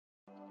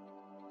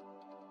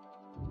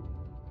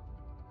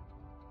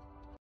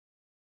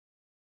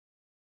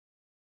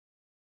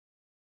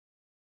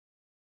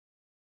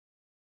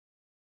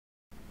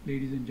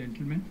ladies and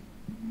gentlemen.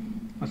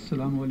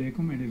 Assalamu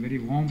alaikum and a very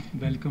warm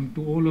welcome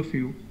to all of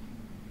you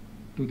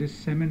to this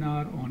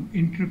seminar on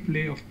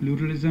Interplay of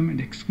Pluralism and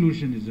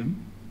Exclusionism,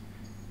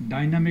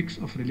 Dynamics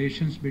of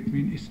Relations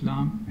between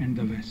Islam and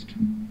the West.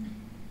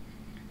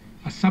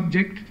 A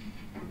subject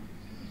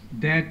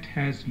that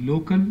has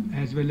local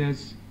as well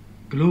as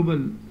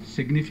global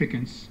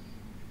significance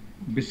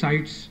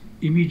besides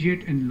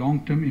immediate and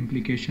long-term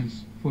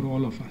implications for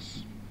all of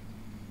us.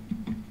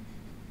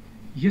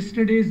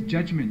 Yesterday's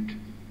judgment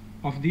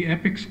of the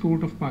Apex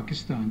Court of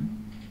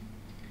Pakistan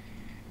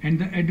and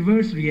the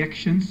adverse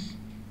reactions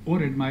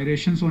or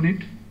admirations on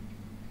it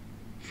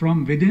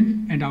from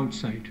within and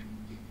outside,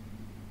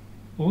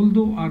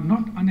 although are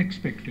not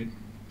unexpected,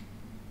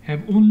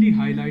 have only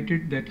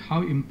highlighted that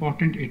how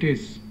important it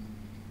is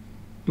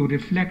to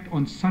reflect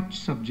on such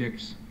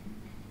subjects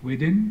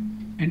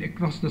within and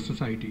across the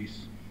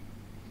societies.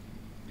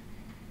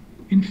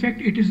 In fact,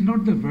 it is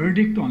not the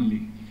verdict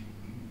only.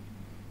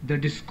 The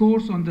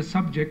discourse on the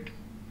subject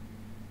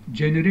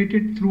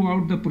generated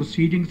throughout the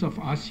proceedings of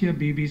Asia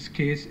Bibi's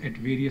case at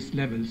various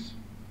levels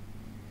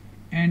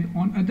and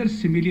on other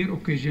similar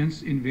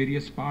occasions in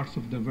various parts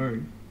of the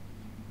world,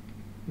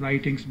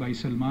 writings by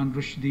Salman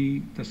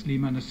Rushdie,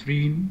 Taslima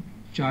Nasreen,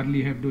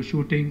 Charlie Hebdo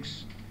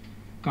shootings,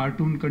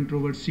 cartoon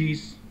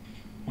controversies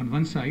on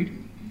one side,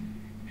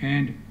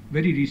 and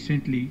very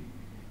recently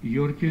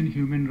European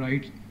Human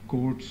Rights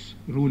Court's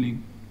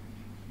ruling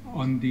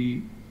on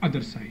the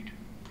other side.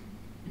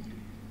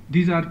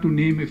 These are, to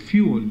name a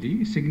few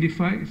only,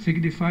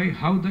 signify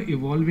how the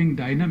evolving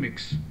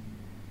dynamics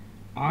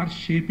are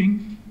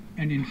shaping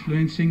and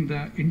influencing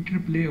the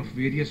interplay of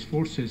various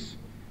forces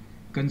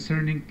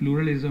concerning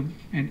pluralism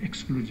and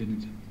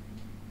exclusionism.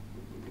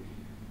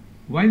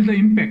 While the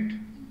impact,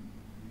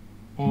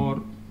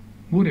 or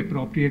more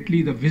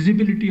appropriately, the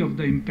visibility of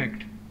the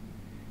impact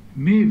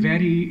may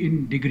vary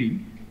in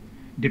degree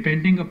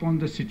depending upon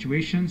the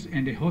situations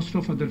and a host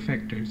of other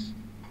factors,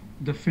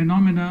 the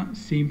phenomena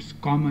seems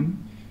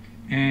common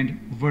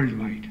and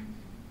worldwide.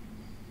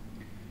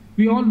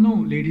 We all know,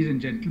 ladies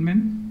and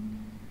gentlemen,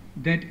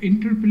 that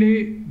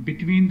interplay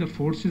between the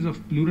forces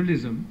of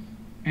pluralism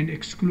and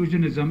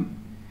exclusionism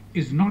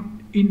is not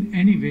in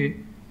any way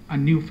a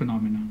new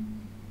phenomenon.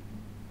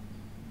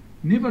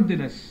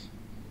 Nevertheless,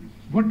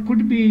 what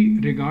could be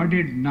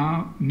regarded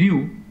now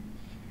new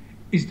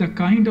is the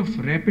kind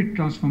of rapid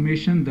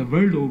transformation the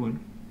world over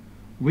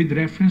with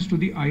reference to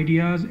the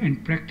ideas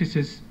and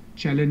practices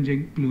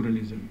challenging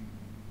pluralism.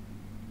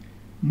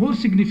 More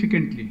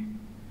significantly,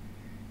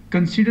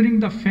 considering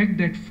the fact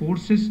that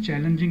forces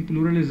challenging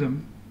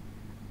pluralism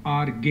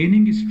are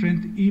gaining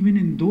strength even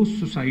in those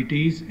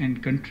societies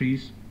and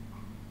countries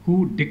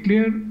who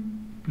declare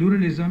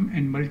pluralism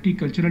and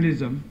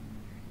multiculturalism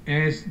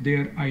as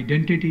their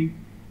identity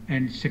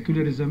and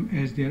secularism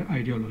as their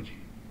ideology.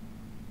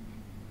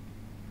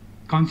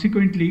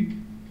 Consequently,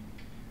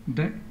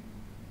 the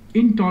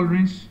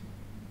intolerance,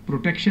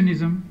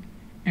 protectionism,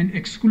 and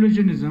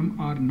exclusionism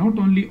are not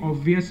only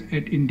obvious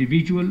at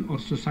individual or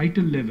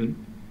societal level,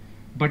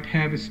 but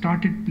have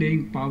started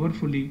playing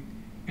powerfully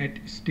at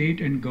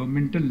state and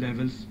governmental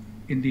levels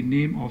in the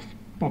name of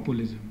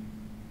populism.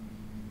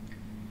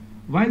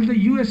 While the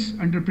US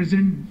under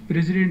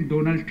President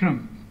Donald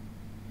Trump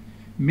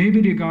may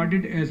be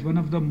regarded as one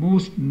of the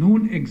most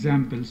known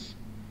examples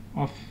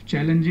of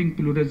challenging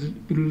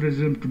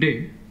pluralism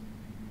today,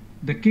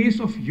 the case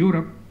of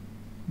Europe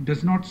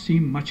does not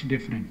seem much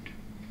different.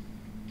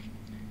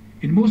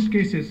 In most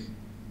cases,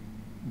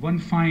 one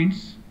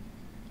finds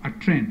a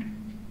trend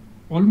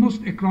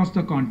almost across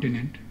the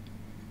continent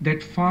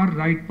that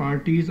far-right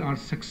parties are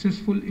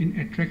successful in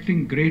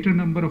attracting greater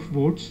number of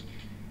votes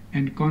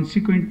and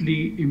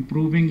consequently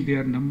improving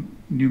their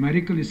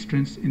numerical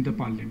strengths in the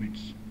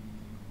parliaments.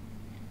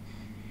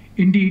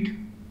 Indeed,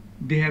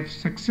 they have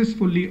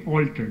successfully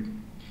altered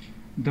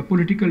the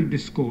political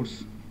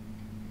discourse,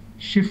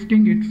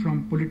 shifting it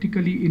from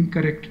politically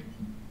incorrect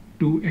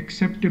to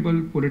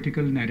acceptable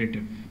political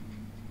narrative.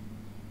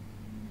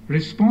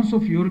 Response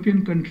of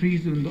European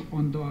countries to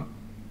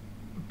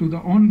the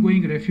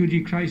ongoing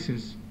refugee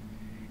crisis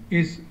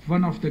is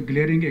one of the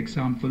glaring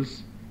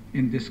examples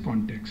in this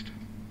context.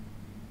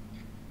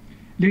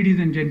 Ladies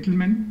and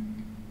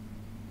gentlemen,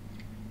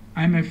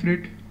 I am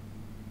afraid,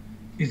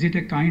 is it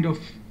a kind of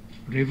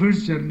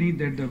reverse journey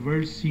that the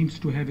world seems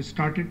to have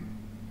started?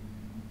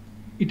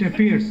 It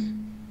appears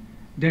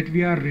that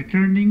we are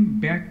returning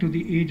back to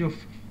the age of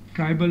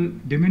tribal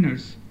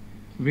dominance,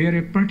 where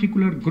a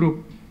particular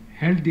group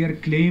held their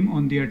claim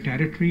on their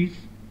territories,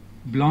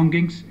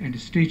 belongings, and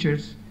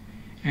statures,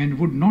 and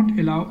would not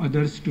allow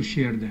others to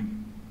share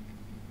them.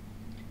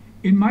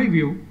 In my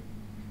view,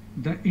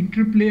 the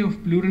interplay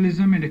of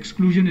pluralism and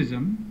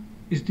exclusionism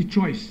is the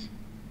choice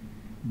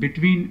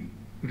between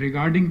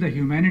regarding the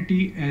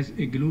humanity as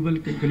a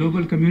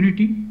global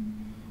community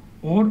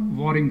or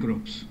warring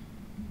groups.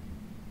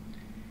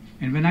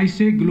 And when I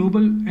say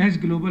global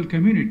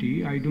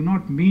community, I do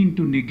not mean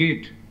to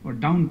negate or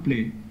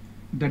downplay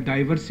the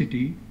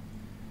diversity,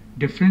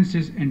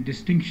 differences, and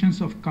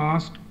distinctions of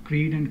caste,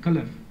 creed, and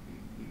color.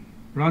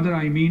 Rather,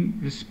 I mean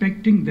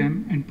respecting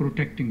them and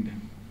protecting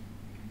them.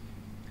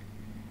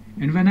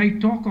 And when I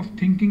talk of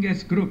thinking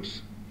as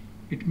groups,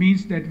 it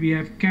means that we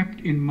have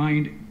kept in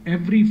mind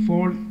every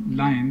fault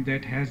line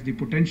that has the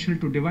potential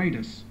to divide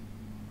us,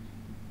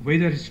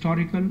 whether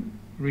historical,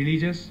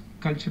 religious,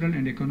 cultural,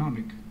 and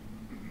economic.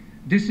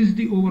 This is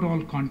the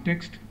overall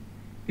context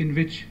in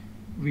which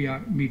we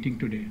are meeting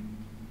today.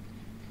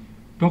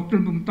 Dr.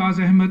 Mumtaz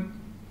Ahmad,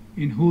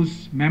 in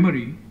whose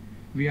memory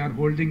we are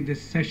holding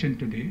this session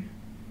today,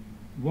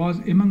 was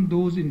among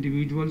those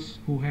individuals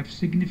who have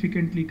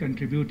significantly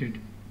contributed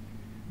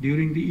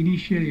during the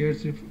initial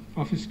years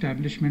of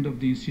establishment of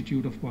the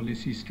Institute of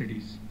Policy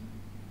Studies.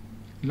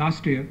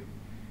 Last year,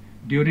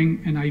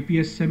 during an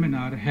IPS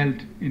seminar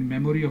held in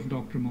memory of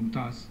Dr.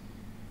 Mumtaz,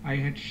 I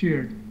had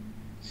shared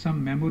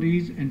some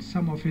memories and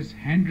some of his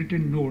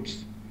handwritten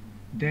notes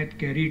that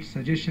carried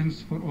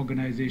suggestions for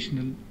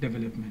organizational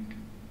development.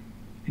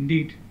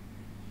 Indeed,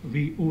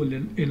 we owe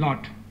a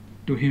lot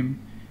to him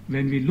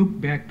when we look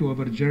back to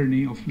our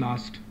journey of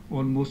last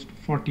almost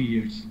 40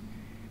 years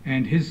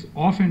and his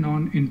off and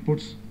on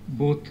inputs,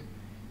 both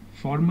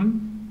formal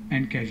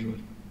and casual.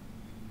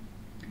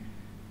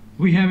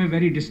 We have a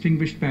very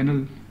distinguished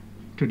panel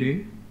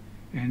today,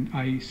 and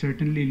I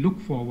certainly look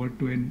forward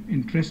to an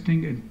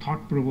interesting and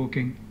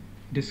thought-provoking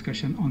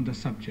discussion on the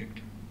subject.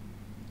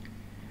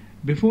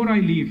 Before I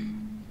leave,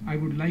 I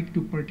would like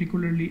to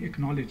particularly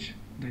acknowledge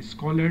the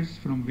scholars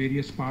from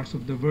various parts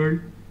of the world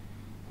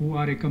who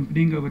are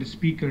accompanying our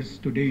speakers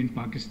today in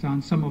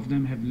Pakistan. Some of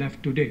them have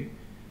left today,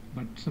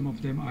 but some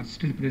of them are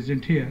still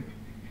present here.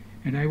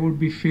 And I would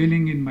be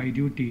failing in my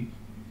duty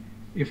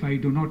if I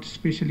do not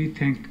specially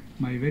thank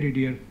my very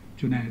dear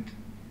Junaid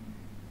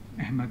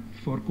Ahmad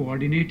for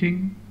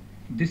coordinating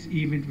this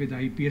event with the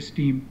IPS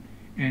team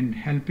and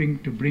helping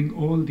to bring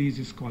all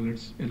these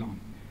scholars along.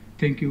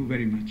 Thank you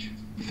very much.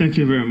 Thank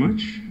you very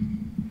much.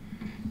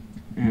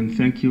 And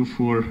thank you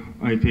for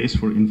IPS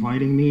for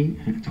inviting me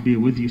to be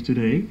with you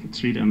today.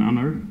 It's really an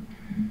honor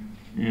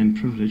and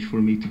privilege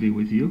for me to be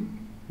with you.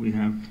 We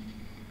have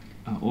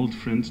old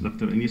friends,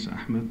 Dr. Anis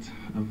Ahmad,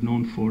 I've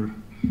known for,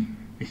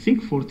 I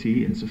think, 40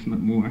 years, if not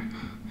more,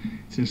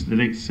 since the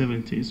late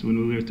 70s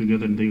when we were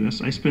together in the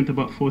US. I spent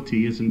about 40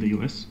 years in the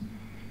US.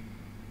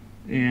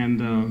 And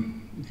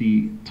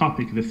the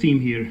topic, the theme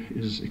here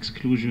is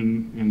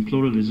exclusion and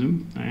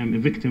pluralism. I am a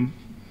victim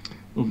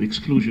of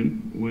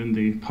exclusion when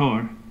the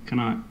power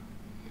cannot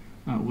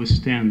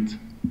withstand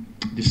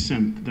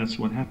dissent. That's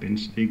what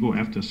happens. They go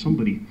after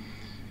somebody.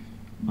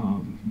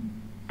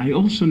 I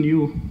also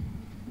knew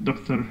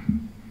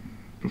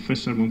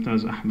Professor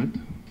Mumtaz Ahmad,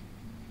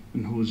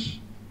 in whose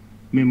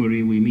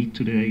memory we meet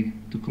today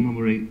to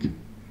commemorate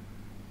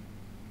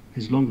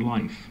his long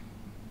life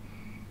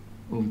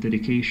of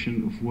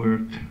dedication, of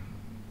work,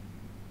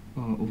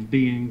 of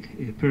being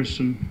a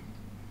person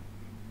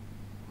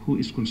who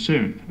is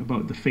concerned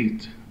about the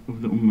fate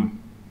of the Ummah.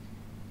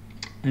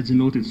 As a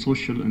noted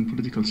social and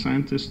political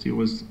scientist, he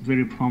was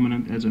very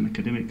prominent as an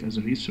academic, as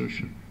a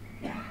researcher.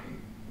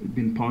 He'd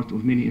been part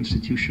of many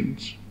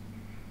institutions,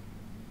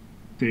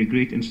 very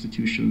great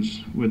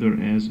institutions, whether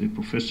as a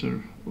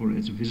professor or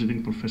as a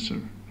visiting professor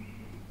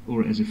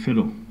or as a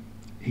fellow.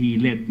 He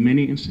led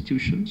many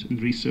institutions in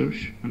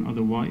research and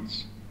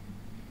otherwise,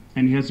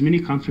 and he has many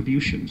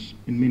contributions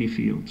in many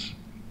fields,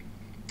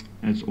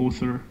 as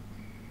author,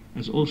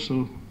 as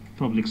also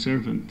public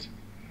servant,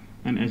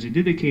 and as a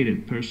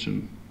dedicated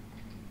person.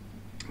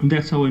 And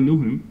that's how I knew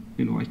him.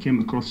 You know, I came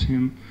across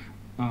him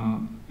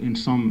in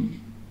some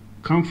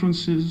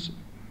conferences,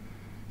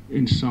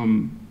 in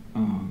some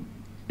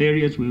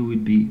areas where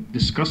we'd be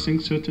discussing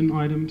certain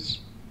items.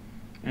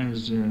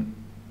 As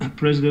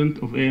president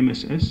of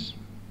AMSS,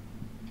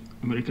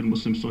 American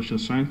Muslim Social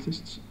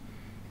Scientists,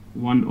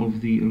 one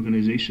of the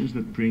organizations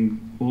that bring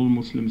all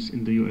Muslims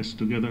in the US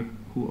together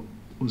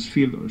whose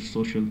field of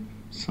social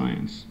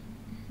science.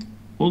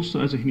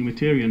 Also as a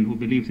humanitarian who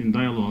believed in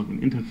dialogue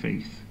and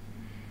interfaith,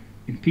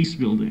 in peace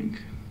building,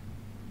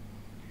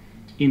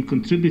 in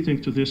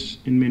contributing to this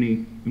in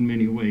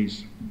many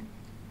ways.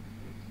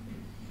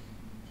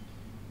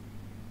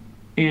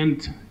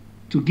 And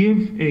to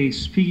give a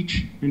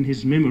speech in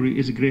his memory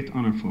is a great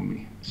honor for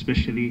me,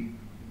 especially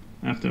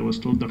after I was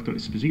told Dr.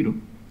 Esposito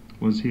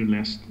was here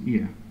last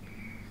year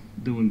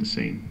doing the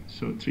same.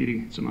 So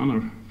it's an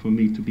honor for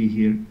me to be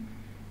here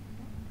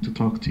to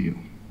talk to you.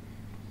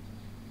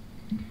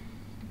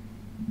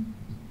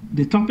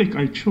 The topic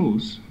I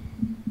chose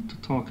to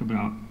talk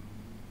about,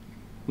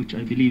 which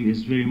I believe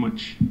is very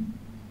much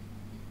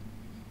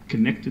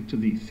connected to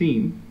the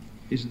theme,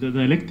 is the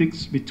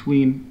dialectics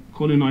between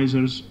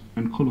colonizers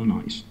and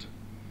colonized,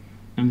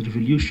 and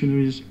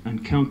revolutionaries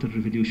and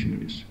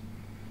counter-revolutionaries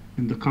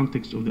in the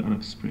context of the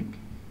Arab Spring.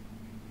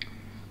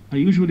 I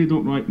usually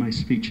don't write my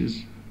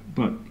speeches,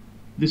 but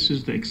this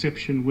is the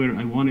exception where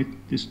I wanted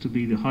this to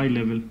be the high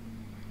level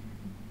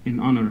in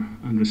honor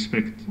and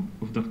respect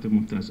of Dr.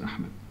 Mumtaz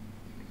Ahmad.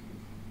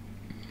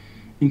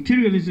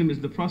 Imperialism is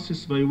the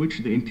process by which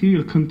the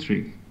imperial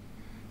country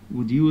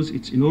would use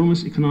its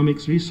enormous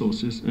economic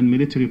resources and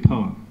military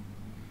power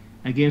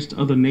against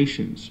other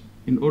nations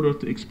in order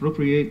to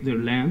expropriate their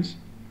lands,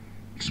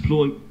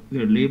 exploit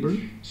their labor,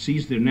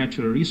 seize their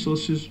natural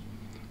resources,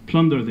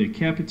 plunder their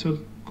capital,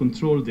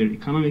 control their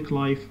economic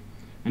life,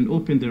 and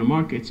open their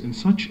markets in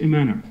such a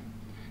manner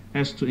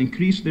as to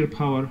increase their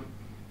power,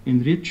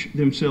 enrich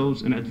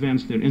themselves, and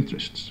advance their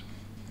interests.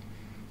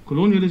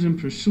 Colonialism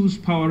pursues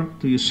power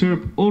to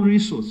usurp all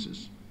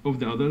resources of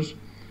the others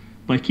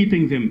by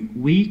keeping them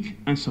weak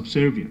and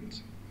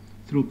subservient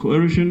through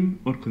coercion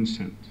or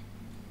consent.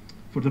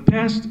 For the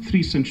past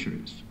 3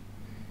 centuries,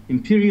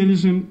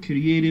 imperialism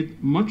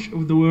created much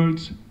of the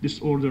world's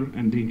disorder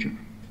and danger.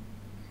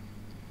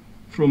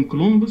 From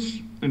Columbus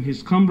and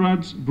his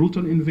comrades'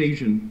 brutal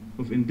invasion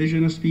of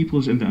indigenous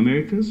peoples in the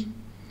Americas,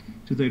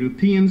 to the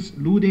Europeans'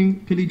 looting,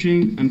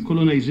 pillaging, and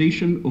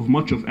colonization of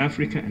much of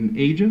Africa and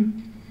Asia,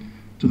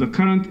 to the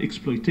current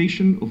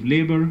exploitation of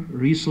labor,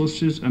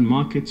 resources, and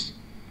markets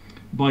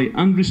by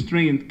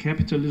unrestrained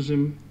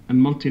capitalism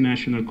and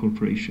multinational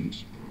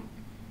corporations.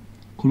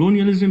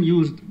 Colonialism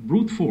used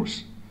brute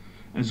force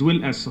as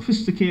well as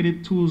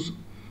sophisticated tools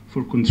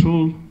for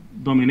control,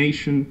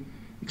 domination,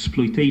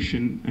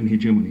 exploitation, and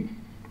hegemony.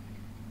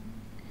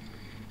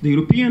 The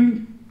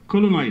European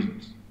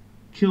colonizers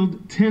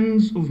killed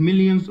tens of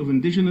millions of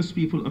indigenous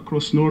people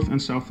across North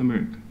and South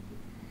America,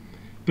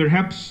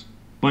 perhaps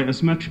by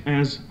as much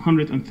as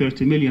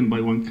 130 million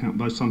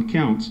by some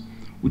counts,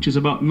 which is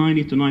about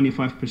 90 to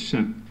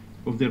 95%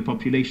 of their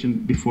population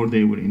before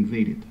they were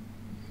invaded.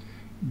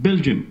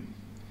 Belgium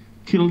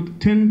killed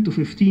 10 to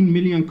 15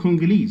 million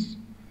Congolese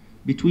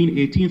between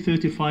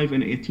 1835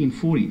 and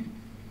 1840,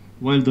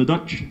 while the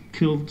Dutch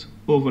killed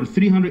over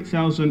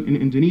 300,000 in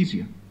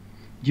Indonesia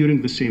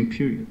during the same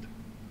period.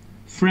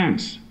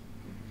 France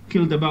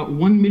killed about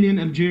 1 million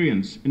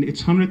Algerians in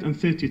its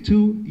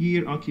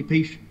 132-year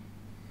occupation.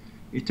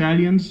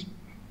 Italians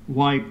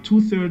wiped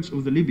 2/3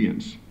 of the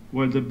Libyans,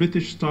 while the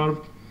British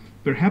starved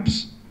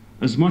perhaps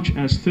as much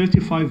as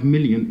 35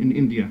 million in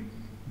India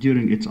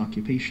during its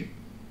occupation.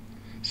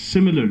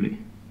 Similarly,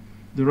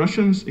 the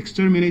Russians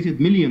exterminated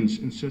millions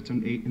in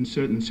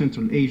certain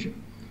Central Asia,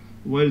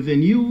 while the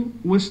new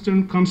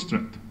Western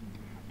construct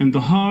in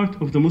the heart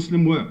of the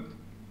Muslim world,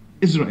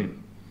 Israel,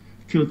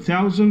 killed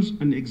thousands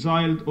and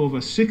exiled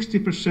over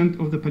 60%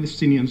 of the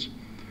Palestinians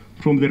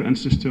from their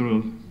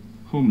ancestral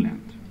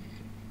homeland.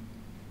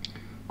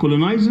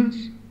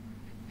 Colonizers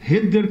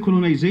hid their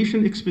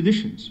colonization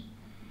expeditions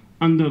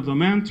under the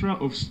mantra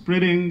of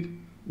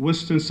spreading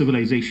Western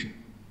civilization.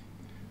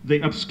 They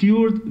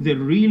obscured their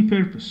real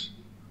purpose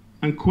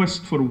and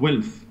quest for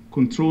wealth,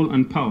 control,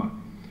 and power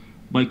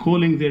by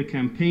calling their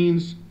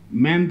campaigns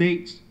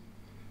mandates,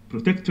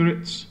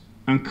 protectorates,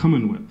 and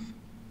commonwealth.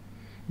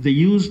 They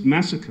used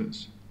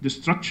massacres,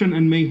 destruction,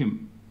 and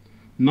mayhem,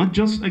 not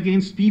just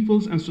against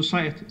peoples and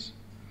societies,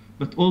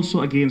 but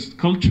also against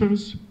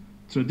cultures,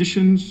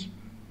 traditions,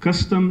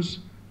 customs,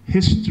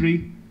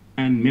 history,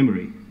 and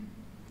memory.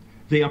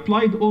 They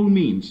applied all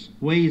means,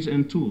 ways,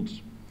 and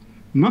tools.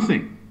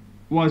 Nothing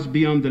was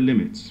beyond the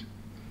limits.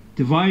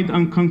 Divide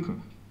and conquer,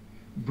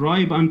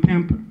 bribe and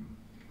pamper,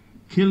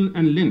 kill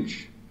and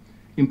lynch,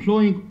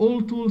 employing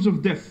all tools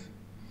of death,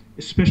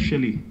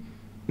 especially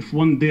if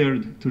one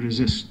dared to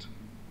resist.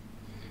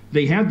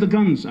 They had the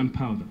guns and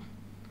powder,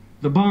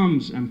 the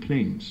bombs and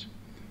planes,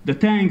 the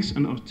tanks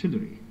and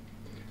artillery,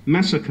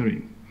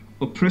 massacring,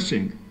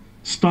 oppressing,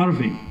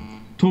 starving,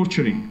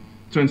 torturing,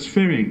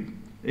 transferring,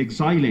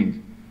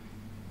 exiling,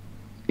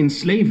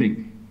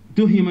 enslaving,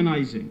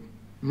 dehumanizing,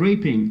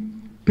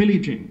 raping,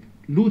 pillaging,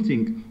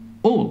 looting,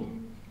 all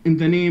in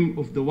the name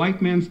of the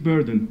white man's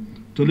burden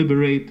to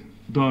liberate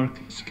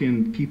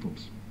dark-skinned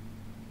peoples.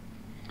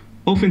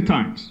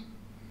 Oftentimes,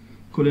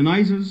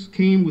 colonizers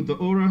came with the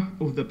aura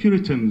of the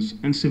Puritans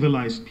and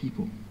civilized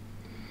people,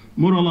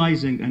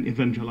 moralizing and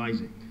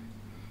evangelizing,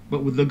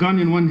 but with the gun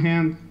in one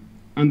hand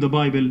and the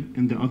Bible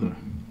in the other.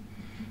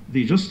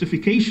 The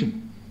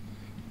justification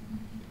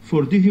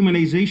for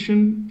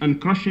dehumanization and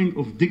crushing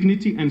of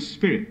dignity and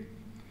spirit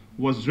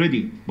was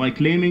ready by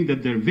claiming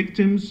that their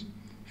victims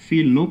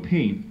feel no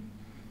pain,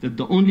 that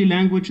the only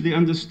language they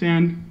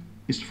understand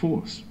is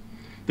force,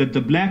 that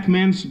the black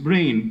man's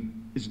brain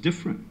is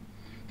different,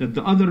 that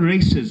the other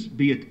races,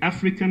 be it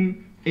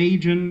African,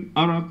 Asian,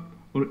 Arab,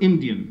 or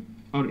Indian,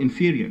 are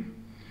inferior,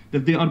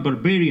 that they are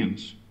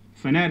barbarians,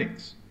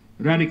 fanatics,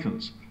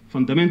 radicals,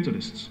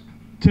 fundamentalists,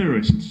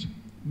 terrorists,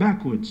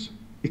 backwards,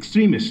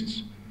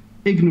 extremists,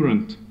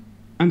 ignorant,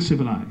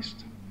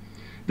 uncivilized,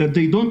 that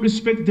they don't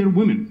respect their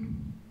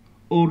women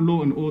or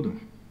law and order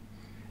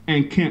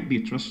and can't be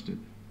trusted.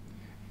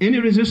 Any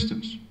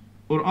resistance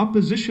or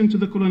opposition to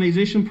the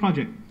colonization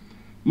project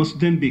must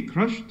then be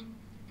crushed,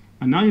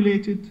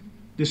 annihilated,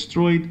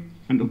 destroyed,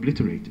 and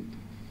obliterated.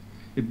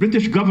 A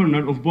British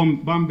governor of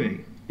Bombay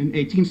in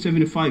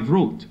 1875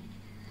 wrote,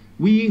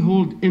 "We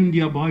hold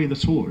India by the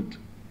sword."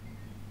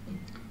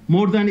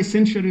 More than a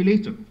century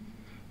later,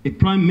 a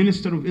prime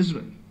minister of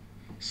Israel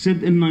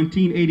said in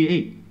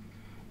 1988,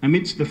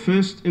 amidst the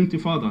first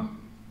Intifada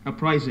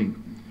uprising,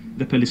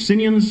 the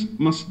Palestinians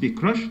must be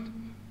crushed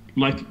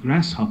like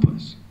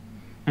grasshoppers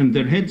and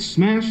their heads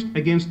smashed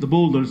against the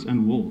boulders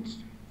and walls.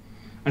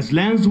 As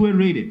lands were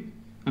raided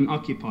and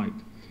occupied,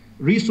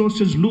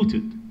 resources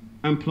looted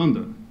and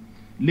plundered,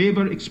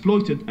 labor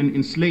exploited and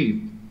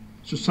enslaved,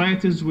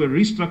 societies were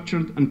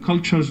restructured and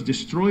cultures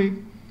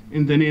destroyed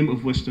in the name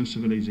of Western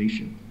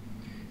civilization.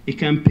 A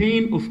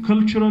campaign of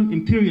cultural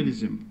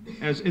imperialism,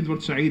 as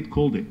Edward Said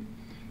called it,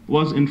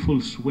 was in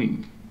full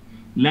swing.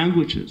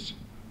 Languages,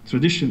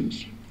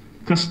 traditions,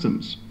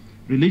 customs,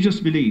 religious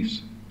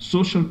beliefs,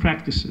 social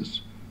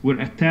practices were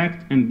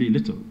attacked and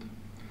belittled.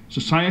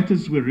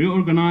 Societies were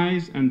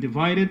reorganized and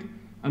divided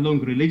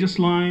along religious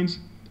lines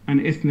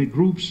and ethnic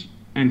groups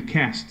and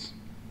castes.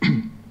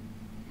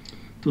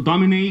 To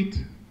dominate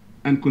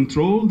and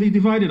control, they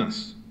divided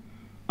us.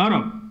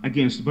 Arab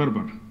against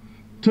Berber,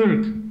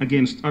 Turk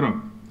against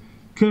Arab,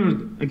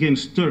 Kurd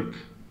against Turk,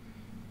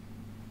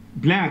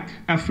 Black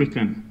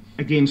African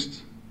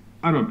against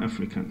Arab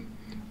African,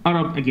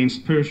 Arab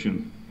against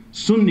Persian,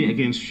 Sunni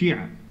against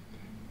Shia,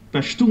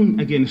 Pashtun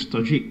against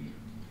Tajik,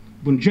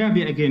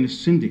 Punjabi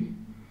against Sindhi,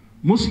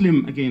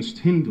 Muslim against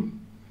Hindu,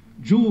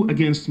 Jew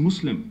against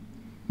Muslim,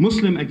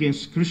 Muslim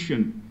against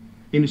Christian,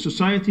 in a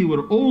society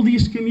where all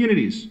these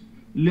communities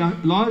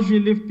largely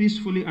lived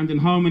peacefully and in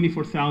harmony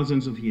for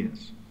thousands of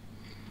years.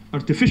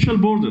 Artificial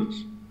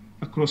borders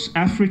across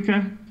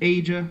Africa,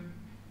 Asia,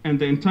 and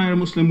the entire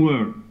Muslim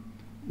world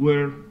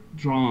were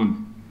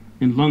drawn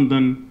in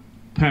London,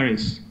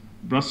 Paris,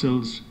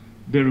 Brussels,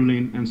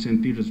 Berlin, and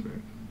St.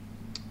 Petersburg.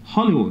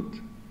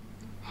 Hollywood,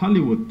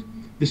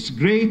 this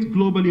great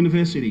global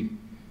university,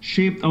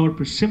 shaped our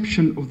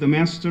perception of the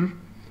master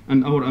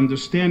and our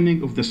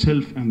understanding of the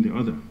self and the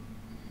other.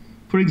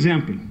 For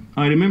example,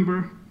 I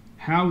remember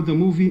how the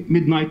movie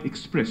Midnight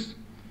Express,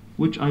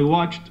 which I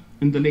watched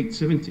in the late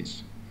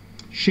 70s,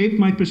 shaped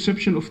my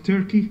perception of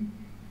Turkey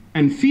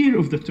and fear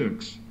of the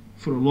Turks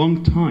for a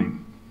long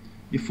time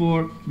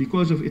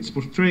because of its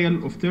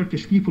portrayal of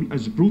Turkish people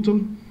as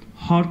brutal,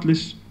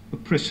 heartless,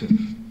 oppressive.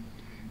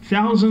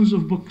 Thousands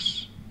of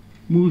books,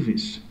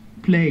 movies,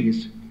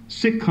 plays,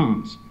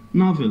 sitcoms,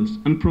 novels,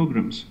 and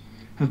programs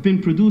have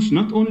been produced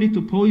not only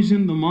to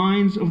poison the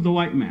minds of the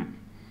white man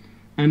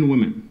and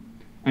women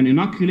and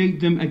inoculate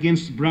them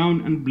against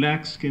brown and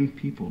black-skinned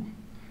people,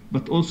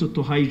 but also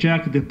to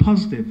hijack the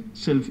positive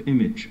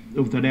self-image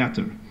of the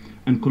latter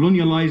and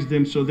colonialize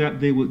them so that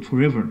they would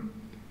forever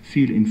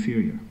feel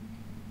inferior.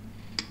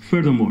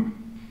 Furthermore,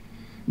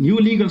 new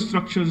legal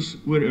structures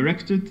were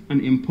erected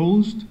and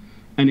imposed,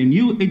 and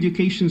new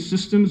education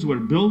systems were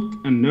built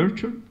and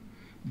nurtured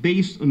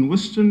based on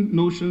Western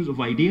notions of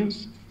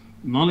ideas,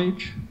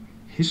 knowledge,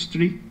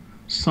 history,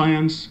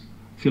 science,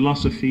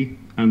 philosophy,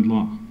 and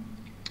law.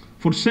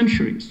 For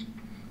centuries,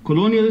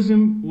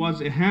 colonialism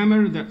was a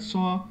hammer that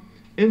saw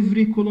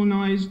every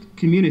colonized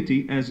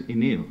community as a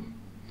nail.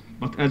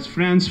 But as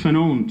Frantz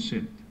Fanon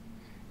said,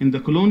 in the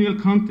colonial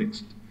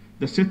context,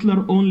 the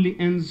settler only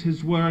ends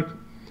his work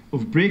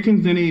of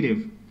breaking the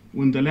native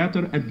when the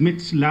latter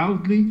admits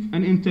loudly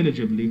and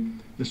intelligibly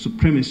the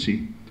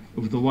supremacy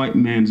of the white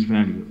man's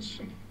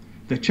values.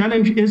 The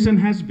challenge is and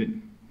has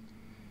been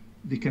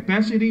the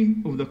capacity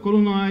of the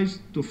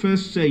colonized to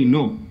first say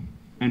no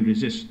and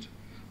resist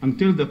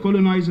until the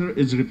colonizer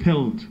is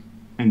repelled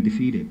and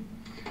defeated,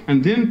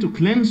 and then to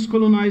cleanse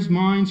colonized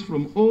minds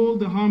from all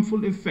the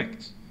harmful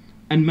effects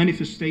and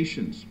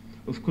manifestations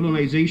of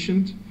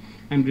colonization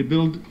and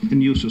rebuild a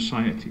new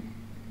society.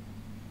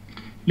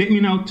 Let me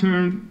now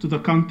turn to the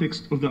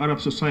context of the Arab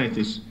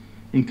societies'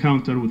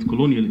 encounter with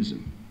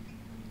colonialism.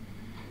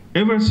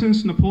 Ever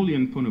since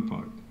Napoleon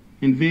Bonaparte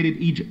invaded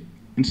Egypt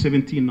in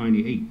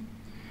 1798,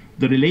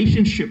 the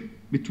relationship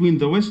between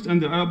the West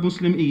and the Arab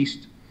Muslim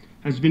East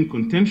has been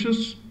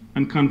contentious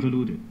and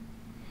convoluted.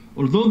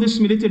 Although this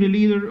military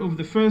leader of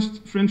the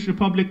First French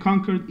Republic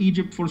conquered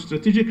Egypt for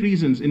strategic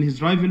reasons in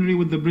his rivalry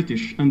with the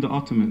British and the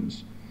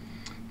Ottomans,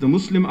 the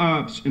Muslim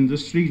Arabs in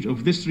this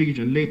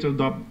region, later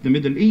dubbed the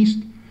Middle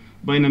East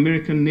by an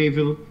American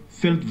naval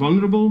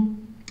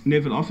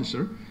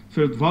officer,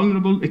 felt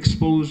vulnerable,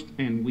 exposed,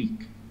 and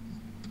weak.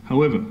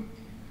 However,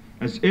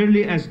 as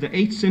early as the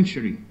 8th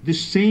century,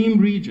 this same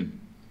region,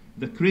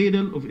 the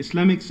cradle of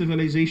Islamic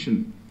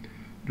civilization,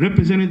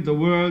 represented the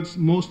world's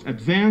most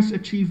advanced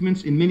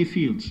achievements in many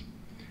fields,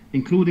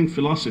 including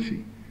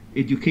philosophy,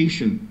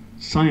 education,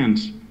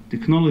 science,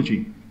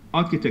 technology,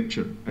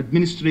 architecture,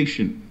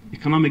 administration,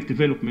 economic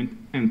development,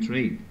 and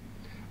trade.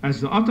 As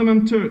the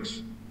Ottoman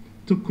Turks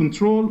took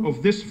control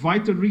of this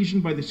vital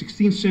region by the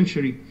 16th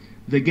century,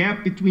 the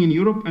gap between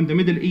Europe and the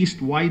Middle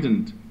East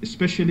widened,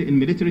 especially in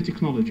military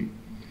technology.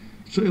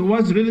 So it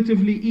was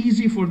relatively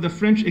easy for the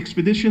French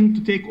expedition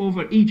to take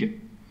over Egypt.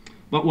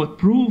 But what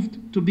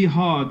proved to be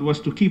hard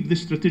was to keep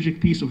this strategic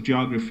piece of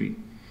geography.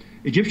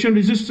 Egyptian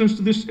resistance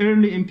to this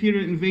early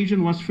imperial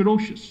invasion was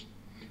ferocious.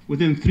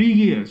 Within 3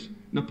 years,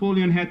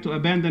 Napoleon had to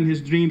abandon his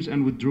dreams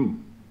and withdrew.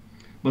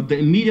 But the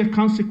immediate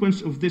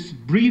consequence of this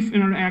brief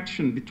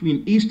interaction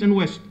between East and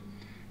West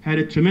had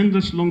a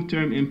tremendous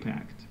long-term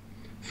impact.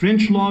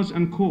 French laws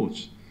and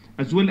codes,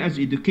 as well as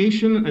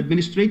education and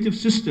administrative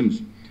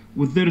systems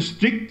with their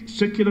strict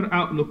secular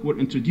outlook, were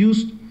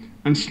introduced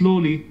and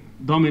slowly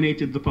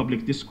dominated the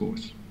public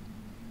discourse.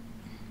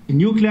 A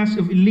new class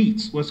of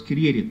elites was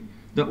created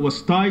that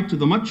was tied to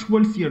the much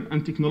wealthier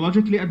and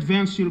technologically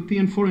advanced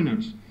European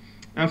foreigners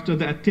after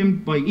the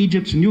attempt by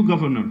Egypt's new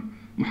governor,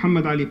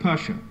 Muhammad Ali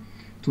Pasha,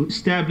 to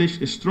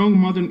establish a strong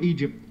modern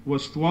Egypt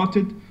was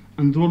thwarted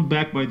and rolled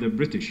back by the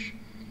British,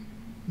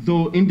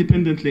 though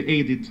independently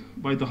aided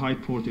by the High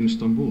Court in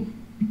Istanbul.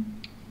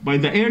 By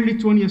the early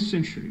 20th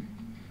century,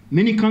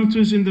 many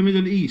countries in the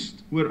Middle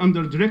East were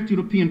under direct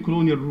European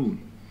colonial rule,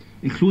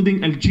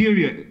 including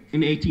Algeria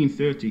in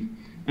 1830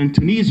 and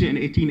Tunisia in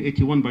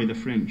 1881 by the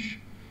French,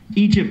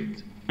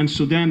 Egypt and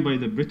Sudan by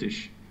the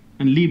British,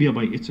 and Libya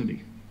by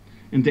Italy.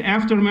 In the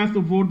aftermath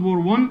of World War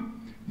I,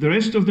 the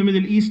rest of the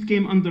Middle East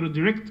came under a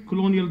direct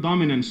colonial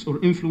dominance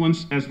or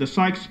influence as the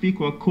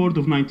Sykes-Picot Accord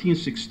of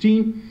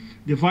 1916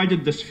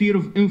 divided the sphere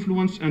of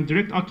influence and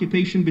direct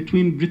occupation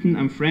between Britain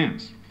and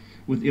France,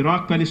 with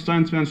Iraq,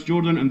 Palestine,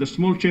 Transjordan, and the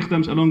small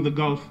chiefdoms along the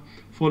Gulf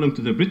falling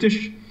to the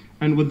British,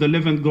 and with the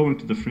Levant going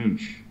to the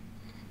French.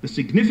 The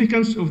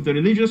significance of the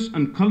religious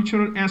and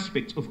cultural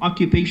aspects of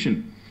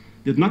occupation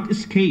did not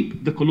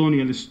escape the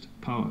colonialist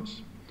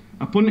powers.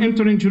 Upon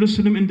entering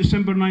Jerusalem in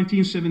December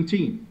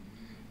 1917,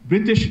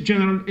 British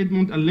General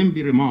Edmund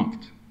Allenby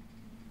remarked,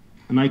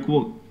 and I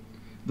quote,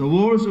 "The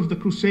wars of the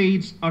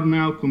Crusades are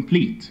now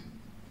complete,"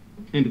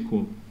 end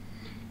quote.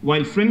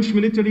 While French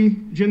military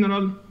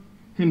General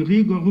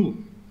Henri Gouraud,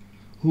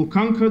 who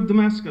conquered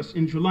Damascus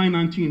in July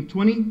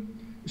 1920,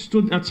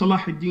 stood at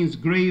Salah ad-Din's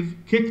grave,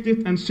 kicked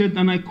it, and said,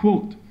 and I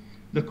quote,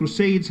 "The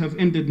Crusades have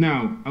ended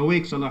now.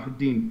 Awake, Salah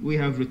ad-Din, we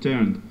have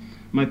returned.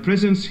 My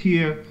presence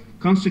here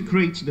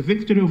consecrates the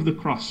victory of the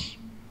cross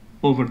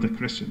over the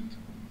crescent."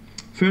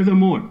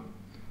 Furthermore,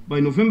 by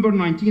November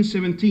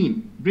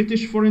 1917,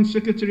 British Foreign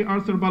Secretary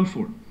Arthur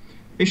Balfour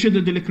issued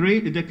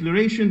a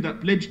declaration that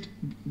pledged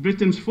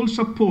Britain's full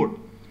support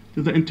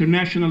to the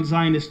international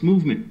Zionist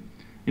movement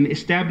in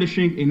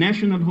establishing a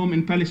national home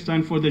in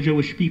Palestine for the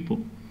Jewish people,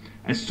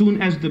 as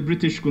soon as the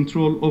British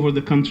control over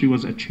the country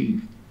was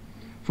achieved.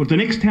 For the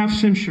next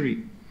half-century,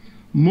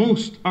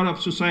 most Arab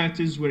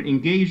societies were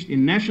engaged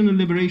in national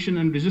liberation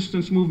and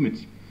resistance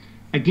movements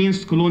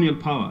against colonial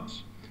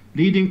powers,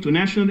 leading to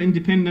national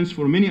independence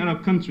for many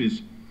Arab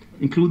countries,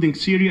 including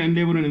Syria and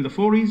Lebanon in the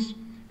 40s,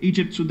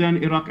 Egypt, Sudan,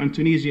 Iraq, and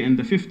Tunisia in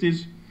the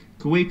 50s,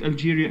 Kuwait,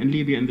 Algeria, and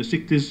Libya in the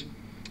 60s,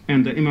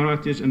 and the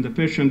Emiratis and the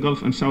Persian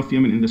Gulf and South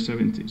Yemen in the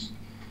 70s.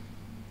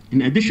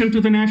 In addition to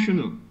the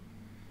national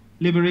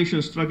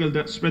liberation struggle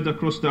that spread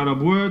across the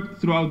Arab world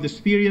throughout this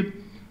period,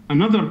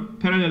 another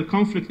parallel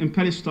conflict in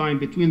Palestine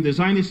between the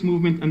Zionist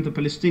movement and the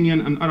Palestinian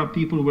and Arab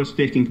people was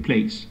taking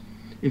place,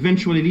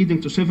 eventually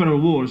leading to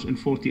several wars in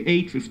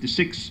 48,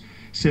 56,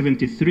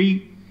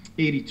 73,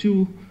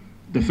 82,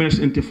 the First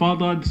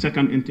Intifada, the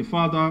Second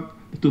Intifada,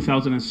 the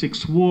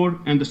 2006 war,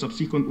 and the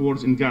subsequent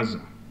wars in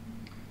Gaza.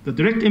 The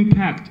direct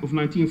impact of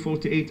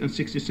 1948 and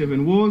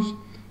 67 wars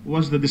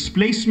was the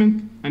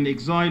displacement and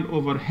exile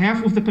over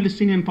half of the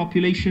Palestinian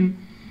population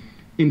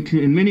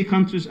in many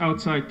countries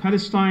outside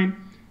Palestine,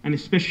 and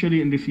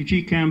especially in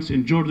refugee camps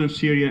in Jordan,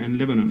 Syria, and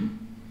Lebanon.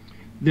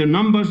 Their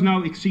numbers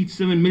now exceed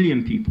 7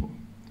 million people.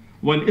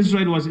 While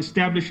Israel was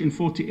established in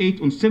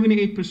 48 on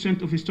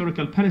 78% of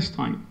historical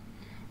Palestine,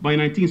 by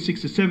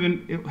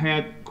 1967 it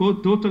had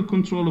total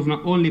control of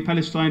not only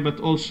Palestine but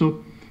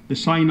also the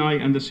Sinai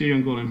and the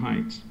Syrian Golan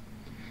Heights.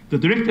 The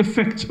direct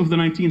effects of the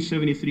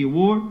 1973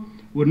 war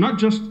were not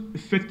just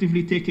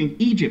effectively taking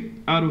Egypt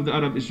out of the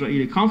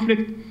Arab-Israeli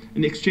conflict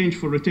in exchange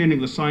for returning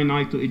the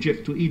Sinai to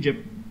Egypt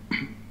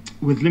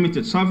with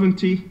limited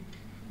sovereignty,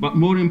 but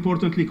more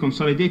importantly,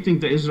 consolidating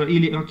the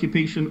Israeli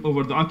occupation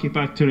over the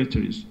occupied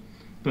territories,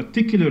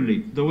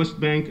 particularly the West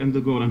Bank and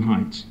the Golan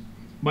Heights.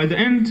 By the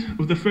end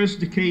of the first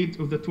decade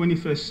of the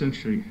 21st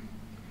century,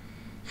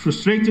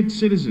 frustrated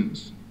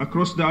citizens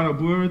across the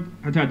Arab world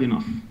had had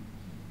enough.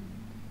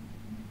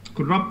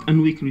 Corrupt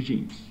and weak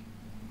regimes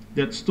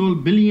that stole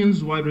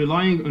billions while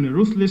relying on a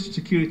ruthless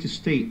security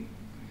state,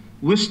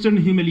 Western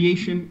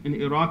humiliation in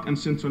Iraq and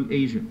Central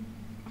Asia,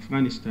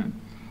 Afghanistan,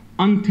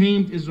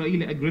 untamed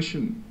Israeli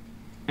aggression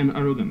and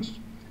arrogance,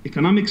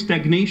 economic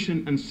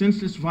stagnation and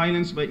senseless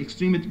violence by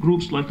extremist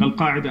groups like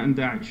Al-Qaeda and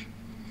Daesh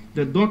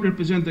that don't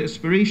represent the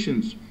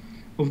aspirations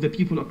of the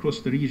people across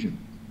the region.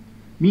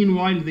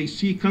 Meanwhile, they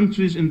see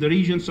countries in the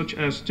region such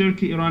as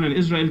Turkey, Iran, and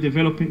Israel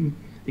developing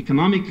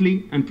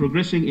economically and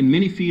progressing in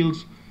many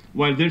fields,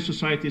 while their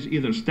societies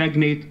either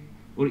stagnate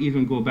or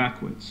even go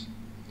backwards.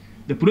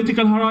 The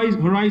political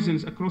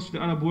horizons across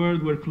the Arab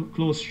world were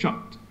closed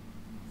shut.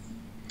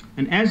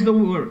 And as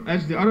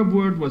the Arab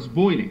world was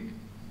boiling,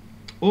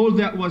 all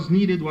that was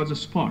needed was a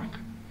spark.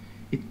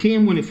 It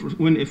came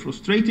when a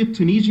frustrated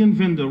Tunisian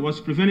vendor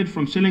was prevented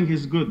from selling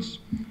his goods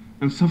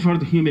and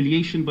suffered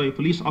humiliation by a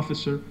police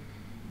officer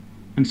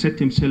and set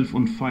himself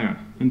on fire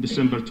in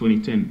December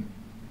 2010.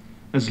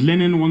 As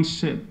Lenin once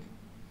said,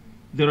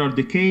 there are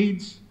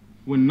decades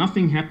when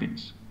nothing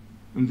happens,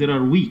 and there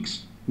are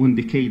weeks when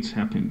decades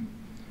happen.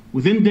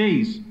 Within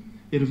days,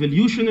 a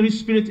revolutionary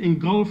spirit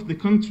engulfed the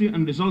country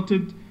and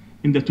resulted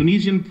in the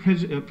Tunisian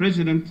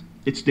president,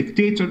 its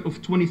dictator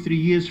of 23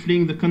 years,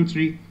 fleeing the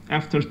country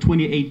after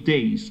 28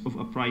 days of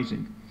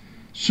uprising.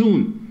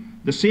 Soon,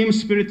 the same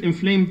spirit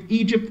inflamed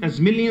Egypt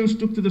as millions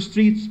took to the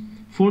streets,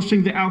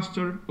 forcing the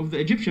ouster of the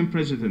Egyptian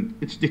president,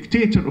 its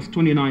dictator of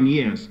 29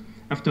 years,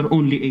 after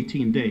only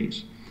 18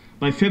 days.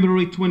 By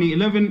February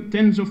 2011,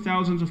 tens of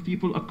thousands of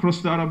people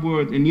across the Arab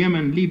world in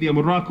Yemen, Libya,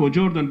 Morocco,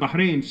 Jordan,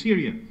 Bahrain,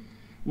 Syria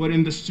were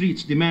in the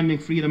streets demanding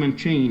freedom and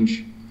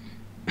change,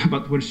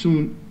 but were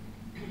soon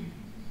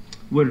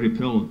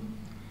repelled.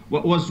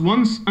 What was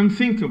once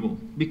unthinkable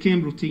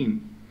became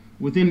routine.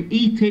 Within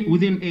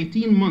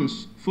 18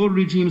 months, 4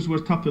 regimes were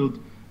toppled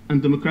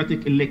and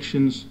democratic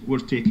elections were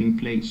taking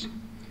place.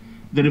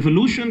 The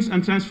revolutions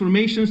and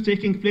transformations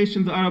taking place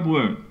in the Arab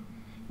world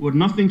were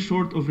nothing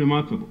short of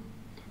remarkable.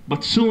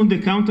 But soon the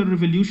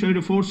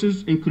counter-revolutionary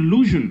forces, in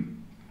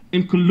collusion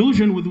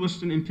with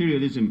Western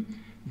imperialism,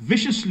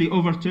 viciously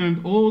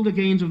overturned all the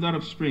gains of the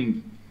Arab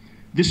Spring,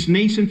 this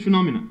nascent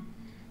phenomenon,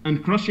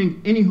 and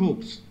crushing any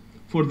hopes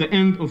for the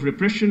end of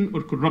repression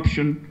or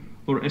corruption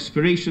or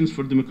aspirations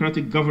for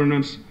democratic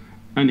governance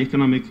and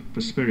economic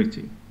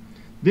prosperity.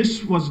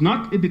 This was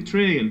not a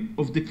betrayal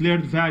of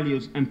declared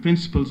values and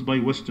principles by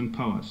Western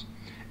powers.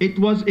 It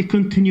was a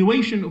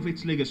continuation of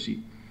its legacy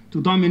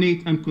to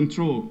dominate and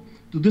control,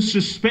 to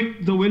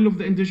disrespect the will of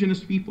the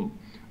indigenous people,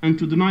 and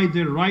to deny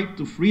their right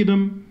to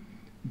freedom,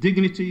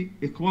 dignity,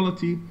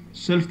 equality,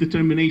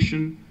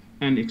 self-determination,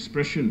 and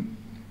expression.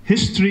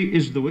 History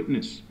is the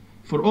witness.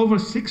 For over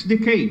 6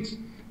 decades,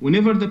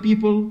 whenever the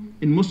people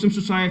in Muslim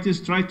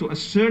societies try to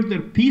assert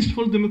their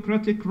peaceful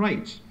democratic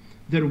rights,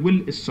 their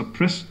will is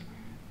suppressed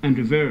and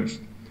reversed.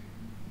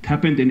 It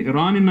happened in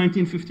Iran in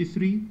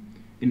 1953,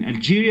 in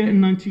Algeria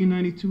in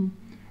 1992,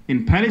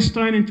 in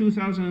Palestine in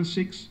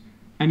 2006,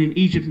 and in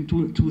Egypt in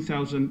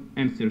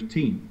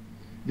 2013.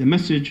 The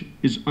message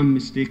is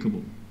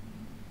unmistakable.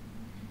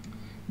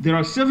 There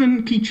are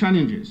 7 key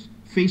challenges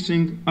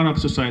facing Arab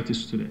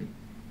societies today.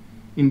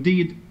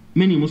 Indeed,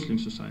 many Muslim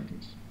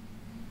societies.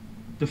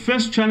 The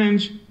first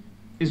challenge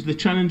is the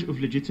challenge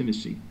of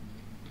legitimacy.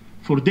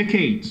 For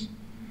decades,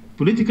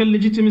 political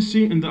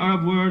legitimacy in the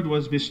Arab world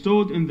was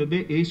bestowed in the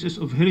basis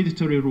of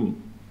hereditary rule,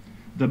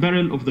 the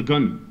barrel of the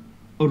gun,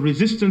 or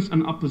resistance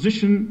and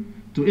opposition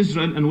to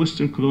Israel and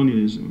Western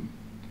colonialism.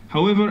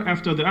 However,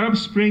 after the Arab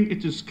Spring,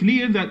 it is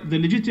clear that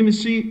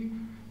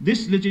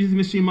this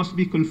legitimacy must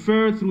be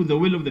conferred through the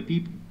will of the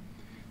people.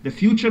 The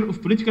future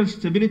of political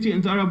stability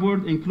in the Arab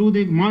world,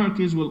 including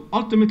monarchies, will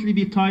ultimately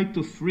be tied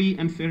to free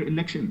and fair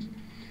elections.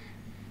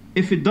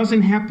 If it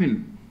doesn't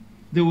happen,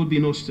 there will be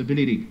no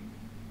stability.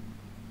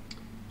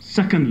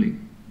 Secondly,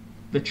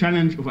 the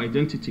challenge of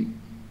identity.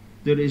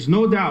 There is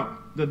no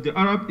doubt that the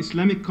Arab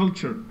Islamic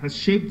culture has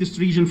shaped this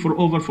region for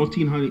over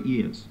 1400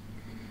 years.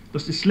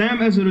 Thus,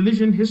 Islam as a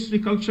religion, history,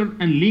 culture,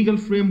 and legal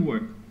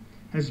framework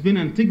has been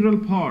an integral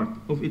part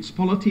of its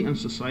polity and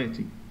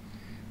society.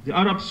 The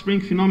Arab Spring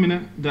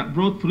phenomena that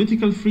brought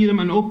political freedom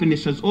and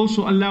openness has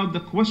also allowed the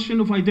question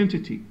of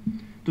identity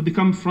to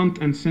become front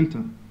and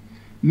center.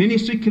 Many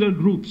secular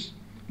groups,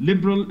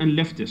 liberal and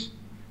leftist,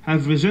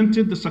 have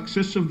resented the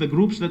success of the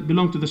groups that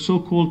belong to the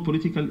so-called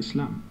political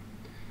Islam.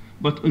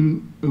 But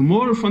on a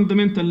more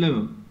fundamental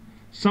level,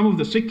 some of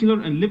the secular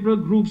and liberal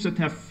groups that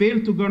have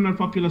failed to garner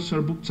popular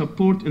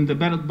support in the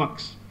ballot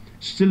box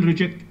still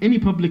reject any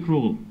public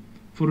role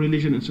for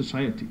religion in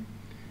society.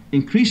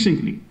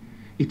 Increasingly,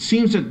 it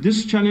seems that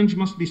this challenge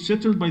must be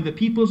settled by the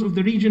peoples of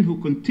the region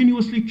who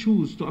continuously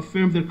choose to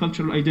affirm their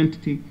cultural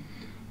identity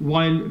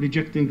while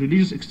rejecting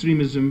religious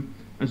extremism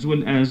as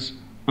well as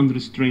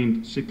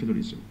unrestrained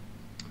secularism.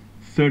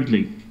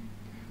 Thirdly,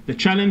 the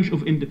challenge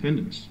of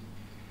independence.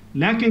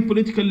 Lacking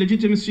political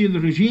legitimacy, the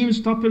regimes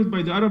toppled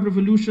by the Arab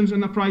revolutions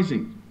and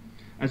uprising,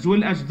 as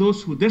well as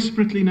those who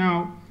desperately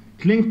now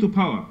cling to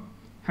power,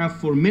 have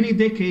for many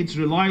decades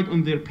relied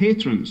on their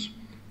patrons,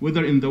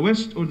 whether in the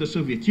West or the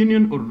Soviet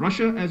Union or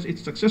Russia as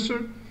its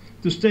successor,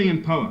 to stay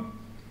in power.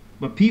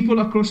 But people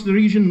across the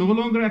region no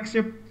longer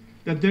accept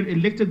that their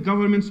elected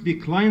governments be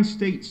client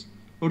states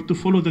or to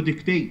follow the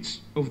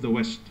dictates of the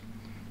West.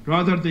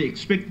 Rather, they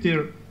expect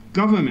their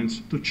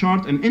governments to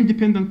chart an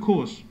independent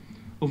course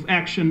of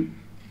action,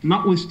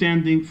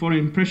 notwithstanding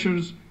foreign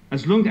pressures,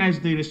 as long as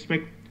they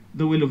respect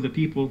the will of the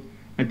people,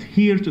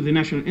 adhere to the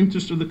national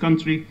interests of the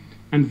country,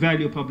 and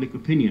value public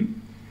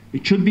opinion.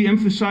 It should be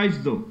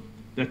emphasized, though,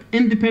 that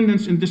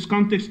independence in this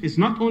context is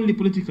not only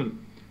political,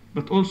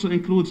 but also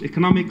includes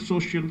economic,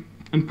 social,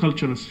 and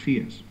cultural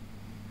spheres.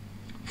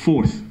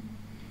 Fourth,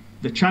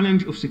 the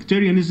challenge of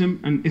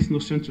sectarianism and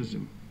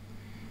ethnocentrism.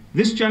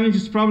 This challenge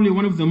is probably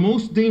one of the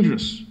most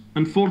dangerous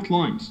and fault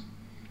lines,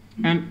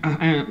 and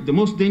the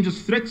most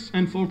dangerous threats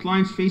and fault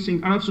lines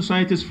facing Arab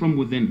societies from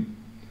within,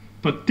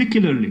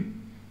 particularly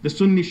the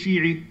Sunni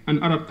Shia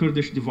and Arab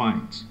Kurdish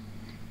divides.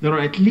 There are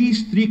at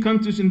least 3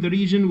 countries in the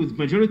region with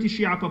majority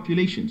Shia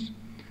populations,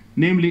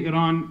 namely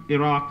Iran,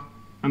 Iraq,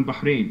 and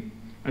Bahrain,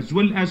 as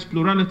well as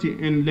plurality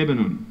in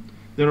Lebanon.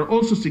 There are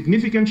also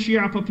significant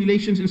Shia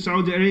populations in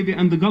Saudi Arabia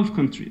and the Gulf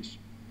countries.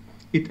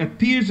 It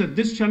appears that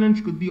this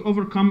challenge could be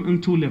overcome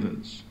on 2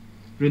 levels,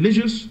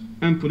 religious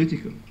and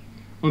political.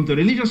 On the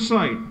religious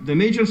side, the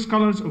major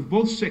scholars of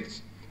both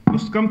sects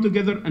must come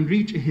together and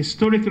reach a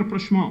historic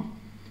rapprochement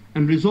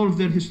and resolve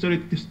their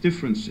historic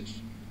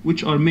differences,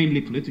 which are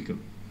mainly political.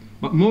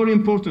 But more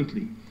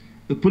importantly,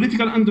 a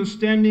political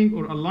understanding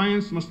or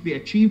alliance must be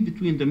achieved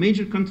between the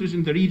major countries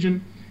in the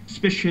region,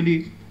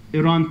 especially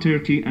Iran,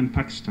 Turkey, and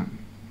Pakistan.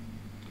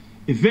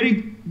 A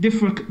very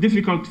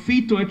difficult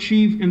feat to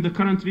achieve in the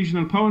current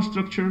regional power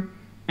structure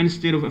and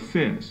state of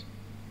affairs.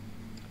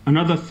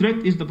 Another threat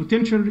is the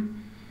potential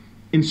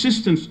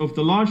insistence of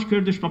the large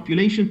Kurdish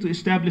population to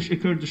establish a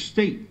Kurdish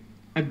state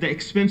at the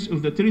expense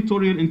of the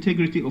territorial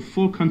integrity of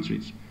 4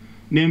 countries,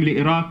 namely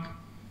Iraq,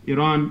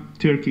 Iran,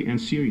 Turkey, and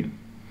Syria.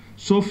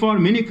 So far,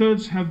 many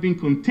Kurds have been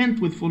content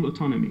with full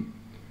autonomy.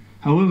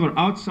 However,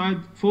 outside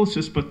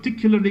forces,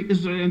 particularly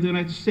Israel and the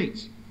United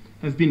States,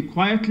 have been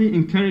quietly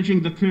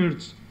encouraging the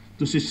Kurds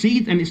to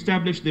secede and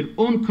establish their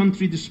own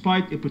country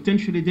despite a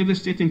potentially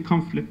devastating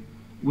conflict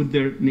with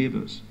their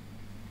neighbors.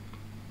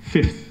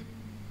 Fifth,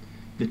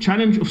 the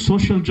challenge of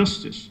social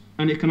justice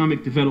and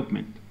economic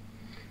development.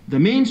 The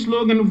main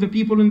slogan of the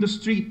people in the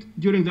street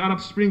during the Arab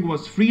Spring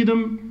was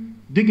freedom,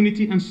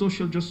 dignity, and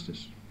social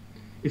justice.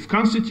 If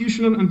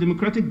constitutional and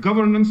democratic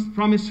governance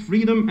promise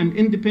freedom and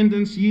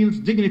independence yields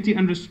dignity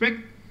and respect,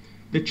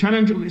 the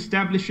challenge of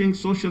establishing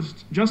social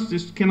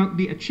justice cannot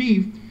be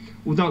achieved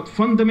without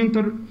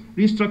fundamental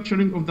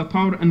restructuring of the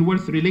power and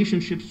wealth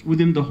relationships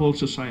within the whole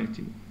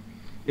society.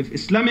 If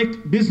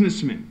Islamic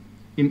businessmen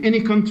in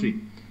any country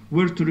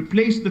were to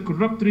replace the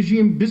corrupt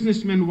regime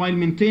businessmen while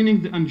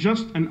maintaining the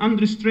unjust and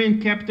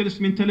unrestrained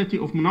capitalist mentality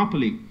of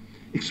monopoly,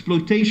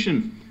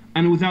 exploitation,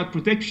 and without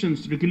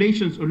protections,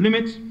 regulations, or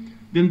limits,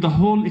 then the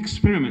whole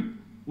experiment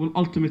will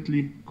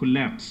ultimately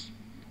collapse.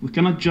 We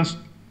cannot just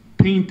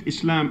paint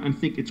Islam and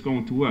think it's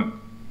going to work.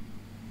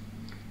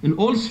 In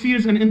all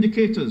spheres and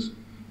indicators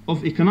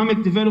of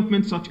economic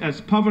development, such as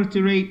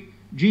poverty rate,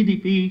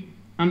 GDP,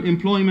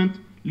 unemployment,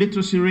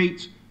 literacy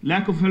rates,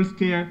 lack of health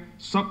care,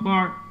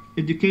 subpar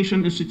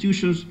education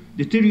institutions,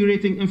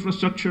 deteriorating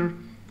infrastructure,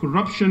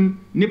 corruption,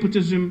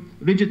 nepotism,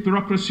 rigid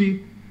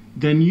bureaucracy,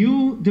 the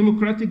new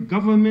democratic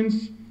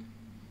governments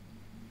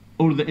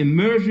or the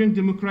emerging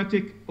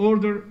democratic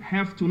order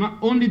have to not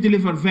only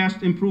deliver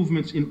vast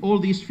improvements in all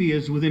these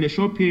spheres within a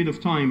short period of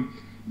time,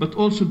 but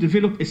also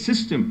develop a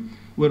system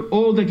where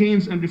all the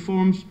gains and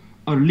reforms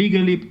are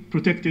legally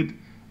protected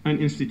and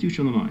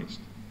institutionalized.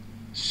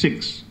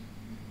 6,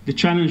 the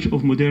challenge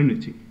of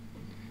modernity.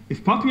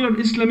 If popular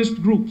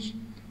Islamist groups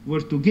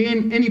were to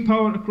gain any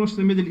power across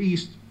the Middle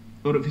East,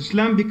 or if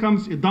Islam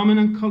becomes a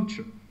dominant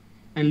culture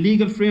and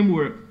legal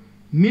framework,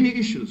 many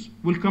issues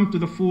will come to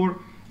the fore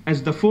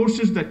as the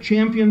forces that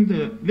champion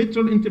the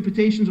literal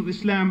interpretations of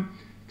Islam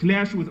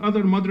clash with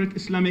other moderate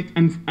Islamic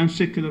and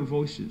secular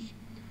voices.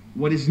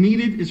 What is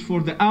needed is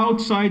for the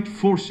outside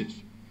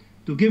forces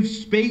to give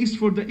space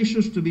for the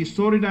issues to be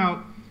sorted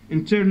out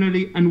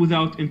internally and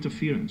without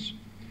interference.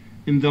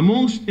 In the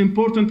most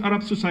important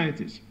Arab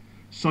societies,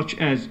 such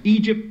as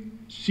Egypt,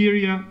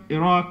 Syria,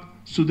 Iraq,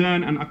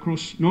 Sudan, and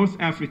across North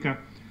Africa,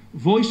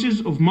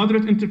 voices of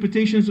moderate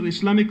interpretations of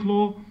Islamic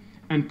law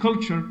and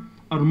culture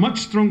are much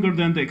stronger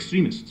than the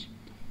extremists.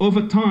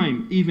 Over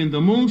time, even the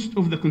most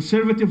of the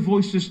conservative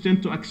voices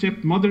tend to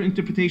accept modern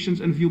interpretations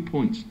and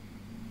viewpoints.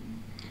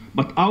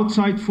 But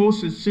outside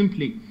forces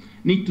simply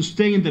need to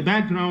stay in the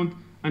background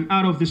and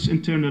out of this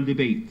internal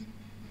debate.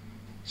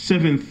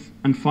 7th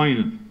and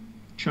final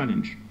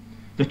challenge,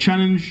 the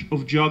challenge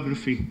of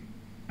geography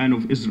and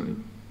of Israel.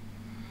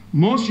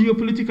 Most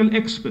geopolitical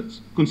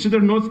experts consider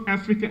North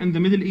Africa and the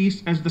Middle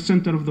East as the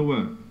center of the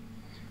world,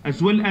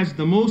 as well as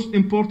the most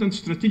important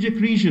strategic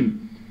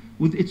region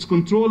with its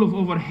control of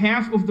over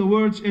half of the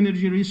world's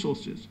energy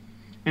resources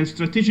and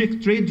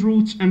strategic trade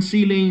routes and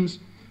sea lanes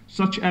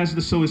such as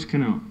the Suez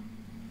Canal.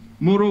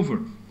 Moreover,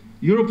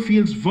 Europe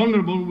feels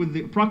vulnerable with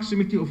the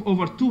proximity of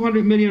over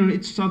 200 million on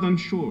its southern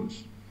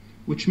shores,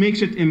 which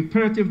makes it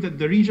imperative that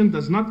the region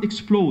does not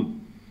explode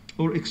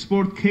or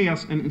export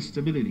chaos and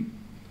instability.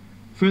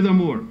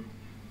 Furthermore,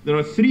 there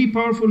are 3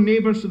 powerful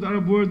neighbors to the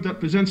Arab world that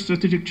present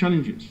strategic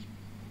challenges,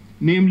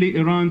 namely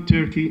Iran,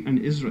 Turkey, and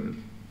Israel.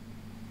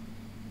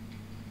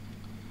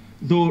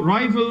 Though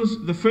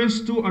rivals, the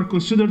first 2 are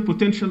considered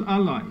potential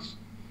allies,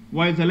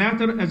 while the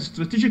latter as a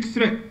strategic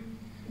threat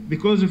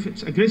because of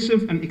its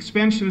aggressive and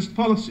expansionist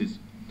policies,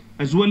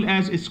 as well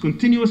as its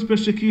continuous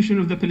persecution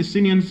of the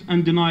Palestinians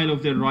and denial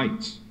of their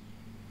rights.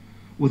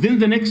 Within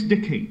the next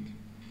decade,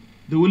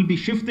 there will be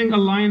shifting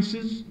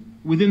alliances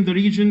within the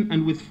region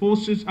and with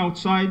forces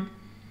outside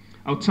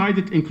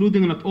it,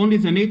 including not only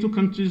the NATO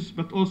countries,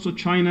 but also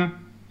China,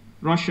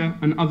 Russia,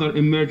 and other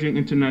emerging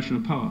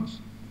international powers.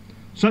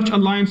 Such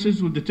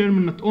alliances will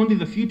determine not only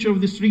the future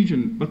of this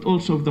region, but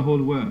also of the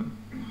whole world.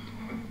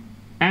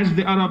 As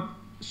the Arab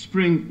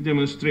Spring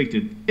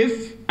demonstrated,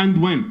 if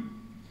and when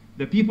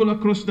the people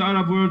across the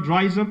Arab world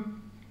rise up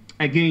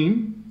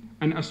again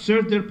and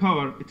assert their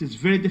power, it is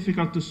very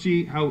difficult to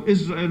see how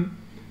Israel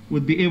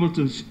would be able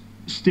to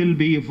still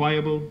be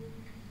viable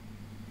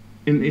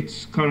in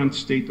its current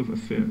state of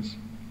affairs.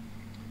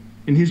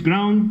 In his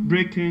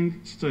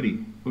groundbreaking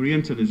study,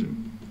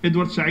 Orientalism,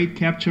 Edward Said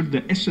captured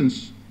the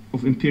essence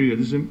of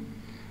imperialism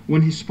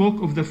when he spoke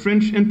of the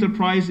French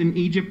enterprise in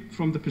Egypt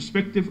from the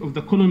perspective of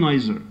the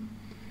colonizer,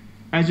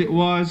 as it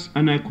was,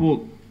 and I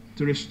quote,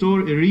 to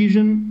restore a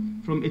region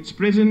from its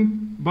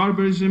present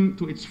barbarism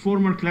to its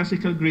former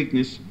classical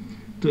greatness,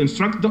 to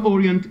instruct the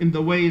Orient in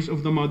the ways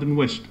of the modern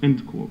West,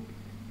 end quote.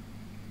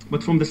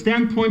 But from the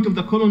standpoint of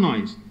the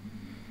colonized,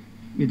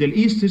 Middle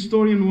East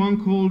historian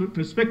Juan Cole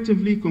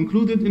prospectively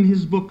concluded in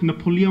his book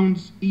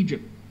Napoleon's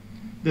Egypt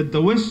that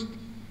the West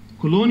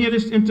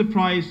colonialist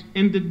enterprise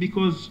ended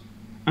because,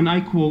 and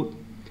I quote,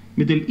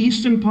 Middle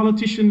Eastern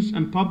politicians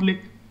and public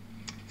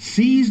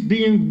ceased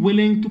being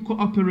willing to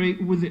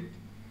cooperate with it,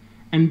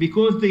 and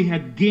because they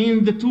had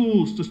gained the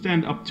tools to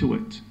stand up to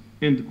it,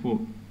 end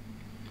quote.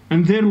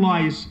 And there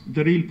lies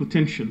the real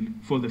potential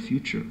for the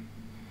future.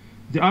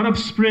 The Arab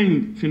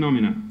Spring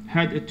phenomena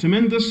had a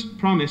tremendous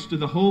promise to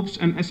the hopes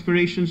and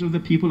aspirations of the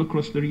people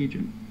across the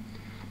region.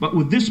 But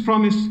with this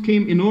promise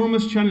came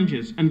enormous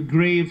challenges and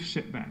grave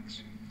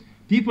setbacks.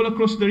 People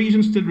across the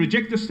region still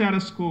reject the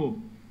status quo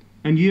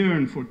and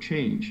yearn for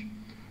change.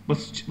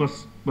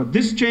 But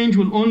this change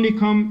will only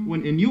come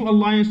when a new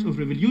alliance of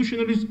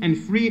revolutionaries and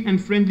free and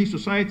friendly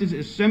societies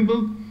is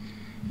assembled,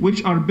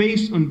 which are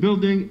based on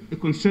building a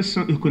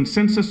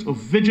consensus of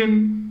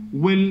vision,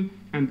 will,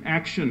 and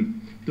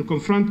action to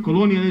confront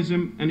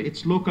colonialism and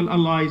its local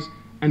allies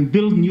and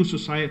build new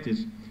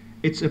societies.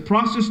 It's a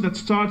process that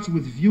starts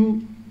with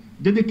few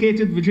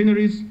dedicated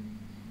visionaries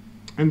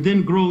and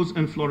then grows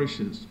and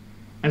flourishes.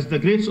 As the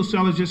great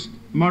sociologist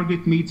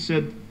Margaret Mead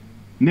said,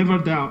 never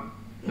doubt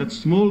that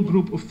small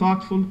group of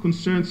thoughtful,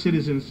 concerned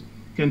citizens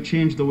can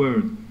change the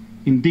world.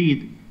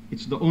 Indeed,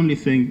 it's the only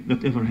thing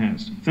that ever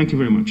has. Thank you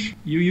very much.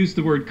 You used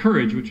the word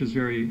courage, which is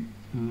very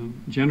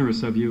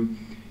generous of you.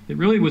 It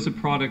really was a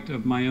product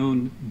of my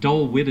own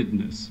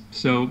dull-wittedness.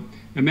 So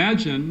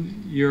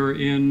imagine you're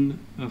in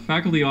a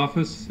faculty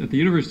office at the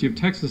University of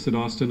Texas at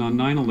Austin on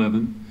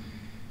 9/11.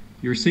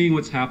 You're seeing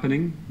what's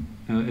happening.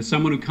 As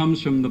someone who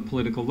comes from the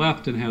political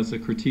left and has a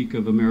critique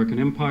of American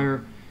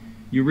empire,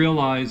 you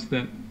realize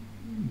that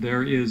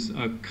there is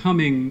a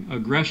coming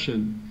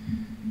aggression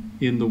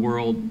in the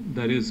world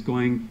that is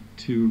going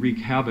to wreak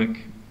havoc,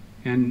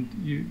 and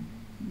you're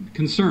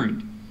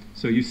concerned.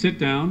 So you sit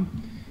down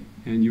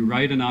and you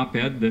write an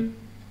op-ed that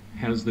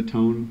has the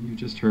tone you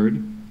just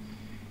heard,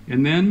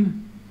 and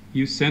then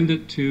you send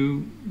it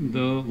to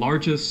the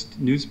largest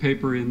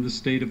newspaper in the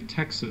state of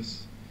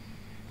Texas,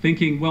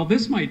 thinking, well,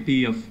 this might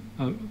be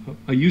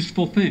a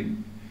useful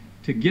thing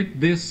to get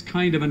this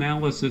kind of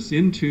analysis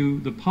into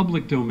the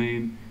public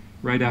domain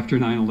right after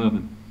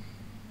 9/11.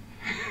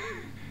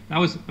 That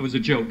was a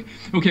joke.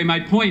 Okay, my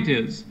point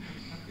is,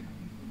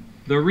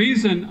 the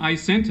reason I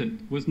sent it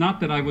was not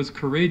that I was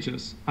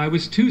courageous. I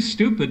was too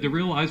stupid to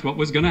realize what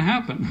was going to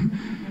happen.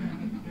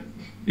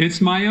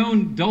 It's my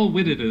own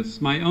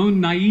dull-wittedness, my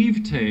own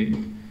naivete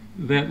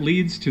that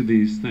leads to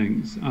these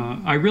things.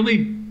 I really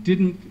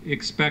didn't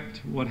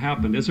expect what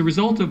happened. As a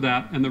result of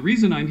that, and the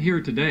reason I'm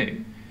here today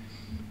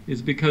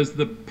is because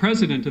the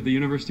president of the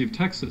University of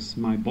Texas,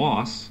 my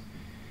boss,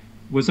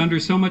 was under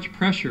so much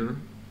pressure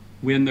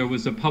when there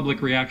was a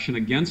public reaction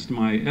against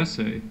my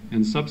essay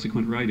and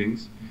subsequent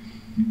writings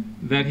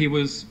that he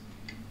was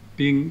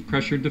being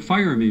pressured to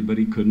fire me, but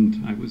he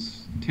couldn't. I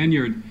was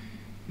tenured.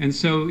 And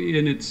so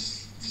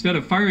instead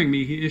of firing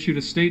me, he issued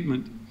a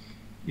statement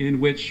in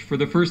which, for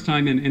the first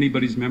time in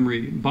anybody's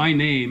memory, by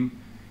name,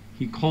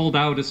 he called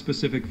out a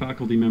specific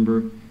faculty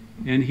member,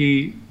 and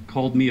he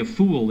called me a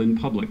fool in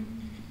public.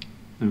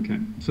 Okay,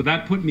 so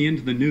that put me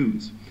into the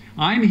news.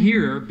 I'm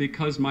here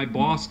because my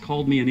boss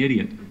called me an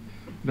idiot.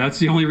 That's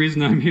the only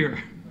reason I'm here.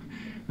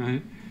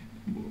 Right?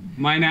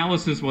 My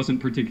analysis wasn't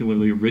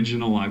particularly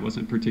original. I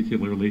wasn't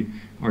particularly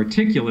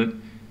articulate.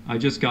 I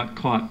just got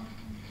caught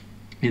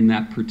in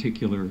that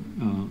particular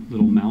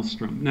little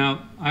maelstrom. Now,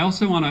 I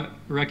also want to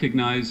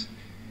recognize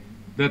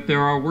that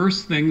there are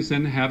worse things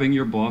than having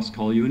your boss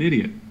call you an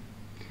idiot.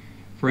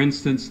 For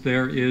instance,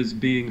 there is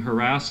being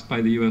harassed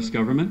by the US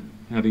government,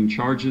 having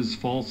charges,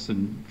 false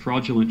and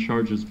fraudulent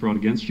charges brought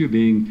against you,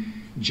 being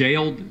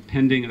jailed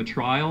pending a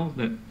trial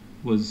that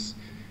was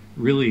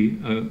really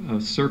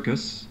a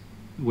circus,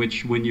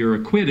 which when you're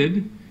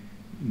acquitted,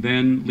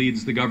 then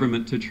leads the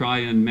government to try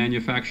and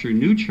manufacture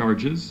new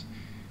charges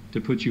to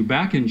put you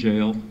back in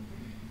jail,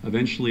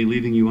 eventually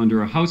leaving you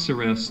under a house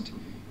arrest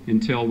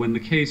until when the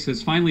case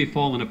has finally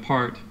fallen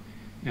apart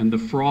and the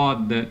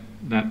fraud that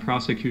that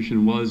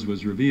prosecution was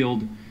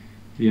revealed,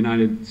 the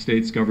United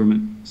States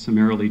government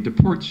summarily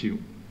deports you.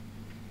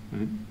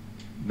 Right?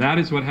 That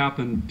is what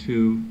happened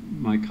to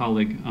my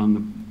colleague on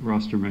the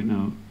rostrum right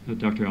now,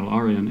 Dr.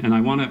 Al-Arian. And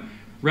I want to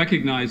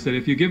recognize that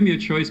if you give me a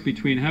choice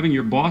between having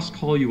your boss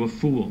call you a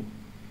fool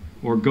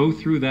or go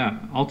through that,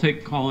 I'll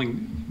take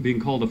being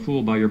called a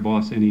fool by your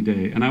boss any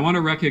day. And I want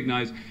to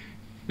recognize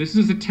this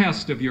is a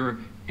test of your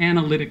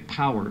analytic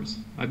powers.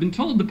 I've been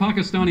told the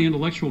Pakistani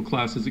intellectual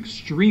class is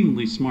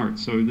extremely smart,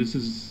 so this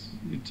is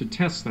to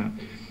test that.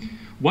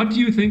 What do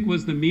you think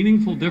was the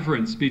meaningful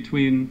difference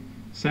between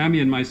Sami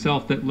and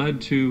myself that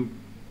led to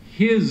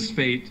his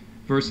fate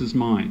versus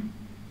mine?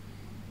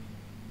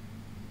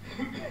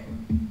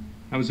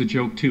 That was a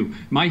joke too.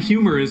 My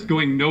humor is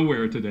going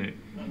nowhere today.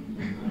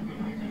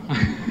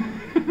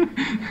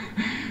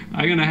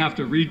 I'm going to have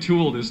to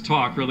retool this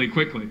talk really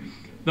quickly.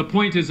 The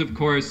point is, of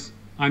course,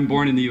 I'm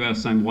born in the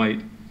US, I'm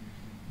white.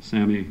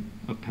 Sami,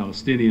 of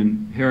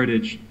Palestinian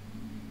heritage,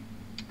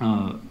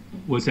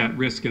 was at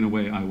risk in a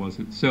way I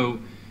wasn't. So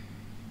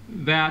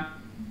that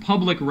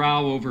public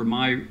row over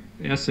my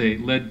essay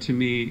led to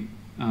me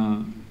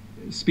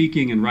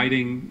speaking and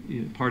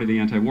writing part of the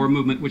anti-war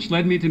movement, which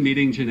led me to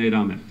meeting Junaid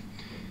Ahmed,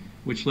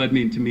 which led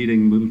me to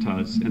meeting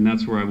Mumtaz, and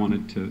that's where I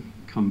wanted to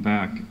come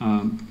back.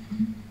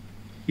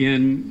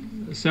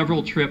 In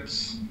several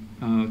trips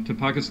to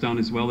Pakistan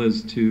as well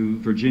as to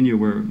Virginia,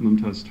 where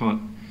Mumtaz taught,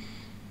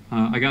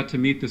 I got to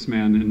meet this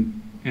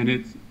man, and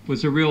it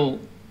was a real,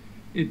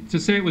 to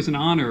say it was an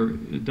honor,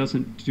 it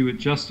doesn't do it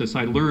justice.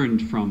 I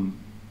learned from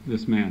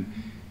this man.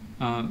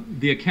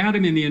 The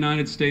academy in the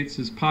United States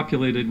is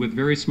populated with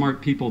very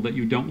smart people that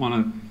you don't want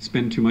to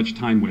spend too much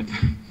time with.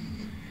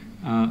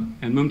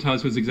 And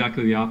Mumtaz was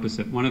exactly the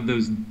opposite, one of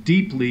those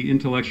deeply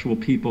intellectual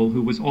people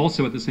who was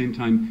also at the same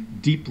time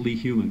deeply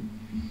human,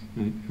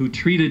 right? Who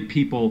treated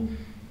people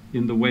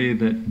in the way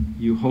that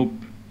you hope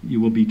you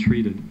will be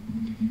treated.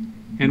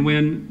 And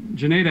when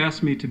Junaid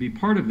asked me to be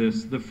part of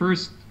this, the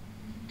first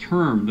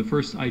term, the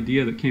first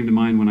idea that came to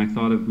mind when I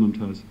thought of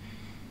Mumtaz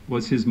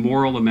was his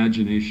moral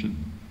imagination,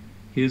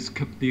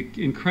 the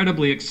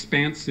incredibly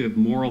expansive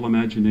moral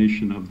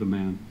imagination of the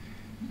man,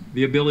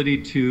 the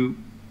ability to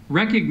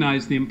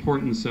recognize the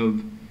importance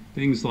of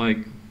things like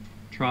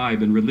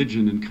tribe and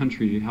religion and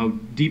country, how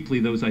deeply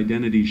those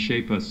identities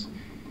shape us,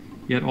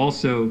 yet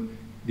also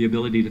the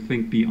ability to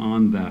think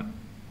beyond that,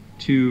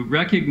 to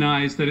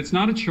recognize that it's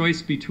not a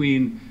choice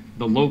between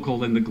the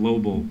local and the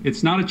global.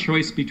 It's not a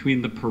choice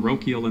between the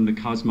parochial and the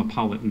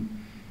cosmopolitan.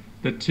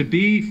 That to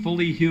be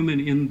fully human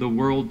in the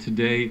world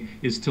today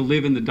is to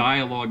live in the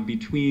dialogue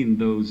between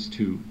those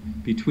two,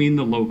 between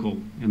the local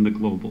and the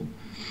global.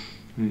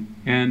 Right?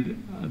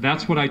 And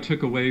that's what I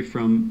took away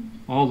from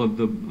all of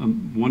the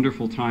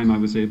wonderful time I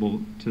was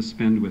able to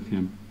spend with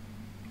him.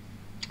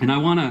 And I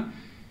want to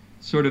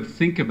sort of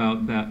think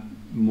about that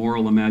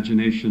moral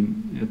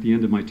imagination at the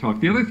end of my talk.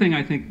 The other thing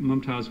I think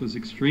Mumtaz was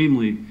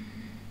extremely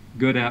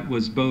good at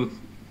was both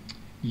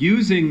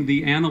using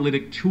the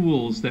analytic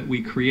tools that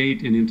we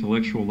create in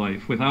intellectual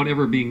life without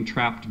ever being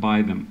trapped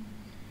by them,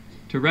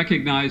 to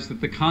recognize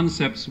that the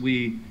concepts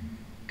we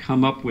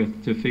come up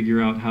with to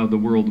figure out how the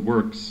world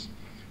works,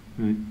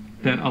 right,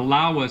 that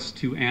allow us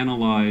to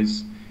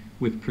analyze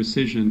with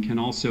precision can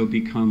also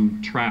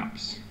become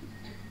traps.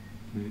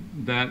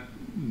 Right? That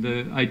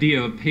the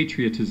idea of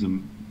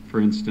patriotism, for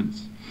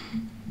instance,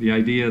 the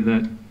idea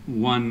that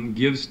one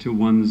gives to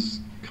one's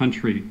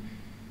country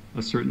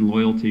a certain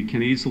loyalty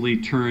can easily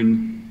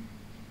turn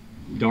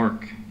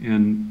dark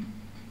and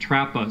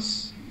trap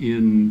us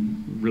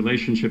in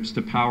relationships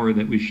to power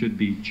that we should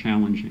be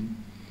challenging.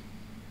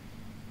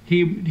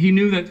 He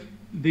knew that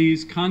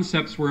these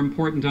concepts were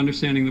important to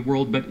understanding the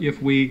world, but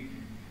if we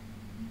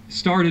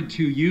started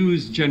to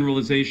use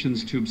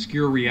generalizations to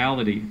obscure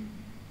reality,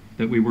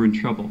 that we were in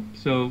trouble.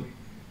 So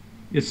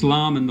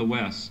Islam in the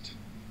West,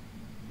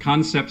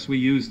 concepts we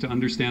use to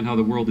understand how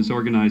the world is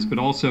organized, but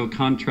also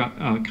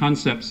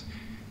concepts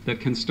that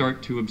can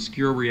start to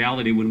obscure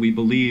reality when we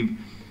believe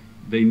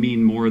they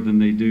mean more than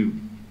they do.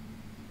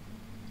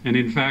 And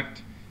in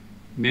fact,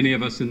 many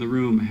of us in the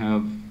room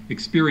have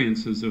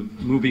experiences of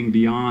moving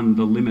beyond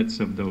the limits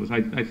of those.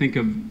 I think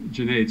of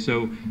Junaid.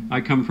 So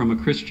I come from a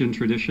Christian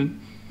tradition,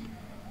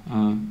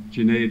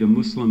 Junaid a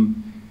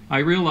Muslim. I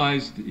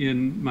realized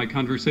in my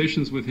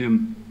conversations with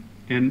him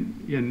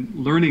and in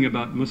learning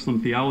about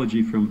Muslim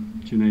theology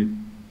from Junaid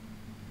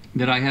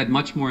that I had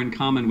much more in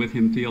common with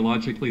him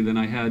theologically than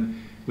I had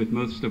with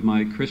most of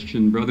my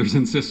Christian brothers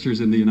and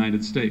sisters in the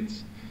United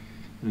States.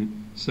 Right?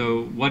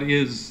 So what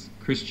is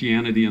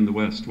Christianity in the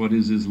West? What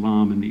is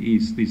Islam in the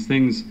East? These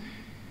things,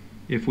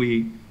 if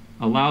we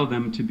allow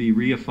them to be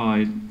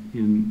reified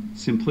in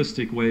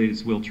simplistic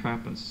ways, will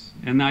trap us.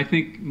 And I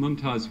think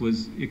Mumtaz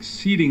was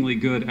exceedingly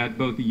good at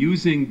both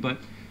using but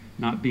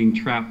not being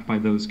trapped by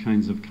those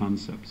kinds of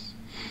concepts.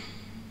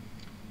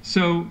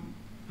 So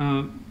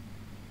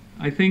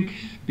I think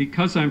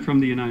because I'm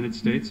from the United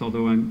States,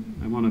 although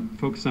I want to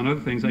focus on other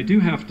things, I do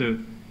have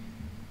to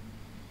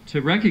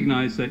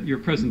recognize that your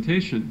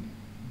presentation,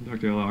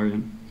 Dr.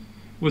 Al-Arian,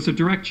 was a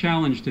direct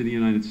challenge to the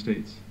United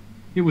States.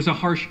 It was a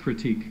harsh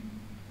critique.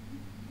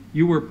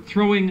 You were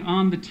throwing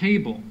on the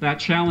table that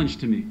challenge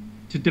to me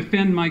to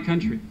defend my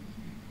country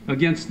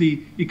against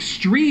the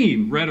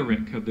extreme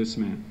rhetoric of this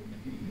man.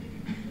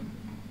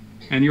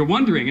 And you're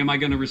wondering, am I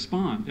going to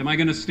respond? Am I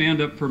going to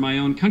stand up for my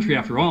own country?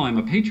 After all, I'm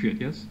a patriot,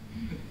 yes?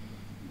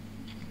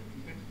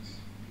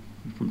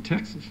 From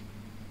Texas.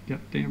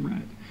 Goddamn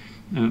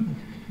right.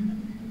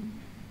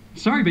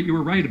 Sorry, but you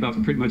were right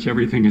about pretty much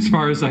everything as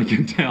far as I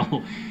can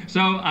tell.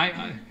 So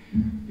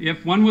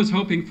if one was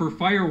hoping for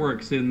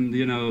fireworks in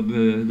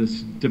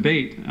this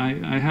debate,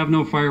 I have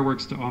no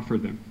fireworks to offer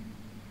them.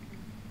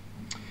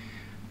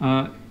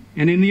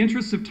 And in the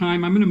interest of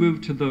time, I'm going to move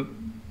to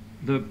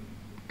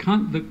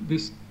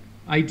this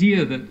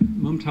idea that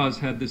Mumtaz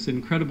had this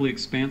incredibly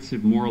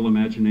expansive moral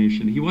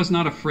imagination. He was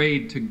not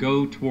afraid to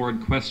go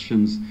toward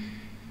questions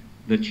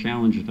that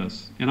challenged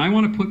us. And I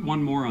want to put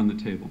one more on the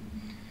table.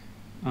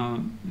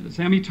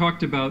 Sami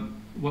talked about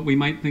what we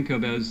might think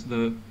of as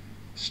the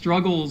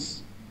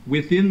struggles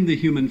within the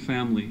human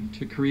family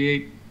to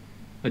create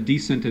a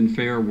decent and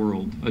fair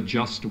world, a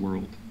just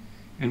world.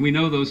 And we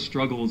know those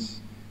struggles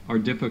are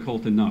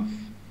difficult enough,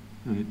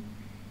 right?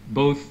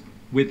 Both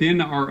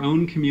within our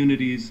own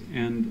communities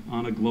and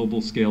on a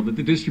global scale, that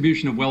the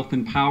distribution of wealth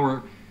and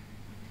power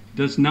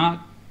does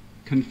not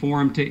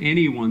conform to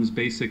anyone's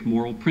basic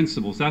moral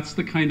principles. That's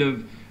the kind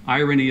of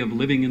irony of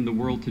living in the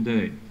world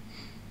today.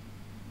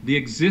 The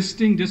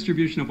existing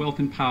distribution of wealth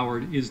and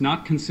power is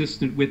not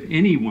consistent with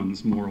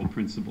anyone's moral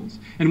principles.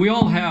 And we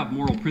all have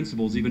moral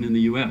principles, even in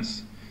the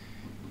US.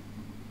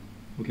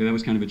 Okay, that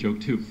was kind of a joke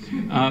too.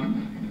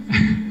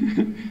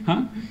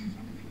 Huh?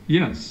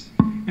 Yes.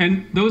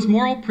 And those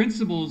moral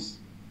principles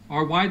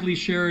are widely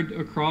shared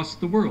across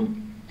the world.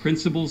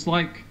 Principles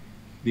like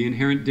the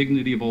inherent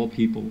dignity of all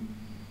people,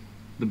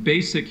 the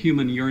basic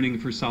human yearning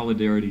for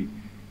solidarity,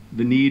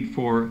 the need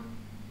for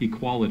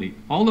equality.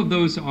 All of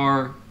those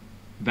are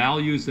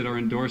values that are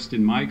endorsed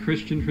in my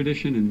Christian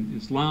tradition, in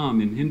Islam,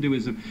 in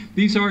Hinduism.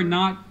 These are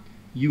not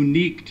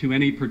unique to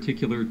any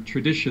particular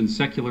tradition,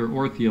 secular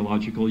or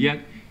theological, yet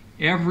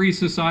every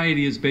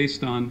society is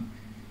based on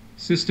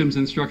systems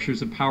and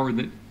structures of power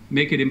that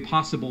make it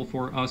impossible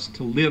for us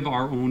to live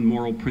our own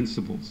moral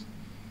principles.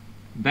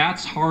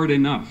 That's hard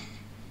enough.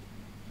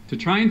 To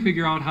try and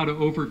figure out how to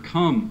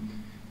overcome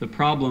the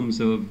problems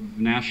of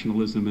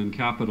nationalism and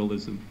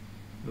capitalism,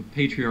 of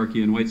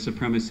patriarchy and white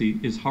supremacy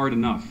is hard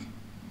enough.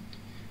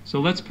 So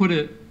let's put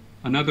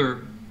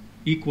another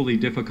equally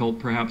difficult,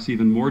 perhaps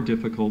even more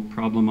difficult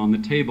problem on the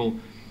table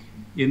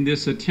in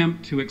this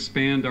attempt to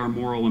expand our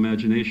moral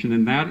imagination,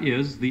 and that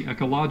is the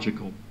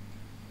ecological.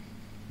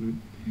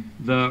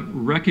 The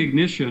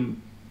recognition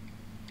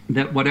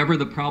that whatever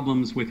the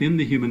problems within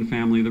the human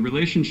family, the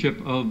relationship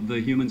of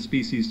the human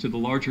species to the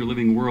larger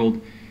living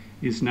world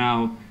is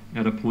now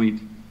at a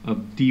point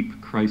of deep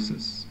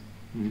crisis.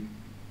 Right?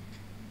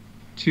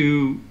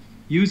 To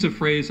use a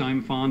phrase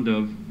I'm fond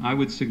of, I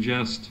would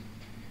suggest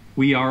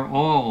we are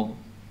all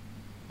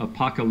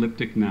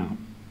apocalyptic now.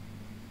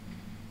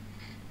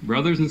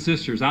 Brothers and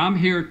sisters, I'm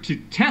here to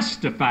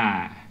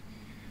testify.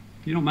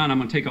 If you don't mind, I'm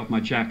going to take off my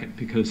jacket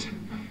because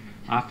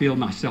I feel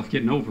myself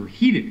getting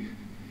overheated.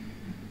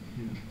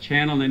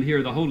 Channeling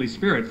here the Holy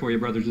Spirit for you,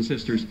 brothers and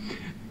sisters.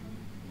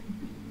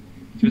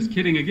 Just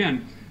kidding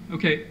again.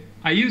 Okay,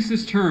 I use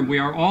this term, we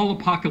are all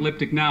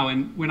apocalyptic now,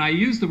 and when I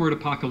use the word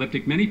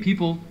apocalyptic, many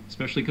people,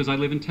 especially because I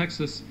live in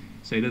Texas,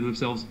 say to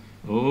themselves,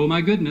 oh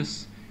my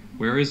goodness,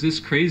 where is this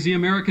crazy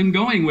American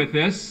going with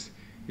this?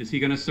 Is he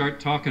going to start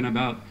talking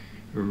about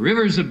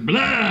rivers of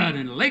blood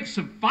and lakes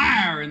of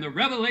fire and the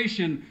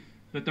revelation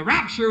that the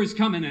rapture is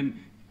coming and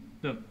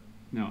the...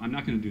 No, I'm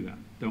not going to do that.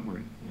 Don't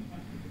worry.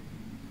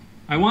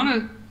 I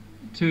want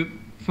to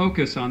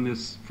focus on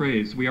this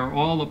phrase, we are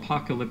all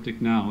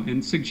apocalyptic now,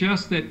 and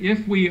suggest that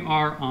if we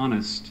are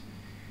honest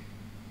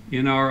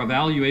in our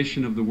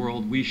evaluation of the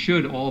world, we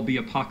should all be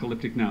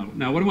apocalyptic now.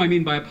 Now, what do I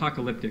mean by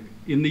apocalyptic?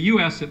 In the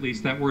US, at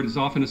least, that word is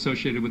often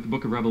associated with the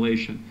book of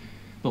Revelation,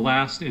 the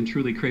last and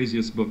truly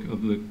craziest book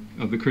of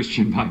the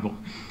Christian Bible.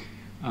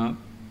 And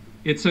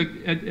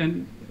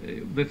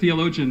the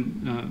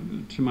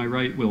theologian to my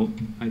right will,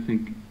 I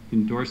think,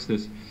 endorse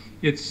this.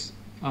 It's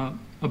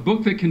a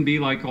book that can be,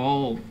 like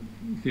all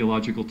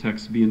theological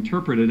texts, be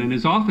interpreted, and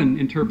is often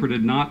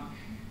interpreted not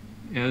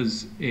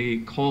as a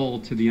call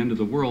to the end of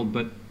the world,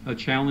 but a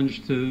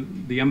challenge to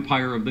the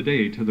empire of the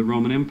day, to the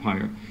Roman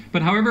Empire.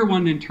 But however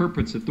one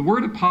interprets it, the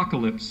word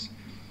apocalypse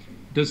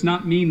does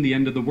not mean the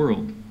end of the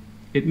world.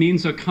 It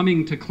means a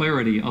coming to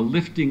clarity, a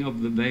lifting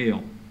of the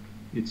veil.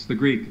 It's the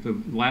Greek. The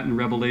Latin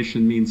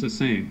revelation means the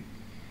same.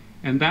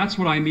 And that's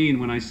what I mean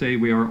when I say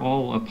we are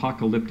all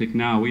apocalyptic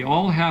now. We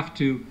all have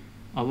to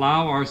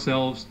allow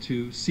ourselves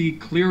to see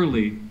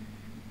clearly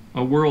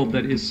a world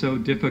that is so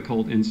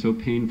difficult and so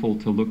painful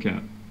to look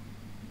at.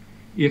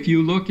 If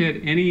you look at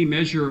any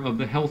measure of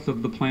the health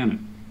of the planet,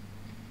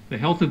 the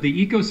health of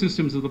the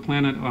ecosystems of the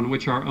planet on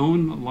which our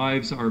own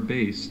lives are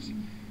based,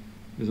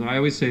 as I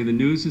always say, the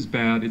news is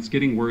bad, it's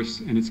getting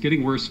worse, and it's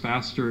getting worse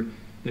faster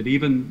than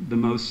even the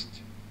most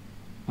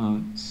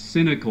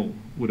cynical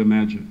would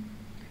imagine.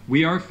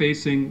 We are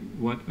facing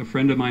what a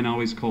friend of mine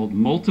always called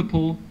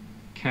multiple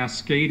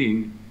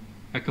cascading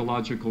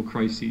ecological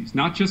crises.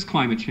 Not just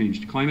climate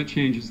change. Climate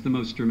change is the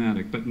most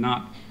dramatic, but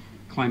not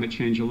climate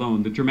change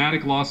alone. The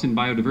dramatic loss in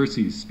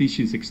biodiversity,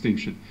 species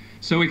extinction.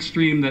 So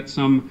extreme that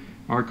some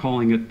are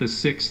calling it the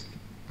 6th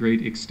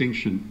great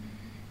extinction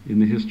in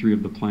the history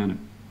of the planet.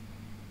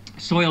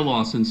 Soil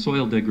loss and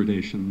soil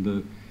degradation.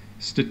 The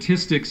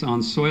statistics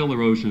on soil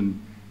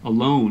erosion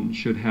alone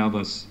should have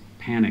us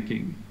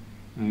panicking.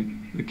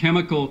 The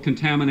chemical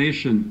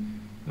contamination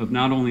of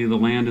not only the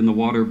land and the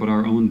water, but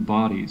our own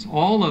bodies.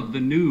 All of the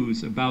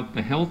news about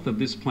the health of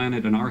this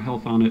planet and our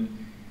health on it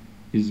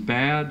is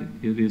bad,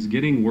 it is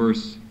getting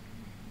worse,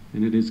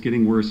 and it is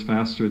getting worse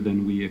faster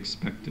than we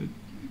expected.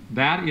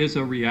 That is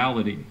a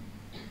reality,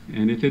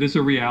 and if it is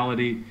a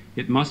reality,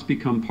 it must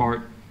become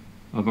part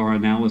of our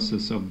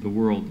analysis of the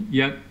world.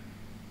 Yet,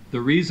 the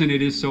reason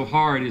it is so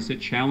hard is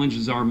it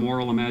challenges our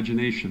moral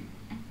imagination.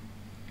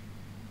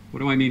 What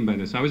do I mean by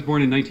this? I was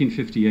born in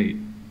 1958.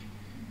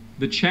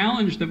 The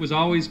challenge that was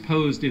always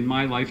posed in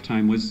my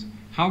lifetime was,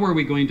 how are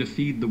we going to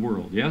feed the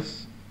world?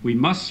 Yes? We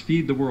must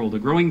feed the world, a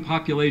growing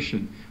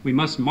population. We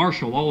must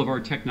marshal all of our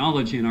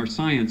technology and our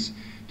science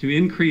to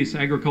increase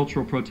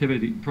agricultural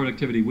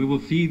productivity. We will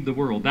feed the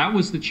world. That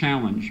was the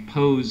challenge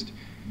posed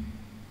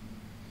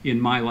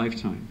in my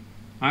lifetime.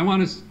 I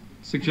want to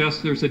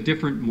suggest there's a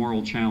different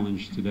moral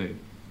challenge today.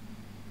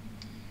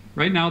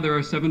 Right now there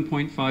are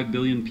 7.5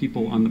 billion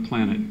people on the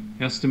planet.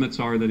 Estimates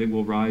are that it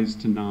will rise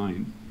to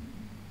 9.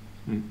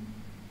 Right?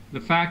 The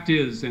fact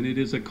is, and it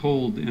is a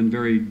cold and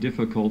very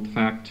difficult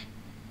fact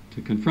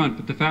to confront,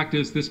 but the fact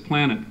is this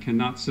planet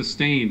cannot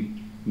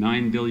sustain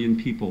 9 billion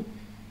people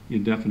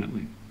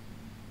indefinitely.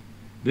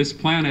 This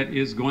planet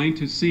is going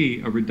to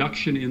see a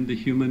reduction in the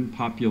human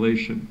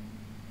population.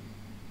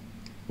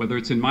 Whether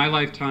it's in my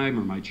lifetime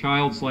or my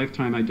child's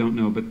lifetime, I don't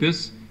know, but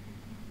this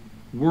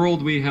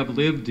world we have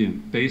lived in,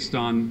 based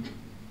on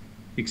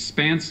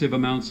expansive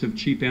amounts of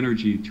cheap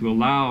energy to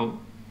allow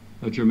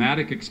a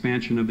dramatic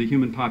expansion of the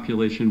human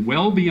population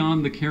well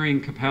beyond the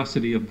carrying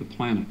capacity of the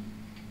planet,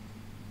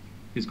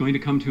 is going to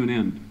come to an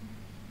end.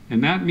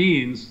 And that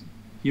means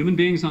human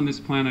beings on this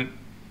planet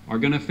are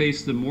going to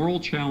face the moral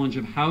challenge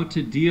of how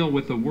to deal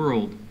with a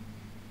world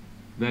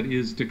that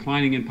is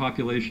declining in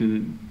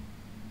population.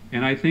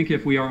 And I think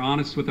if we are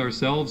honest with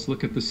ourselves,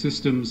 look at the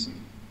systems,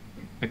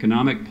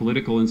 economic,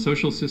 political, and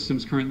social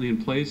systems currently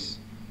in place,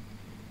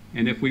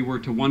 and if we were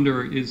to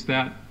wonder, is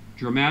that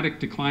dramatic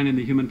decline in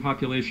the human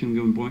population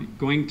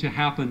going to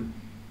happen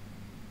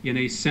in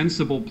a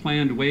sensible,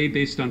 planned way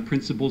based on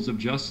principles of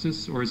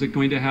justice, or is it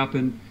going to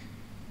happen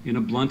in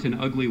a blunt and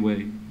ugly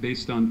way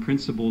based on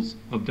principles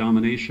of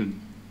domination?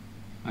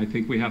 I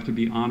think we have to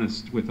be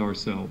honest with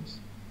ourselves.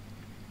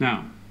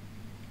 Now,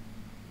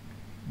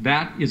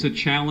 that is a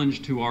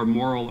challenge to our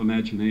moral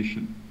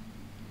imagination.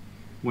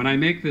 When I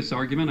make this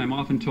argument, I'm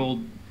often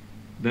told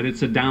that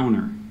it's a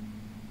downer,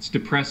 it's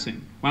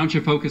depressing. Why don't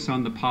you focus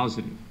on the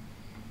positive?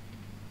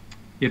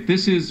 If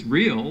this is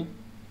real,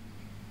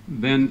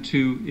 then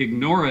to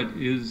ignore it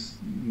is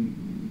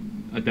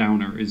a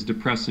downer, is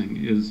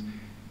depressing, is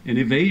an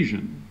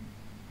evasion.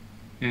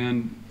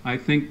 And I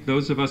think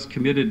those of us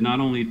committed not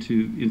only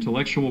to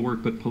intellectual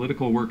work but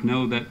political work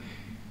know that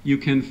you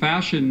can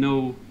fashion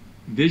no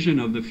vision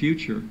of the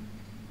future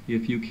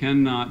if you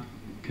cannot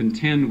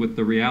contend with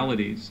the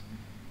realities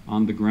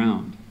on the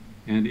ground.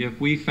 And if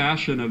we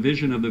fashion a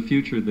vision of the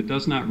future that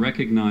does not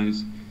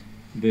recognize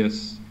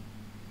this,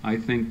 I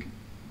think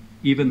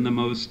even the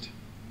most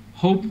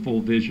hopeful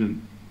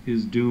vision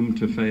is doomed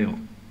to fail.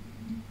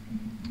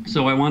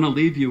 So I want to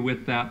leave you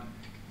with that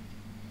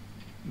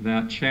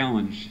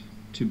challenge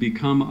to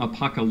become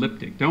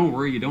apocalyptic. Don't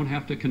worry, you don't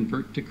have to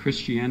convert to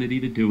Christianity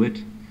to do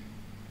it.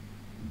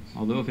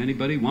 Although if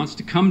anybody wants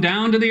to come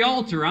down to the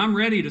altar, I'm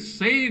ready to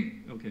save.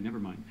 Okay, never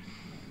mind.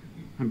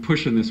 I'm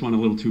pushing this one a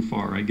little too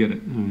far, I get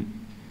it. All right.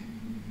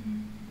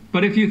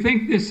 But if you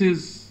think this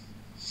is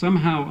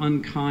somehow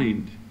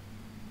unkind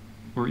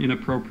or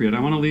inappropriate, I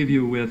want to leave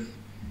you with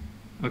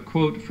a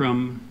quote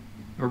from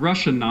a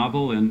Russian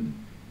novel, and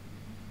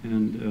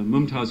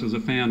Mumtaz was a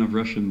fan of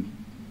Russian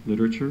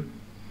literature,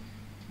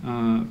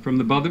 from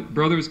the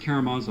Brothers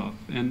Karamazov.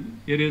 And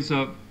it is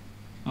a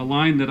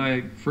line that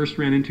I first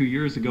ran into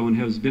years ago and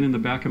has been in the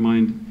back of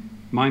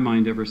my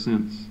mind ever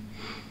since.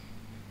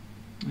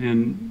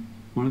 And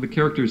one of the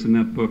characters in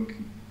that book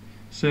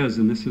says,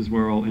 and this is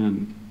where I'll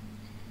end,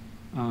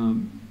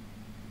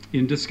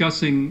 in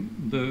discussing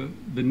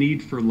the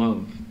need for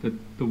love, that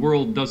the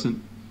world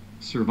doesn't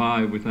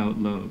survive without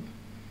love.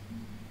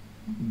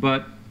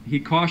 But he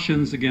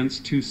cautions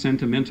against too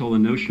sentimental a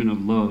notion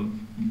of love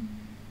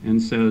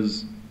and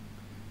says,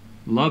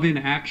 love in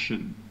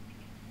action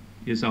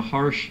is a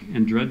harsh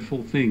and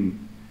dreadful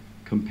thing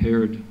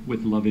compared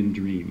with love in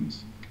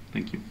dreams.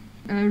 Thank you.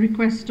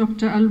 Request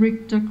Dr.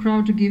 Ulrich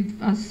Duchrow to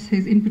give us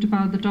his input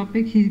about the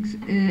topic. He's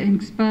an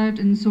expert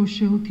in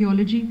social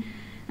theology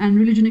and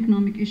religion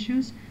economic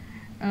issues.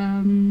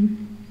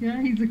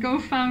 He's the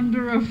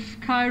co-founder of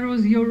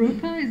Kairos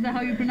Europa, is that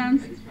how you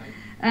pronounce it?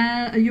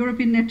 A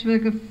European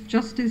network of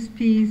justice,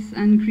 peace,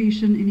 and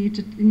creation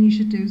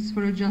initiatives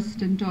for a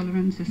just and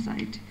tolerant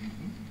society.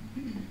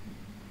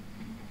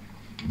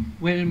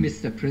 Well,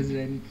 Mr.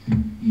 President,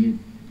 Ms.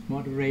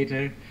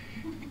 Moderator,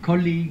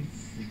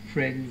 colleagues,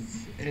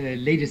 friends,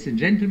 ladies and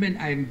gentlemen,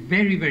 I'm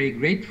very, very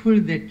grateful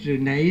that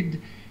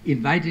Junaid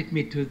invited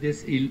me to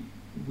this,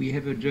 we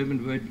have a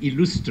German word,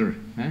 illustre.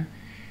 Huh?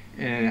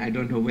 I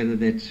don't know whether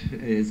that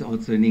is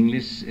also an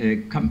English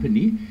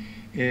company.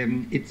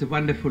 It's a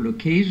wonderful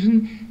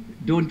occasion.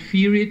 Don't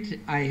fear it,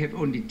 I have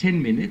only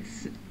 10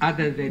 minutes,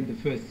 other than the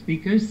first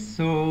speakers,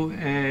 so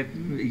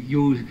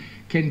you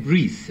can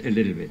breathe a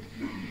little bit.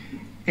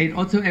 And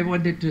also I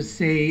wanted to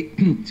say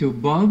to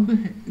Bob,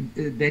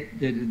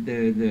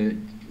 that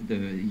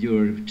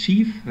your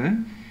chief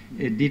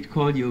did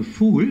call you a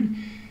fool,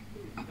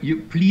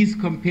 you please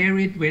compare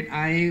it when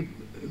I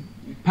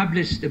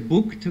published a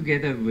book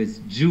together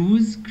with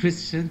Jews,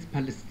 Christians,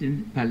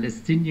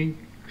 Palestinian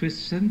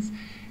Christians,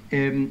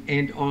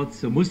 and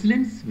also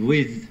Muslims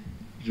with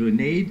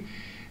Junaid.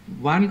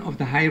 One of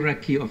the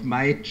hierarchy of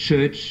my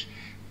church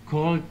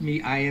called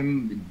me, I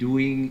am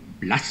doing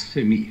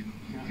blasphemy,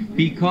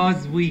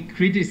 because we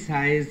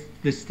criticized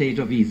the state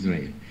of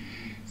Israel.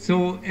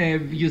 So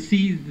you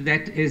see,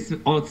 that is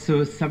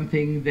also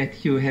something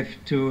that you have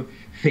to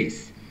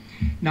face.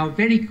 Now,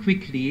 very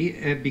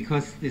quickly,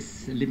 because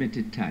this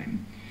limited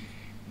time,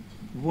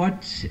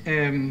 what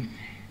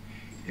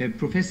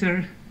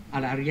Professor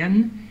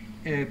Al-Arian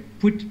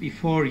put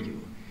before you,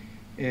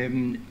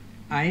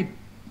 I,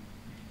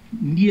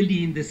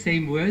 nearly in the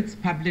same words,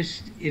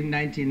 published in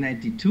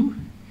 1992,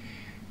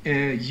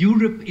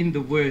 Europe in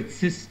the World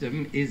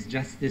System is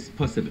Justice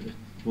Possible,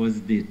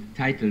 was the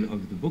title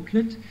of the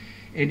booklet.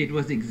 And it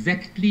was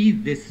exactly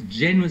this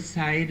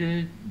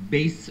genocidal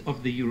base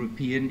of the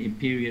European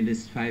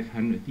imperialist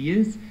 500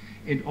 years,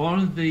 and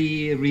all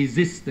the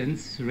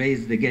resistance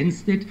raised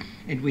against it.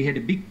 And we had a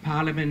big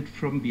parliament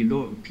from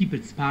below,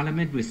 People's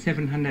Parliament, with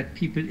 700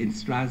 people in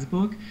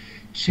Strasbourg,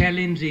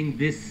 challenging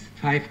this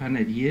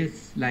 500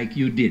 years like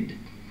you did.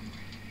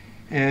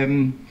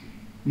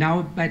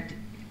 Now, but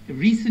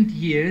recent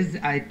years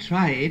I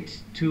tried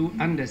to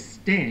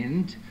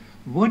understand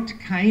what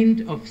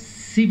kind of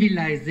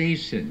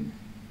civilization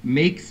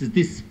makes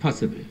this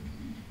possible.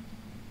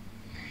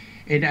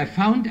 And I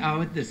found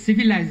out the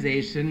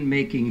civilization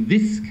making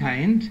this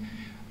kind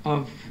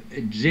of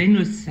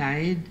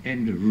genocide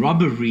and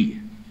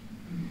robbery,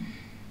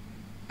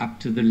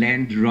 up to the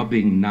land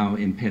robbing now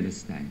in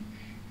Palestine,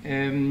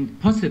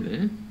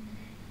 possible,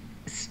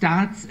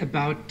 starts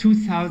about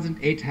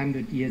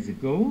 2,800 years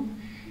ago.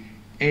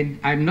 And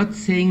I'm not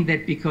saying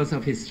that because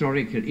of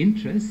historical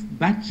interest,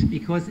 but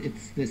because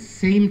it's the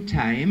same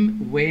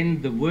time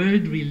when the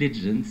world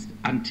religions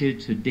until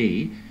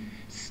today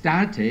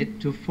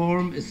started to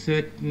form a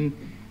certain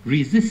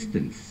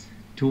resistance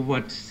to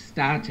what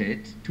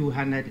started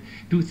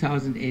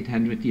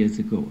 2,800 years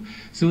ago.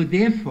 So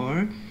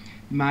therefore,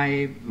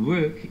 my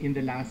work in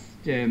the last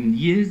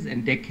years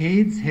and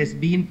decades has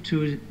been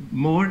to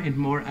more and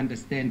more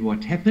understand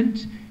what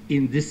happened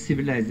in this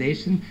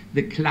civilization,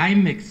 the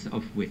climax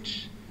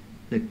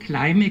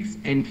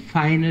and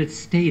final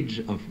stage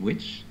of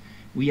which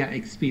we are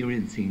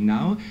experiencing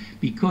now,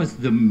 because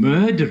the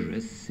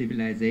murderous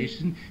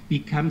civilization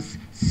becomes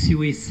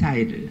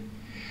suicidal.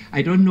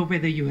 I don't know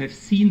whether you have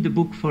seen the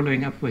book,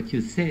 following up what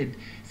you said,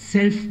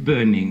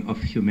 Self-Burning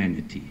of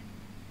Humanity.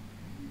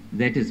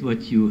 That is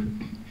what you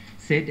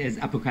said as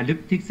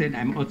apocalyptics, and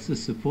I'm also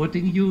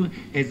supporting you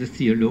as a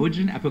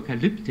theologian.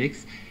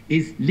 Apocalyptics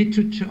is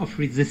literature of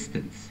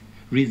resistance,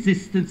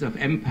 resistance of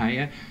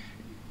empire.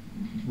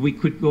 We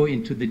could go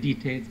into the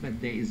details, but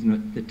there is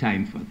not the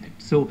time for that.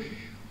 So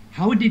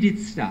how did it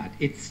start?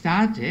 It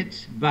started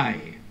by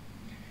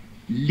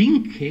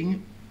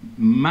linking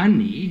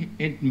money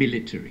and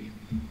military.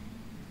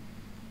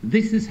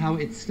 This is how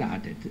it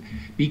started,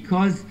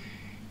 because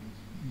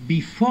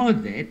before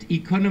that,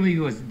 economy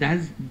was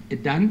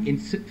done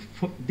in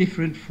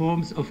different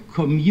forms of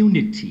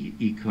community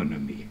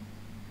economy.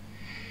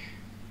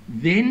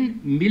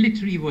 Then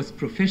military was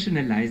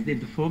professionalized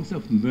in the forms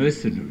of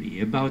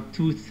mercenary, about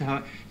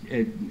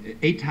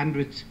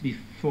 800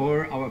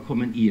 before our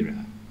Common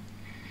Era.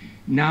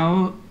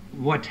 Now,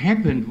 what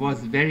happened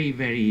was very,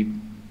 very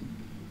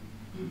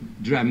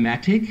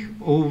dramatic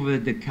over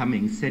the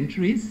coming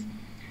centuries.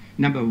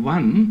 Number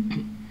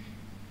one,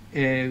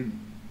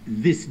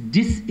 this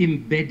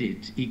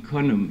disembedded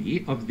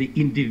economy of the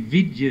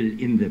individual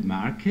in the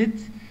market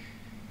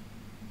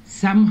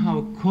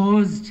somehow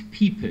caused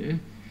people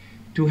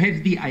to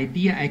have the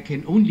idea I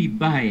can only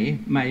buy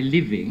my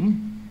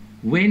living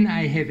when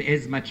I have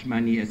as much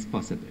money as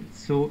possible.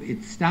 So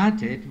it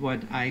started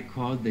what I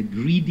call the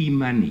greedy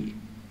money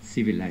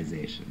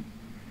civilization.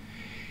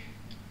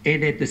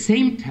 And at the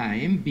same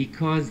time,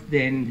 because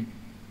then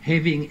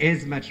having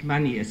as much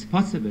money as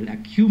possible,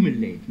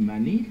 accumulate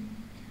money,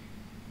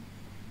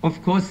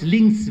 of course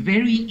links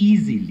very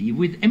easily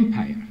with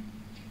empire,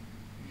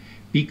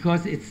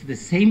 because it's the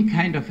same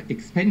kind of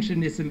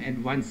expansionism,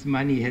 and once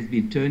money has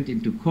been turned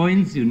into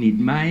coins, you need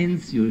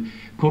mines, you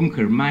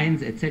conquer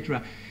mines,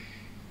 etc.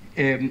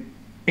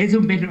 As a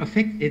matter of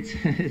fact,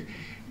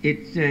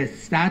 it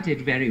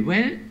started very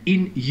well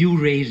in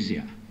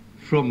Eurasia,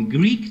 from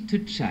Greek to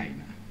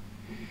China.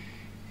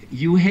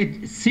 You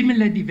had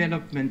similar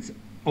developments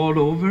all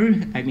over,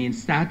 I mean,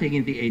 starting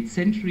in the 8th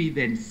century,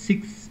 then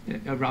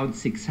around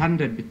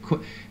 600,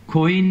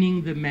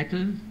 coining the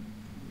metal,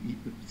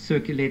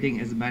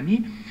 circulating as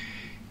money.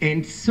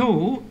 And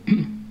so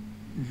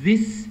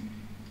this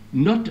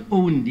not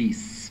only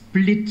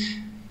split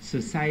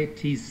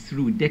societies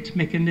through debt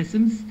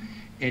mechanisms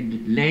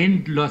and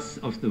land loss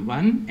of the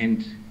one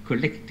and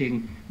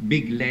collecting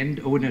big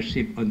land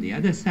ownership on the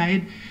other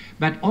side,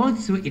 but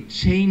also it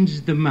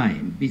changed the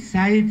mind.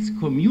 Besides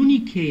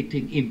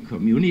communicating in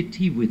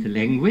community with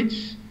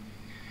language,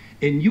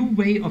 a new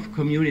way of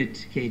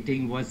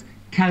communicating was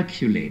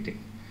calculating.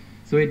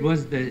 So it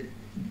was the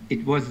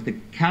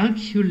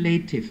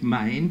calculative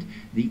mind,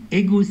 the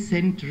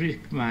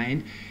egocentric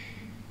mind.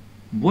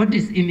 What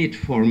is in it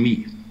for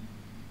me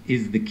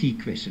is the key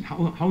question.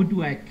 How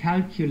do I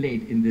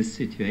calculate in this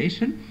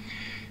situation?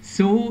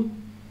 So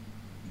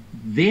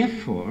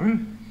therefore,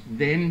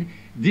 then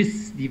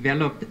this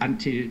developed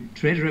until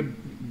treasure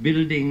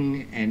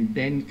building and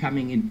then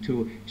coming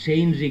into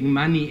changing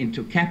money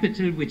into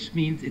capital, which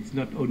means it's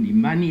not only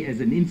money as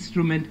an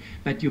instrument,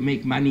 but you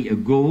make money a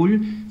goal.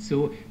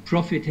 So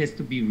profit has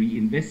to be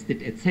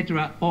reinvested,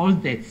 etc. All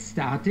that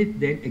started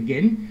then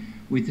again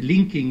with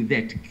linking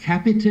that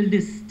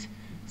capitalist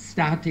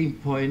starting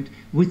point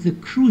with the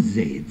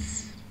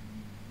Crusades.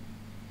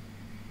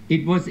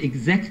 It was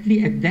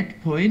exactly at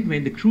that point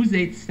when the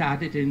Crusades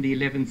started in the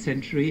 11th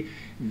century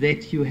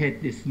that you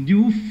had this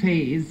new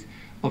phase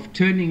of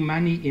turning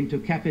money into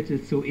capital,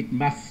 so it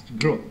must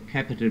grow.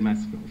 Capital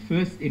must grow.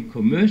 First in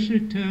commercial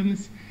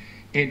terms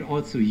and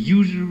also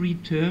usury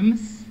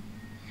terms.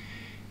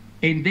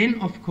 And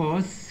then, of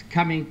course,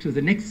 coming to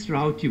the next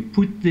route, you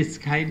put this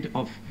kind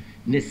of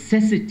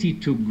necessity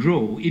to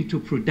grow into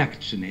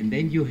production, and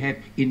then you have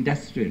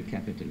industrial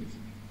capitalism.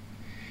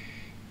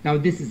 Now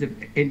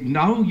and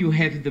now you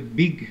have the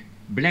big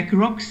black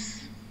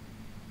rocks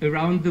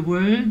around the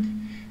world,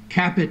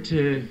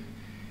 capital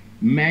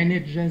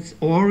managers,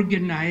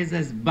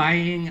 organizers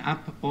buying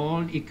up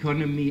all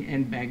economy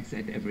and banks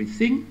and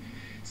everything.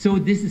 So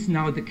this is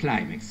now the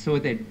climax, so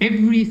that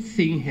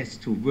everything has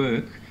to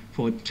work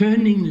for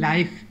turning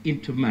life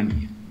into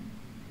money.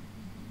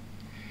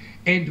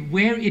 And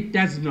where it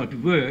does not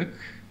work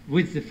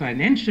with the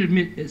financial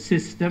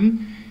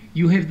system,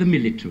 you have the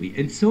military.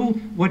 And so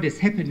what is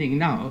happening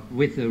now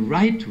with the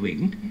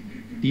right-wing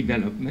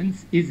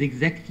developments is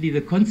exactly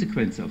the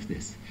consequence of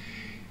this.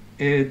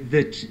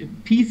 The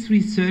peace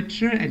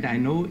researcher, and I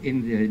know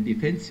in the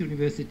Defense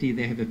University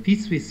they have a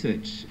peace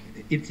research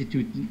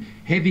institute,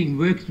 having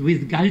worked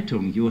with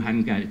Galtung,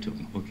 Johann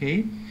Galtung,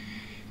 okay?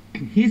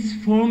 His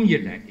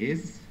formula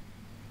is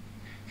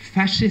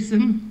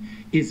fascism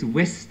is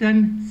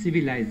Western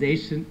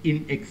civilization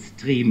in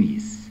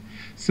extremis.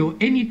 So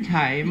any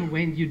time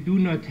when you do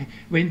not,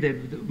 when the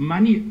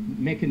money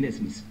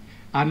mechanisms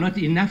are not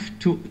enough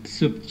to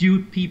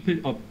subdue people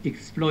or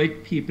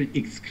exploit people,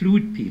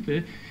 exclude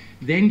people,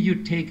 then you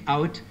take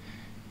out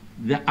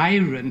the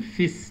iron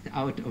fist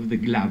out of the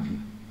glove.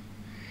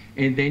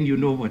 And then you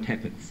know what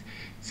happens.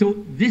 So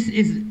this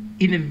is,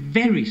 in a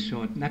very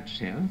short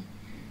nutshell,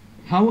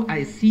 how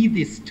I see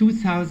this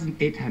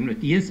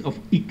 2,800 years of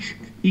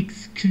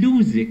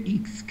excluding,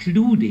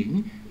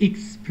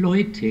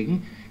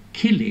 exploiting,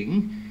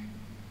 killing,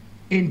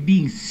 and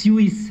being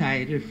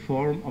suicidal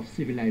form of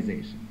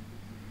civilization.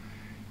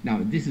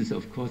 Now, this is,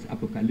 of course,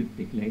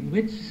 apocalyptic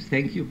language.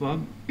 Thank you,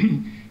 Bob.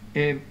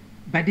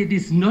 But it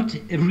is not,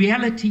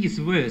 reality is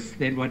worse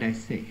than what I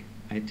say,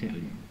 I tell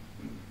you.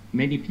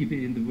 Many people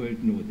in the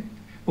world know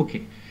that.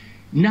 Okay,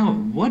 now,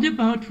 what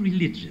about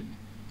religion?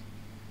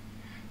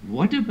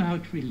 What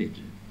about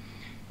religion?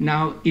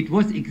 Now, it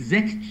was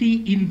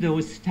exactly in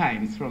those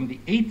times, from the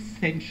 8th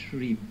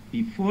century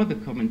before the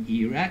Common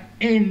Era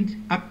and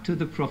up to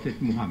the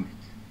Prophet Muhammad,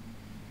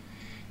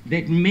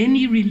 that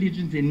many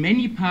religions in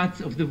many parts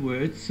of the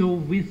world, so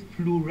with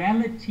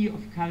plurality of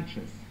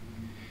cultures,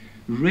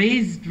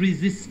 raised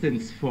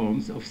resistance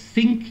forms of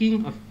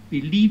thinking, of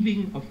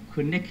believing, of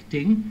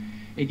connecting,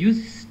 and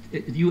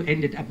you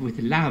ended up with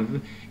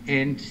love,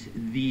 and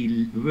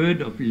the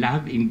word of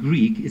love in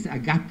Greek is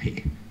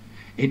agape,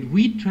 and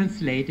we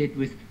translate it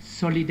with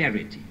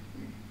solidarity.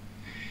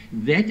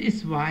 That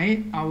is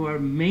why our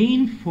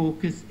main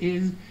focus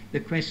is the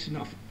question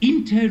of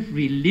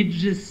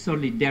inter-religious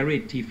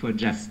solidarity for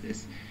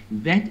justice.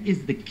 That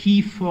is the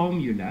key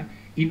formula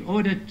in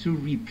order to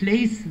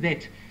replace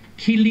that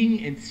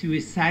killing and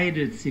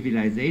suicidal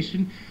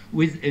civilization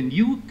with a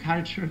new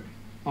culture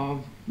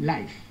of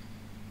life.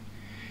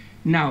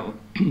 Now,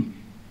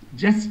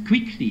 just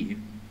quickly,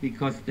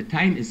 because the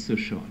time is so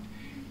short.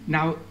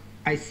 Now,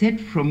 I said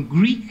from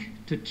Greek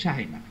to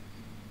China.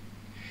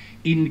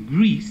 In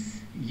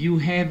Greece, you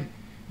have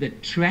the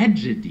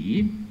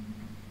tragedy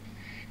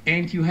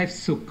and you have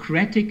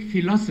Socratic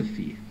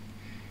philosophy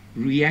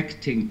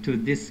reacting to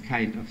this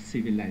kind of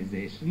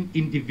civilization,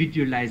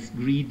 individualized,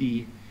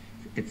 greedy,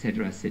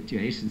 etc.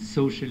 situations,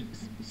 social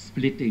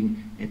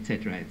splitting,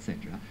 etc.,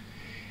 etc.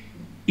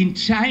 In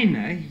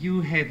China,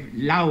 you have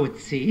Lao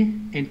Tse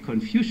and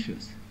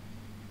Confucius.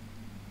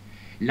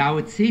 Lao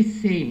Tse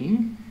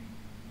saying,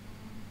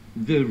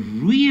 the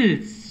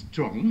real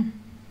strong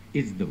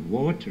is the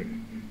water.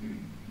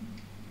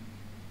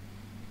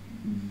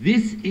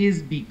 This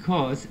is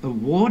because a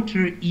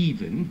water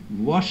even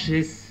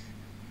washes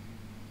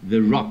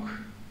the rock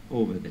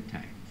over the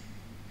times.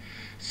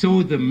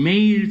 So the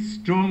male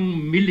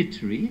strong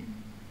military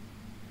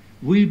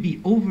will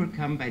be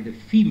overcome by the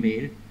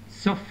female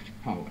soft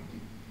power.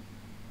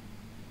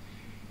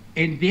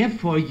 And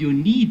therefore you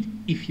need,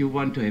 if you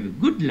want to have a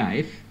good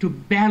life, to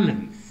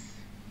balance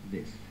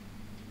this.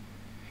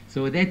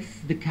 So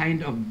that's the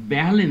kind of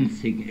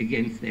balancing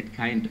against that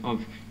kind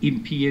of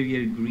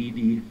imperial,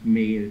 greedy,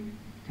 male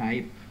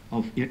type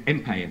of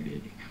empire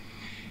building.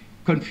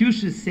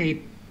 Confucius say,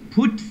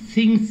 put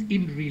things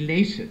in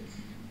relations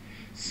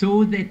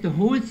so that the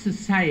whole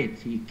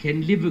society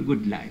can live a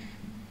good life.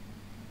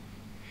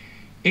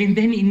 And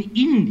then in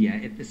India,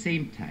 at the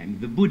same time,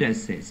 the Buddha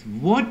says,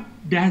 what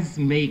does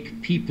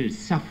make people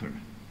suffer?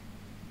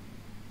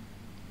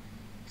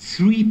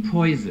 3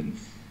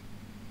 poisons: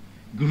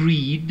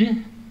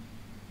 greed,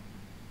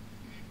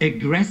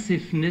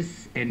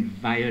 aggressiveness and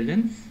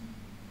violence,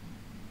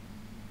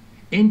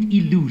 and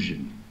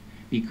illusion.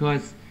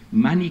 Because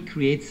money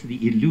creates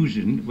the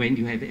illusion. When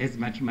you have as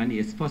much money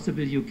as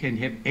possible, you can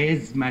have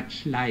as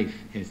much life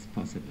as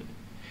possible.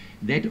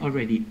 That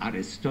already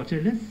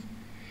Aristotle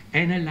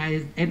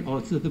analyzed, and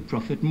also the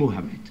Prophet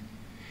Muhammad.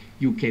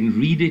 You can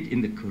read it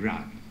in the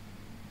Quran.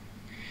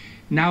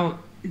 Now,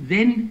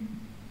 then,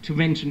 to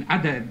mention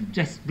other,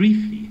 just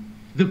briefly,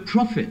 the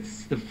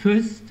prophets, the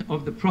first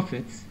of the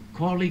prophets,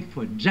 calling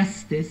for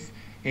justice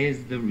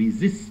as the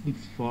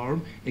resistance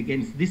form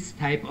against this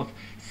type of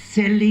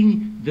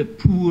selling the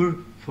poor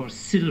for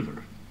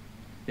silver.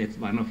 That's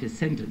one of his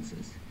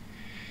sentences.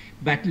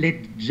 But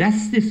let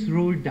justice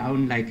roll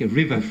down like a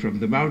river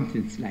from the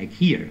mountains, like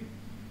here.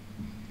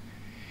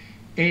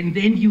 And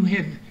then you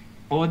have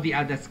all the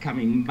others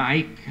coming,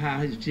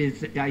 Micah,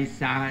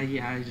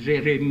 Isaiah,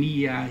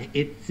 Jeremiah,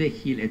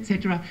 Ezekiel,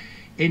 etc.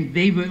 And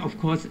they were, of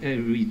course, a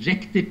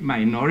rejected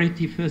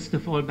minority, first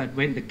of all, but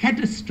when the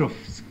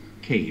catastrophes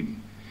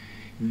came,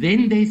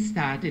 then they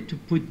started to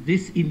put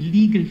this in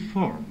legal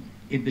form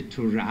in the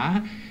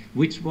Torah,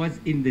 which was,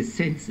 in the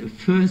sense, a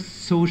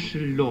first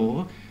social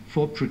law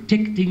for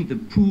protecting the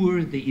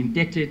poor, the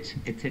indebted,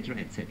 etc.,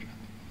 etc.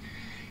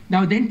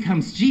 Now then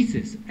comes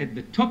Jesus at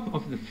the top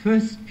of the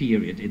first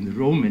period in the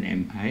Roman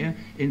Empire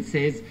and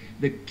says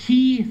the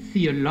key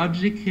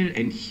theological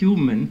and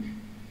human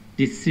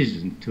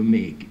decision to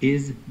make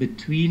is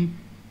between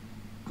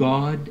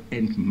God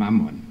and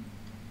Mammon.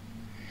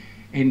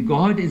 And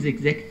God is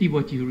exactly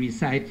what you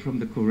recite from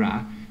the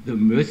Quran, the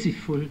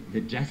merciful,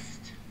 the just,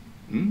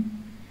 and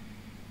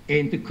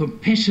the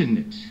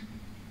compassionate.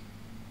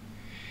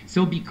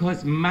 So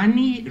because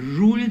money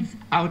rules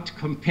out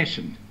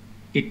compassion,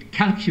 it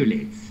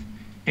calculates,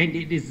 and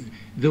it is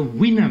the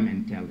winner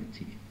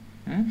mentality.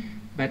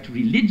 But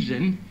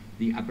religion,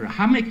 the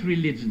Abrahamic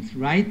religions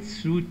right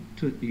through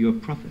to your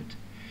prophet,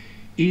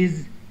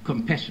 is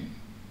compassion,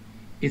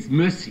 is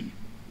mercy,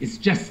 is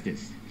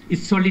justice,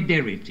 is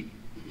solidarity.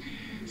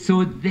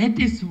 So that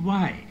is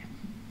why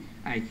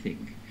I think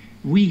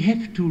we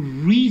have to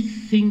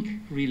rethink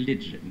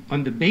religion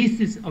on the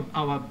basis of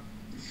our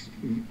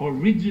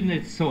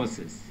original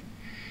sources.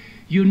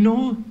 You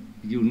know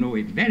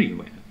it very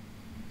well.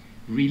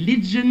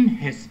 Religion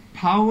has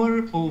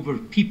power over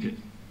people.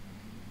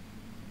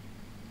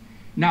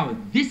 Now,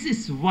 this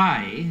is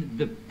why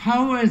the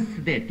powers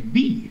that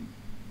be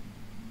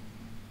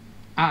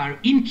are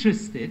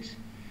interested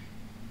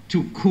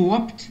to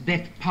co-opt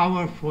that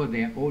power for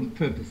their own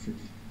purposes.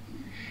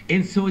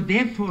 And so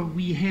therefore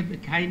we have a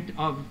kind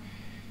of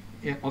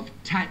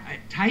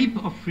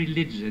type of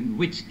religion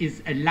which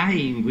is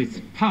allying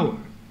with power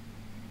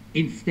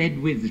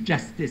instead with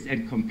justice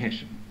and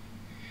compassion.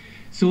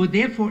 So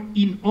therefore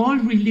in all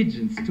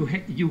religions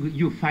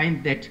you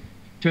find that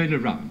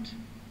turnaround,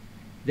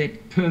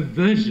 that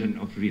perversion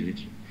of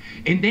religion.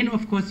 And then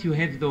of course you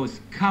have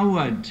those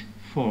coward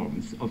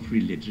forms of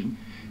religion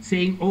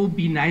saying, oh,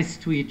 be nice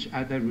to each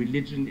other,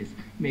 religion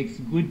makes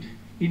good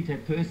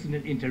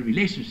interpersonal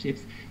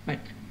interrelationships, but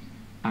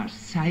are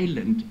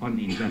silent on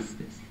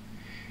injustice.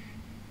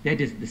 That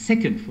is the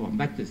second form.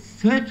 But the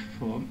third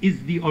form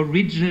is the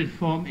original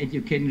form, and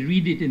you can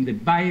read it in the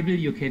Bible,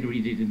 you can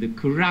read it in the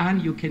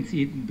Quran, you can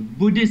see it in the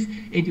Buddhist,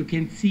 and you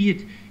can see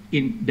it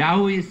in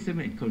Taoism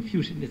and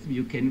Confucianism.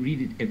 You can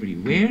read it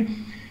everywhere.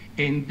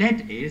 And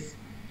that is,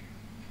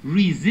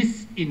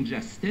 resist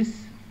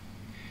injustice,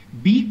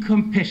 be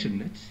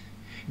compassionate,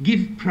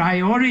 give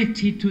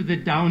priority to the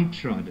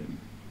downtrodden,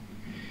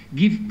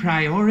 give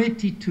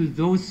priority to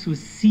those who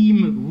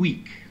seem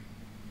weak.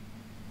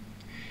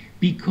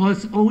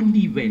 Because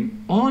only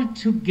when all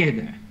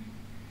together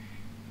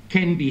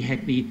can be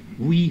happy,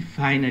 we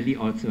finally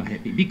also are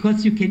happy.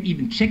 Because you can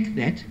even check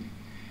that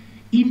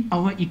in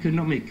our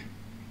economic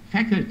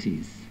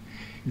faculties.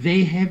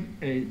 They have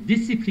a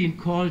discipline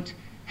called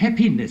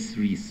happiness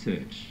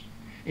research.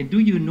 And do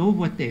you know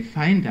what they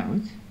find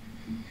out?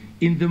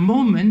 In the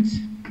moment,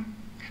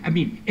 I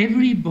mean,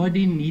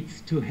 everybody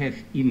needs to have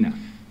enough.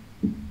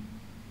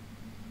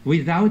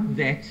 Without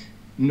that,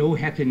 no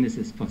happiness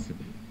is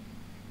possible.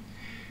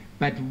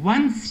 But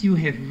once you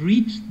have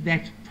reached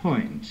that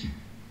point,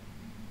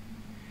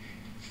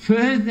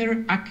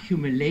 further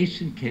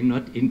accumulation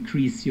cannot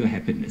increase your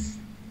happiness.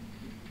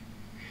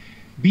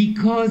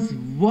 Because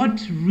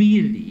what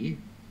really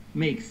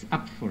makes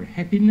up for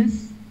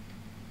happiness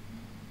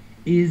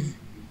is,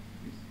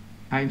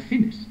 I'm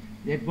finished.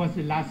 That was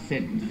the last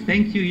sentence.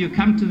 Thank you, you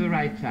come to the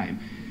right time.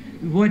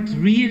 What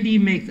really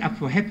makes up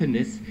for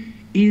happiness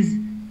is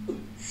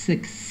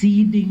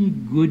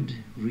succeeding good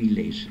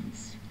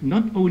relations.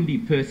 Not only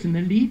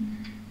personally,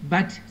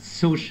 but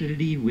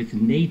socially with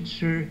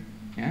nature.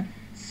 Yeah?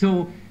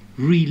 So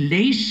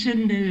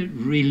relational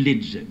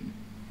religion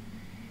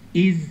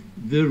is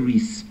the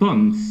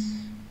response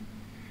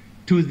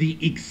to the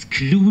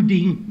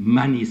excluding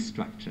money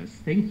structures.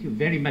 Thank you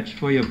very much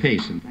for your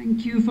patience.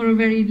 Thank you for a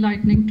very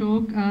enlightening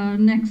talk.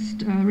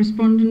 Next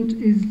respondent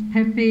is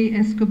Pepe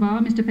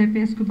Escobar. Mr.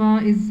 Pepe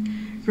Escobar is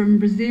from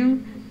Brazil.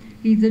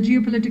 He's a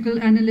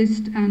geopolitical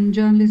analyst and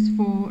journalist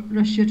for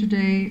Russia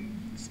Today,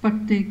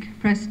 Sputnik,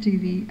 Press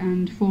TV,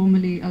 and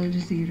formerly Al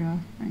Jazeera.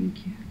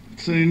 Thank you.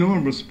 It's an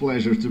enormous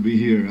pleasure to be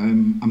here.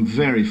 I'm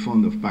very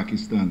fond of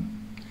Pakistan.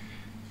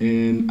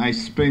 And I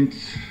spent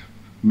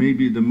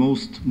maybe the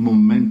most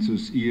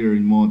momentous year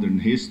in modern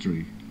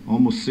history.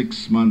 Almost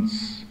 6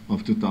 months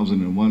of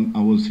 2001,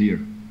 I was here.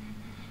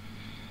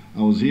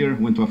 I was here,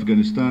 went to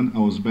Afghanistan, I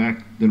was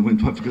back, then went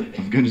to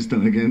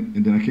Afghanistan again,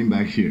 and then I came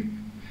back here.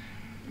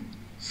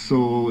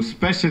 So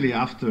especially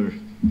after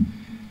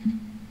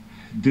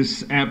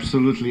this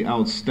absolutely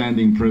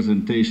outstanding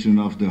presentation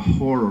of the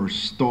horror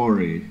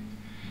story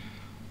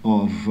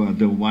of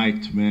the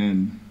white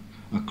man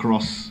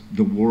across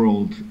the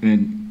world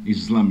and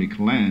Islamic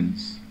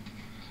lands,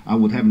 I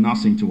would have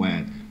nothing to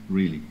add,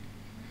 really.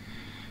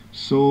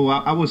 So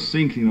I was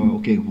thinking,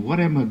 okay, what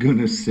am I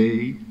gonna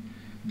say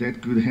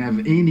that could have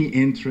any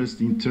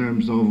interest in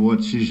terms of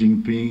what Xi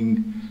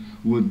Jinping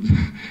would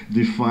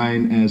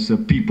define as a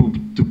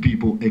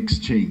people-to-people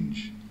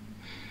exchange?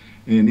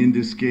 And in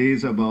this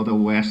case, about a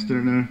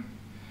Westerner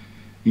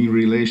in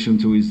relation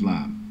to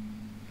Islam.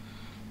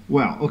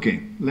 Well,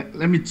 okay,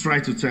 let me try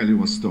to tell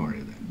you a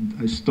story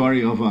then. A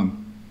story of a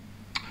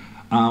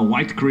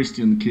white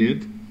Christian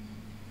kid,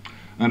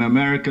 an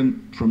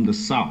American from the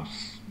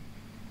South,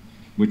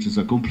 which is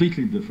a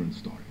completely different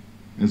story,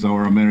 as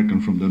our American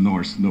from the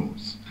North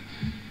knows.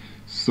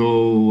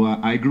 So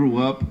I grew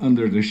up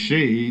under the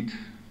shade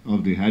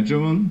of the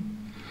hegemon,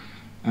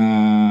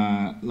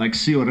 like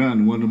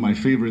Cioran, one of my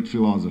favorite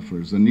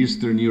philosophers, an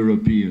Eastern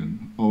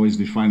European, always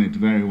defined it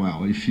very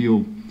well. If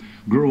you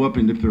grow up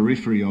in the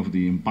periphery of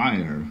the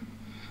empire,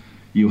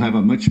 you have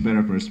a much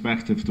better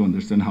perspective to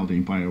understand how the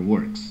empire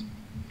works.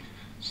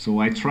 So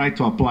I try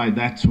to apply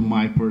that to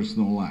my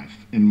personal life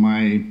and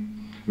my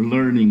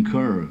learning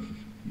curve,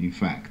 in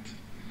fact.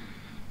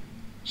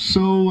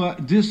 So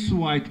this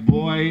white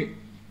boy,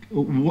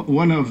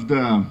 one of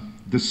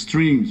the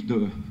streams,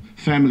 the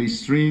family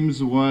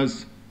streams,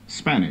 was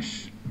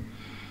Spanish,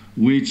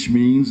 which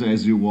means,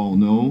 as you all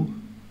know,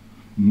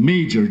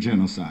 major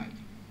genocide,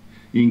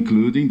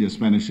 including the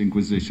Spanish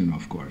Inquisition,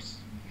 of course.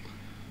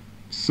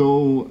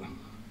 So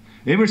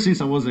ever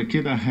since I was a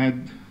kid, I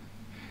had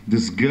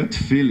this gut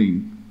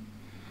feeling,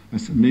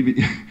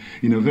 maybe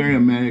in a very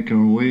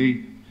American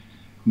way,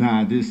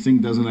 nah, this thing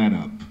doesn't add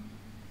up.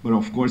 But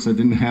of course, I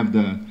didn't have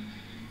the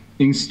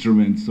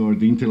instruments or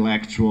the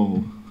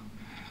intellectual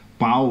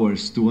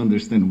powers to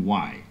understand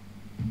why.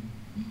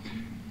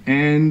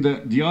 And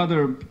the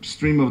other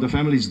stream of the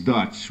family is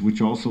Dutch,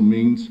 which also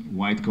means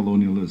white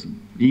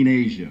colonialism, in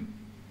Asia,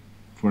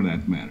 for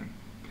that matter.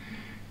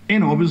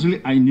 And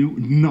obviously, I knew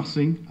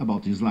nothing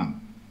about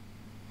Islam.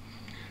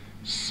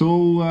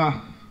 So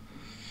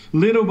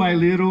little by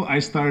little, I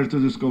started to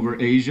discover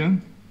Asia.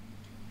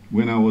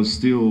 When I was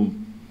still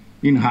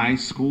in high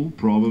school,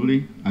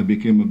 probably, I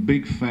became a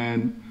big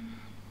fan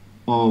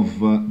of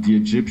the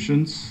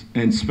Egyptians,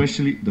 and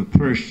especially the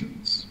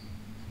Persians.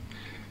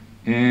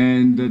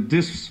 And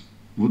this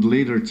would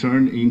later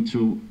turn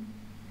into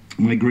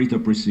my great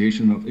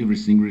appreciation of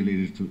everything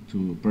related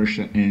to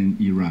Persia and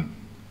Iran,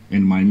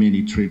 and my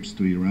many trips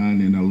to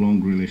Iran and a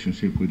long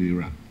relationship with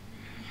Iran.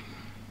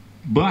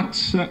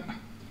 But,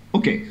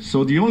 okay,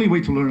 so the only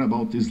way to learn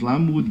about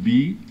Islam would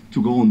be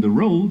to go on the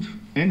road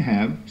and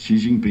have Xi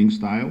Jinping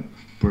style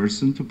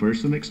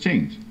person-to-person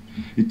exchange.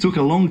 It took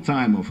a long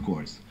time, of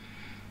course.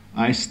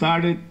 I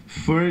started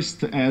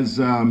first as,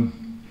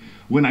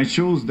 when I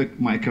chose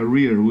my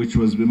career, which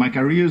was, my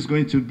career is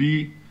going to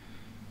be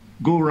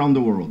go around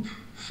the world.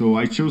 So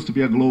I chose to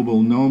be a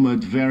global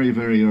nomad very,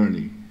 very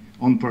early,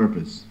 on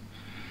purpose.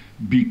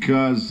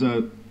 Because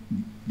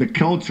the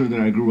culture that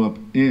I grew up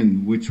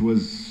in, which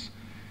was,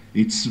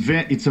 it's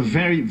a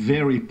very,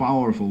 very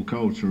powerful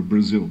culture,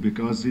 Brazil,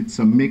 because it's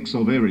a mix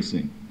of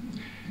everything.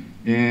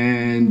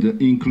 And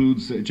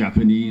includes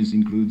Japanese,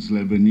 includes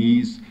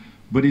Lebanese,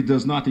 but it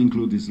does not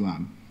include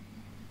Islam.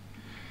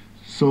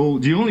 So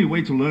the only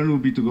way to learn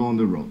would be to go on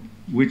the road,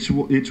 which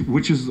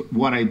is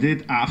what I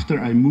did after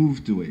I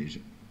moved to Asia.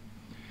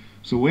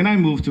 So when I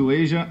moved to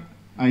Asia,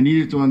 I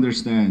needed to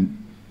understand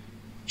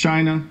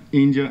China,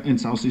 India, and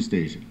Southeast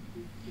Asia.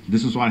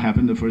 This is what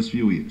happened the first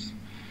few years.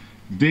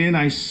 Then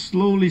I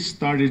slowly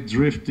started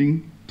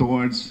drifting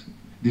towards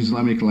the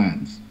Islamic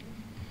lands.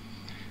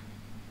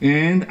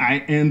 And I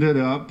ended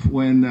up,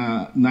 when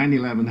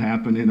 9/11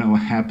 happened, and I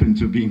happened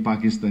to be in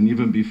Pakistan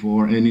even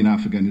before, and in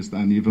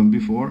Afghanistan even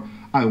before,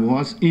 I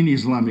was in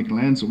Islamic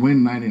lands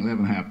when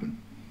 9/11 happened,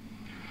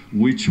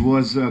 which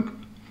was a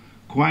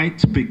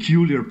quite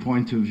peculiar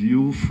point of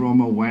view from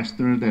a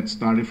Westerner that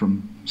started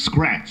from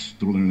scratch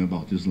to learn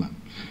about Islam.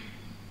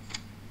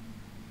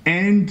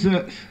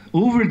 And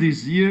over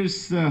these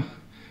years,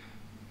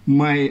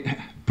 my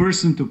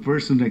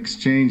person-to-person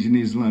exchange in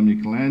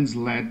Islamic lands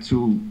led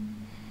to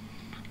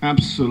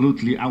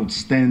absolutely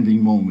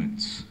outstanding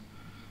moments.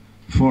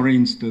 For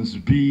instance,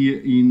 be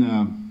in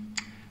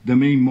the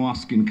main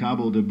mosque in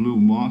Kabul, the Blue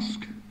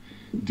Mosque,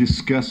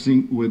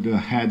 discussing with the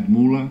head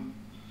mullah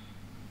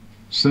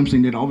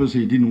something that obviously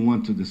he didn't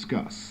want to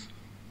discuss,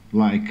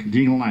 like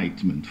the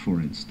Enlightenment,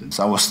 for instance.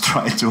 I was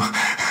trying to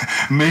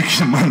make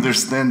him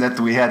understand that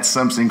we had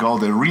something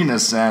called the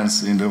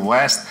Renaissance in the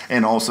West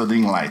and also the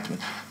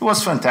Enlightenment. It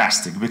was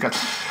fantastic because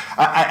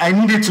I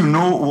needed to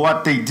know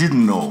what they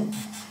didn't know.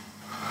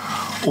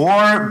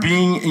 Or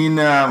being in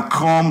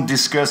Qom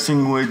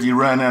discussing with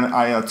Iranian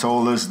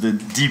Ayatollahs the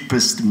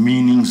deepest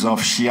meanings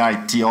of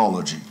Shiite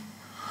theology,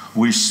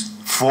 which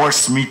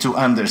forced me to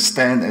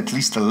understand at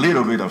least a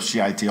little bit of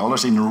Shiite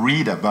theology and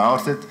read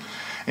about it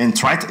and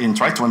try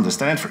to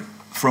understand it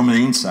from the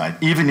inside,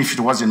 even if it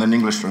was in an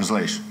English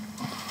translation.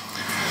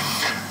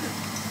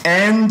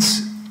 And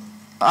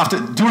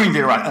during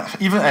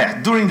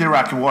the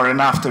Iraqi War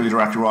and after the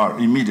Iraqi War,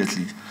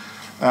 immediately,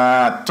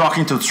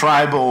 talking to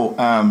tribal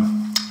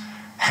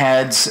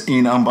heads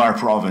in Anbar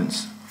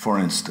province, for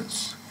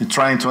instance,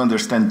 trying to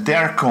understand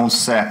their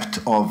concept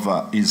of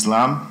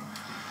Islam,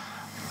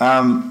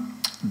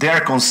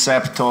 their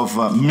concept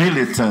of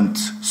militant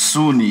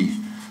Sunni,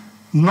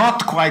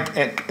 not quite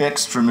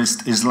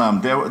extremist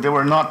Islam. They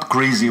were not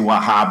crazy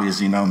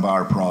Wahhabis in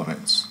Anbar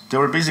province. They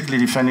were basically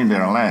defending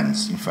their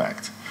lands, in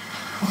fact.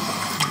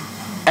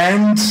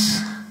 And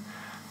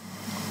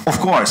of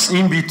course,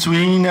 in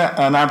between,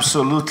 an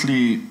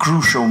absolutely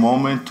crucial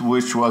moment,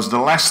 which was the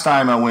last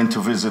time I went to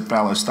visit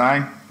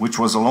Palestine, which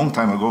was a long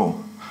time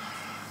ago.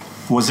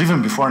 It was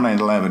even before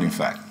 9/11, in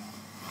fact.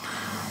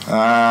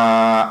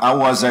 I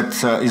was at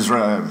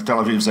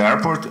Tel Aviv's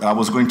airport. I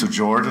was going to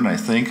Jordan, I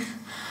think.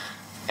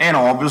 And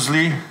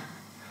obviously,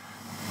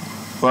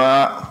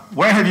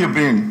 where have you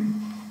been?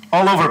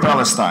 All over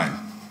Palestine.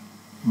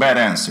 Bad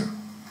answer.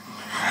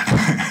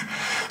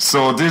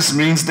 So this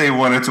means they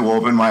wanted to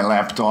open my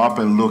laptop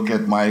and look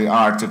at my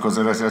articles.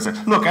 And I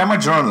said, look, I'm a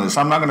journalist.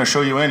 I'm not going to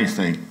show you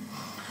anything.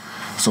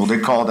 So they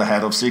called the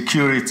head of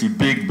security,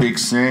 big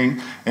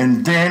thing.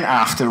 And then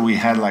after we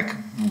had like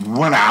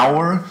 1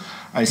 hour,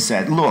 I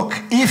said, look,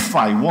 if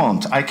I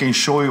want, I can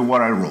show you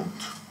what I wrote.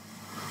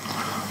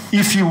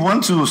 If you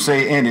want to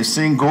say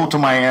anything, go to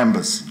my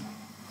embassy.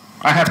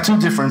 I have 2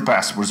 different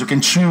passports. You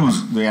can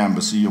choose the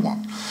embassy you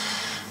want.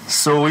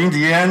 So in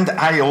the end,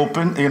 I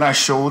opened and I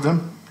showed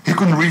them. He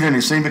couldn't read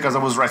anything because I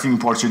was writing in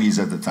Portuguese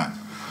at the time.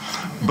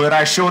 But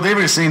I showed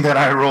everything that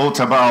I wrote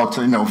about,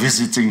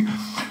 visiting,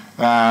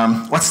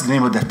 what's the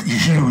name of that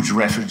huge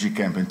refugee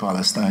camp in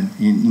Palestine,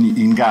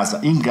 in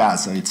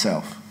Gaza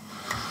itself.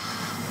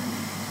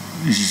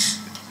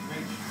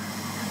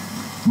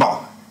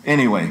 Well,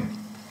 anyway.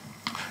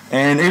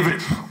 And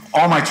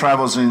all my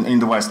travels in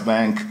the West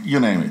Bank, you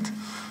name it.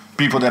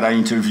 People that I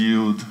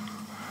interviewed.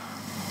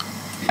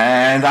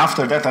 And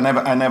after that,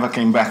 I never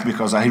came back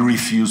because I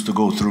refused to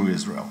go through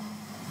Israel,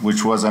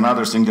 which was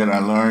another thing that I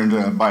learned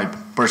by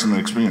personal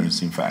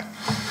experience, in fact.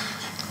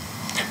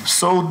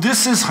 So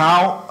this is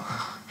how,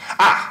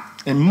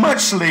 and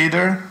much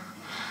later,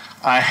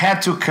 I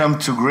had to come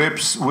to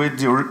grips with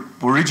the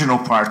original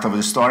part of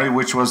the story,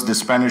 which was the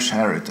Spanish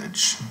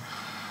heritage.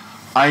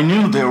 I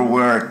knew there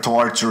were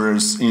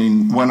torturers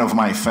in one of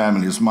my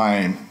families,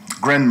 my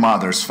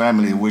grandmother's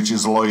family, which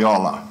is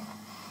Loyola,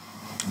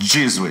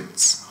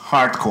 Jesuits.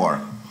 Hardcore.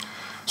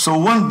 So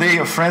one day,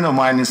 a friend of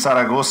mine in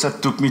Zaragoza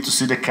took me to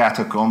see the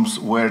catacombs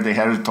where they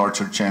had the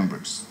torture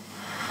chambers.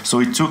 So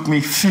it took me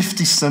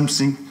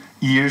 50-something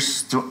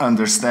years to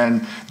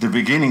understand the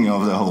beginning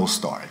of the whole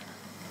story.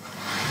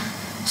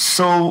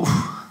 So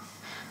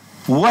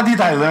what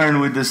did I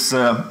learn with this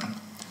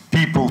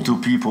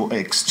people-to-people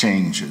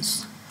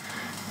exchanges?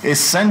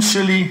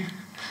 Essentially,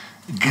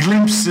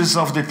 glimpses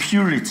of the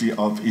purity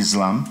of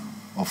Islam,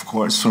 of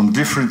course, from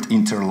different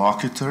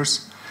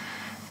interlocutors,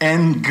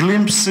 and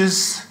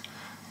glimpses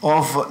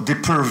of the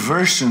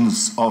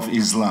perversions of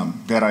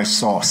Islam that I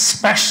saw,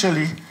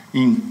 especially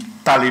in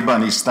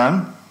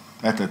Talibanistan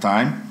at the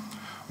time,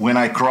 when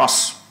I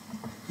crossed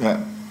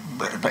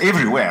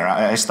everywhere.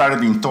 I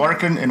started in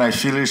Torkan and I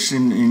finished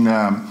in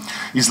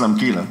Islam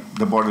Kila,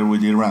 the border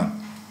with Iran,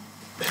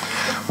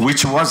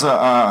 which was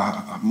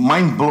a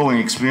mind-blowing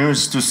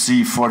experience to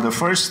see for the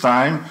first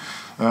time.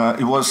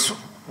 It was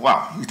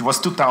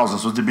 2000,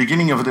 so the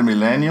beginning of the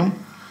millennium,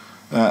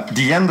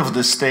 the end of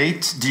the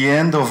state, the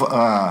end of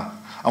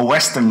a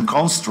Western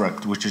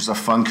construct, which is a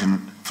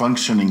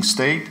functioning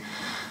state,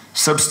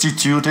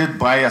 substituted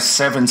by a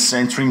 7th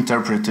century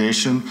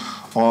interpretation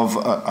of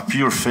a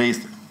pure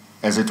faith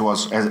as it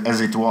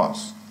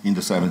was. in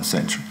the 7th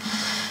century.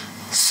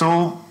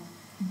 So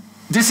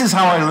this is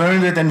how I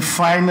learned it, and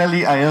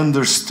finally I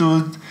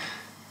understood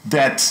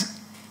that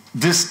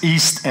this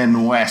East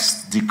and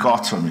West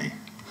dichotomy,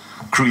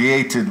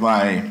 created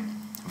by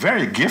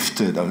very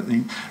gifted,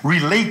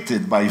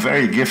 related by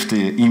very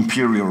gifted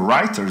imperial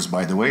writers,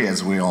 by the way,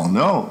 as we all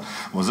know,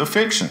 was a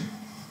fiction.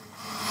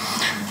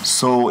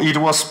 So it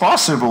was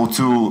possible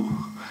to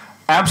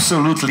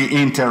absolutely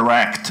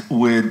interact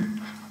with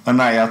an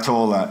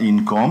Ayatollah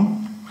in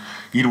Qom.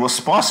 It was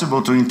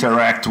possible to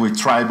interact with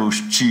tribal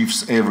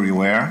chiefs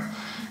everywhere.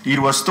 It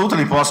was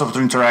totally possible to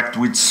interact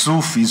with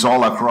Sufis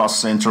all across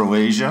Central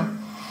Asia,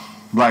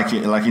 like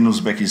in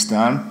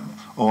Uzbekistan,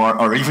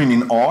 or even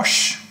in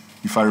Osh,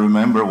 if I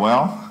remember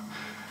well.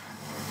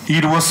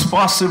 It was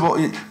possible,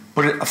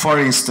 for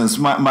instance,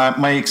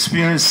 my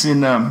experience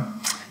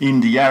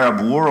in the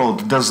Arab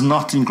world does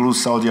not include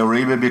Saudi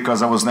Arabia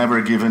because I was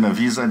never given a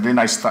visa, and then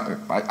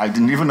I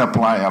didn't even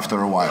apply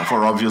after a while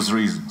for obvious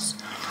reasons.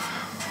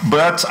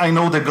 But I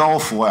know the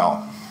Gulf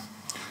well.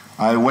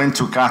 I went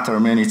to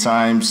Qatar many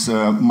times.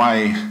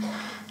 My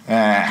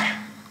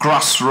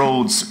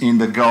crossroads in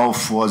the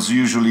Gulf was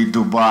usually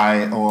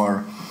Dubai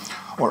or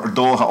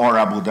Doha or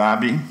Abu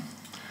Dhabi.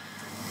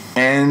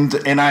 And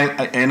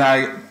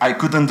I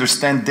could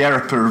understand their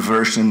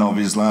perversion of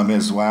Islam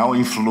as well,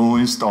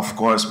 influenced, of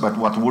course, but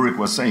what Ulrich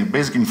was saying,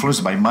 basically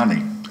influenced by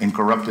money and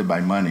corrupted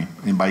by money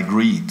and by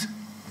greed.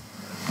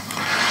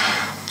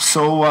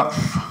 So,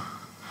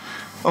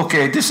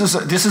 okay, this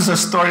is a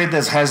story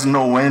that has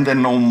no end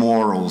and no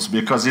morals,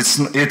 because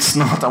it's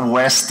not a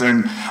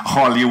Western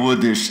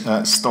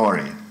Hollywoodish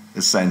story,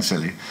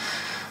 essentially.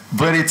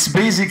 But it's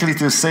basically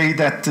to say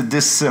that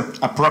this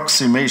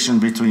approximation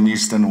between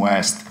East and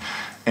West,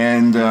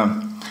 and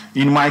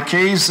in my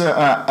case,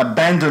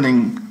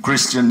 abandoning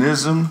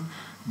Christianism,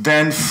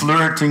 then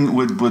flirting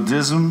with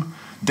Buddhism,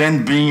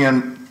 then being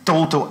a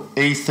total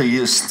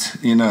atheist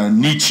in a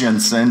Nietzschean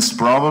sense,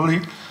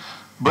 probably,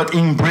 but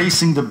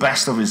embracing the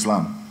best of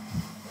Islam,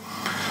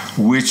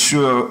 which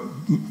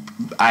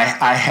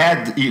I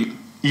had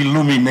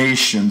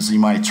illuminations in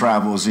my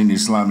travels in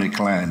Islamic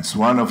lands.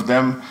 One of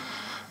them,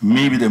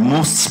 maybe the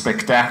most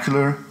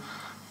spectacular,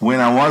 when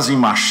I was in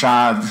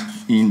Mashhad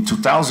in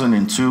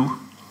 2002,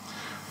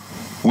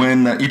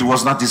 when it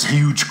was not this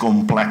huge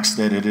complex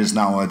that it is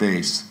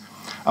nowadays.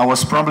 I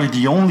was probably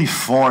the only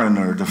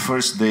foreigner the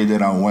first day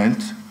that I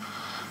went.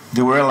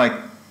 There were like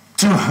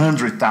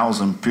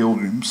 200,000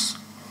 pilgrims,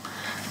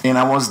 and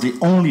I was the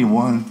only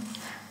one,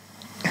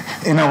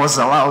 and I was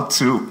allowed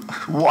to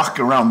walk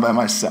around by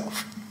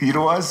myself. It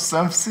was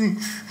something,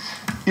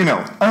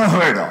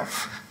 unheard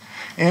of.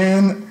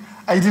 And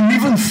I didn't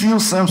even feel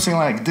something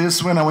like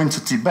this when I went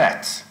to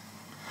Tibet,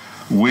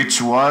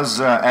 which was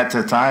at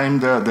the time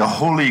the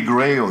holy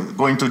grail.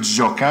 Going to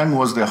Jokang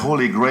was the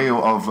holy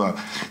grail of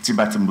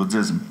Tibetan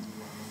Buddhism.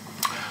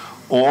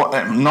 Or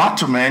not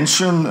to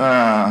mention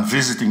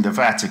visiting the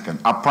Vatican,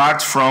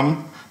 apart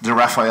from the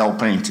Raphael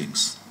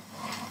paintings.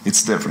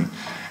 It's different.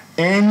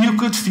 And you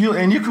could feel,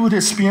 and you could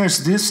experience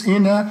this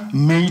in a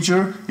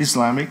major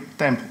Islamic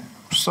temple.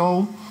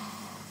 So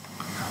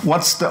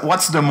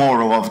what's the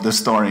moral of the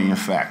story, in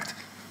fact?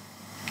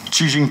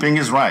 Xi Jinping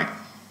is right.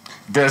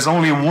 There's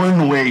only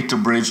one way to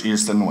bridge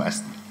East and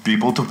West: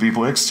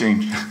 people-to-people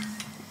exchange.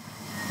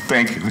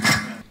 Thank you.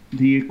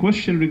 The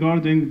question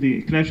regarding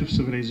the clash of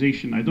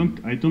civilization,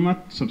 I do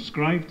not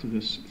subscribe to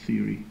this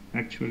theory.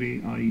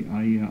 Actually,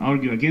 I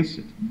argue against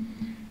it,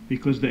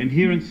 because the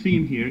inherent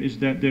theme here is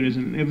that there is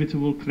an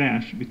inevitable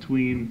clash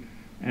between,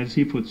 as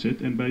he puts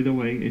it, and by the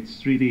way,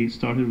 it's really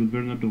started with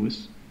Bernard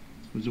Lewis,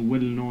 who's a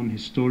well-known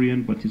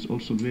historian, but he's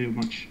also very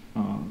much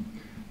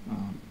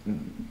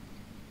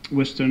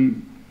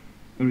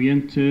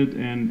Western-oriented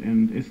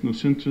and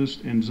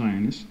ethnocentrist and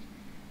Zionist.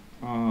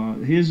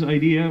 His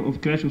idea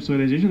of clash of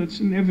civilization, that's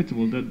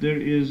inevitable, that there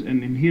is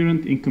an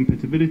inherent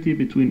incompatibility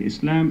between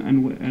Islam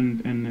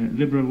and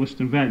liberal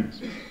Western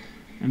values.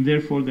 And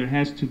therefore there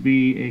has to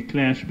be a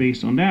clash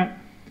based on that.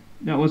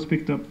 That was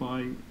picked up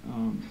by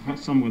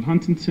Samuel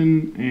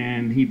Huntington,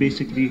 and he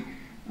basically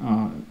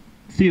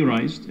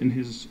theorized in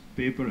his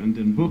paper and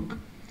then book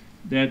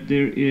that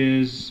there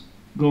is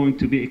going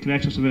to be a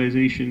clash of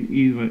civilization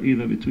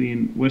either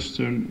between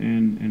Western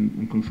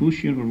and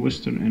Confucian, or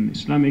Western and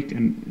Islamic,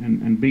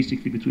 and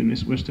basically between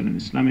Western and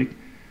Islamic.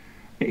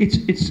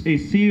 It's a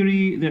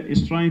theory that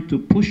is trying to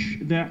push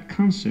that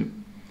concept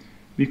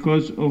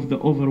because of the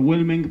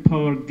overwhelming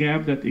power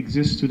gap that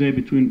exists today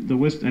between the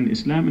West and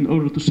Islam, in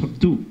order to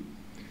subdue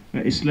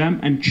Islam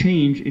and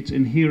change its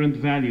inherent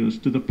values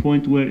to the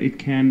point where it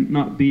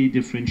cannot be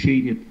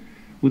differentiated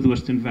with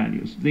Western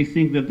values. They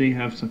think that they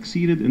have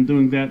succeeded in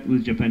doing that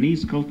with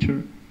Japanese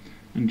culture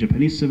and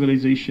Japanese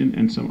civilization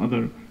and some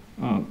other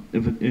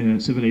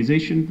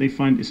civilization. They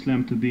find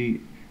Islam to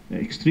be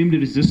extremely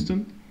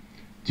resistant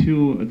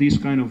to these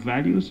kind of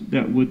values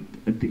that would,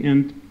 at the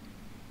end,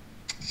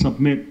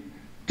 submit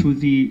to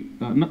the,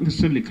 not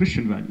necessarily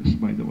Christian values,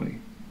 by the way,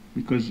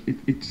 because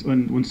it's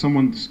when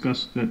someone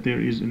discussed that there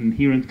is an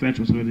inherent clash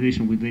of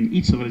civilization within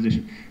each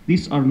civilization,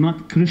 these are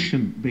not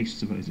Christian-based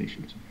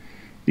civilizations.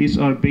 These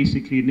are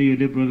basically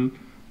neoliberal,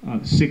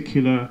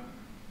 secular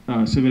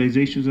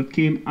civilizations that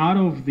came out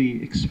of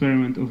the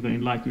experiment of the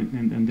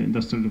Enlightenment and the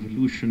Industrial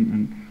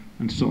Revolution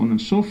and so on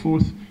and so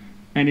forth.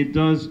 And it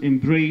does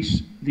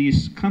embrace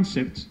these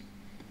concepts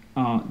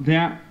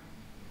that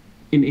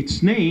in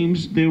its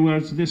names there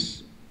was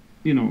this,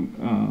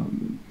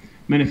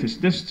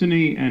 manifest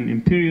destiny and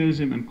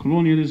imperialism and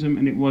colonialism,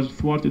 and it was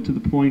thwarted to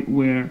the point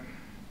where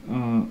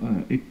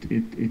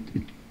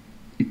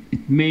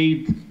it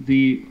made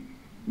the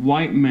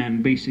white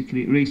man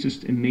basically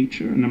racist in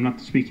nature. And I'm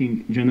not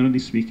speaking generally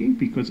speaking,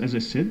 because as I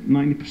said,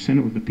 90%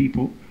 of the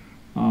people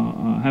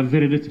have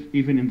very little,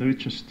 even in the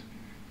richest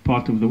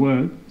part of the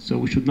world. So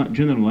we should not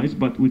generalize,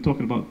 but we're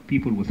talking about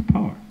people with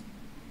power.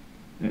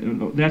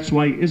 That's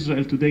why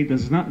Israel today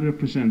does not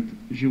represent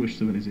Jewish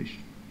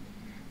civilization,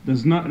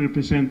 does not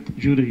represent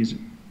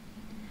Judaism.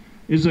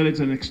 Israel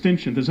is an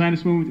extension, the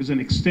Zionist movement is an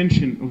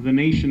extension of the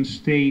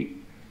nation-state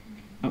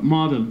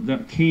model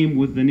that came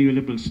with the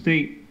neoliberal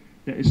state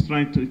that is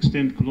trying to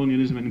extend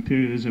colonialism and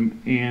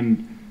imperialism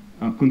and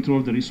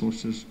control the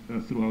resources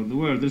throughout the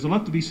world. There's a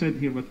lot to be said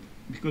here, but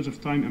because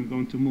of time, I'm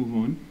going to move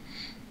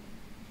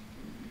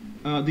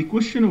on. The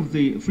question of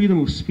the freedom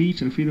of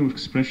speech and freedom of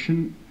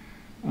expression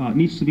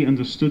needs to be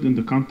understood in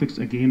the context,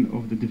 again,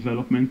 of the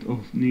development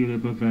of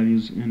neoliberal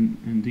values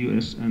in the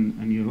US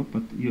and Europe,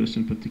 but US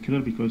in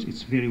particular, because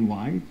it's very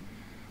wide.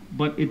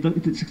 But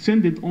it is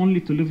extended only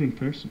to living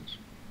persons.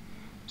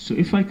 So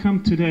if I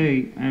come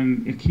today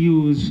and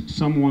accuse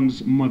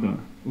someone's mother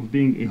of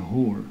being a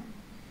whore,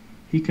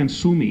 he can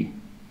sue me.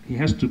 He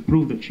has to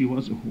prove that she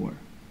was a whore.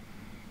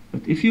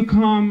 But if you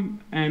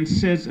come and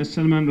says, as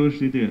Salman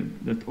Rushdie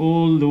did, that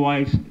all the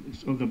wives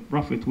of the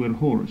Prophet were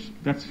whores,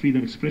 that's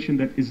freedom of expression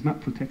that is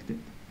not protected.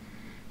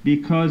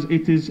 Because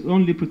it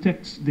only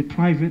protects the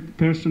private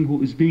person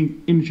who is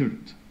being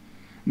injured.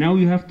 Now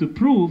you have to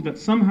prove that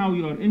somehow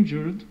you are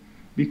injured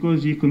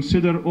because you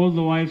consider all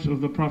the wives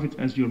of the Prophet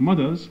as your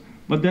mothers,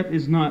 but that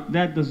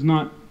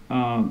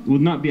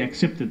would not be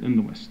accepted in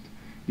the West.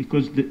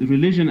 Because the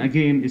religion,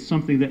 again, is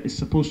something that is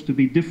supposed to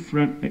be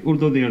different,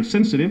 although they are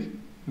sensitive,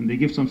 and they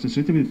give some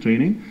sensitivity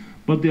training,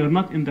 but they are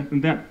not in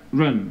that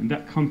realm, in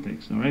that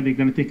context, all right? They're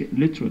going to take it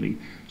literally.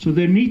 So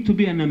there need to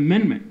be an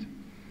amendment.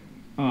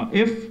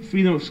 If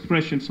freedom of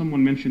expression,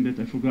 someone mentioned it,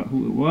 I forgot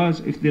who it was,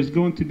 if there's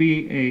going to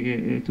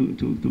be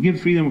to give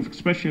freedom of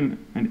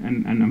expression,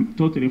 and I'm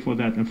totally for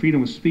that, and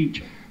freedom of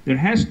speech, there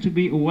has to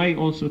be a way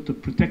also to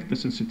protect the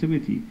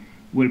sensitivity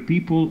where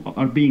people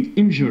are being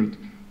injured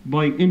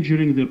by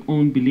injuring their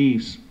own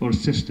beliefs or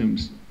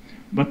systems.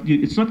 But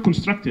it's not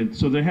constructed,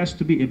 so there has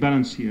to be a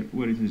balance here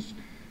where it is.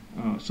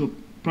 So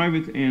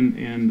private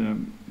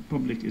and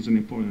public is an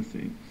important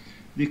thing.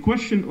 The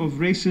question of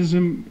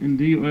racism in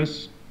the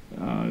US,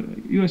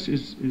 US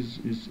is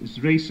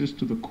racist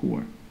to the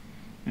core,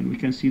 and we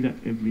can see that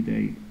every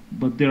day.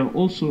 But there are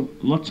also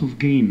lots of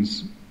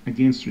gains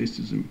against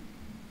racism.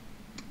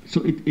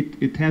 So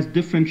it has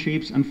different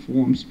shapes and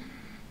forms.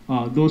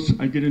 I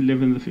didn't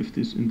live in the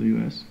 50s in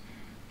the US.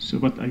 So,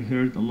 but I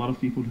heard a lot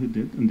of people who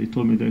did, and they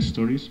told me their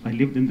stories. I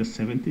lived in the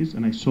 70s,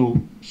 and I saw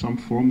some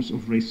forms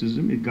of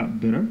racism. It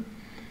got better.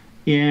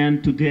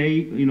 And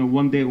today,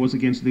 one day it was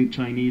against the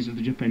Chinese or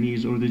the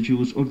Japanese or the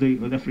Jews or the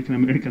African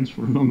Americans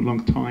for a long,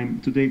 long time.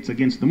 Today it's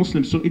against the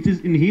Muslims. So it is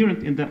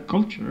inherent in that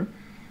culture.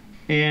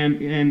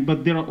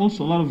 But there are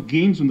also a lot of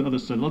gains on the other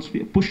side, lots of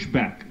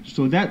pushback.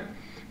 So that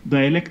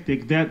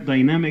dialectic, that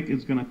dynamic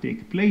is going to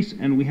take place,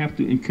 and we have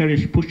to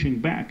encourage pushing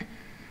back.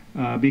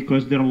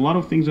 Because there are a lot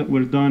of things that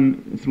were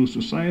done through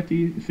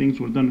society, things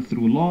were done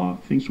through law,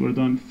 things were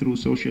done through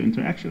social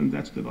interaction, and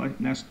that's the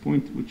last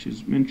point, which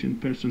is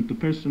mentioned, person to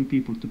person,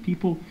 people to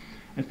people.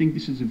 I think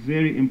this is a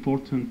very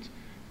important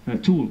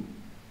tool.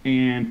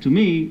 And to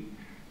me,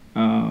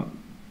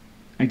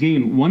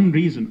 again, one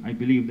reason I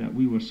believe that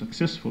we were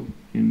successful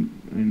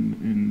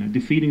in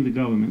defeating the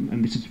government,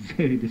 and this is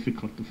very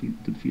difficult to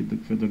defeat the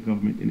federal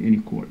government in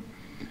any court,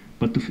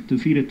 but to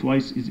defeat it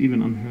twice is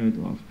even unheard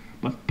of.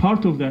 But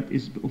part of that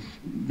is of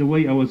the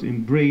way I was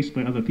embraced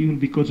by other people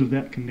because of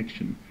that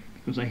connection,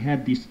 because I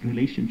had these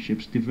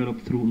relationships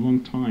developed through a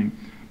long time.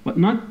 But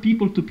not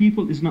people to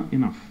people is not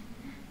enough.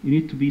 You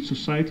need to be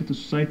society to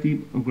society,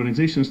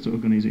 organizations to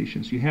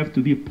organizations. You have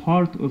to be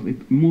part of a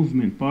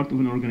movement, part of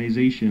an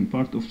organization,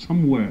 part of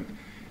some work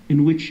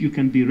in which you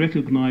can be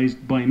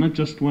recognized by not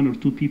just one or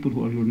two people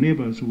who are your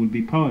neighbors who will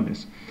be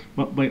powerless,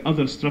 but by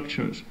other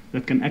structures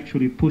that can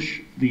actually push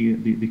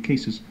the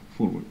cases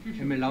forward.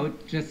 I'm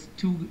allowed just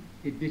two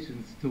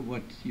additions to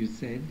what you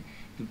said.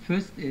 The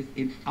first is,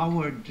 in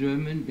our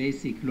German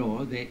basic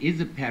law, there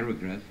is a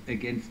paragraph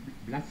against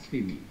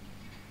blasphemy.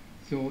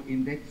 So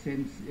in that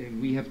sense,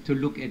 we have to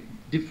look at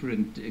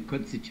different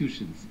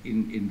constitutions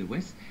in the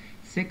West.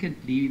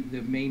 Secondly,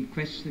 the main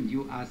question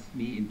you asked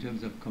me in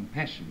terms of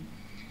compassion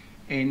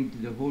and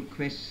the whole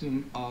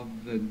question of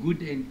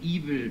good and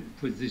evil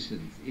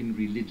positions in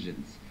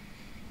religions.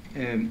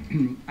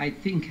 I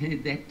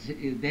think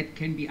that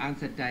can be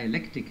answered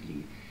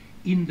dialectically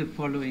in the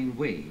following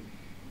way.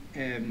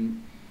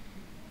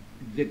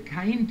 The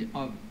kind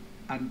of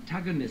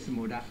antagonism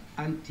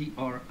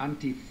or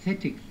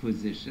antithetic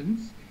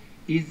positions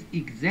is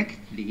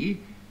exactly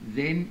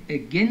then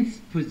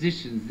against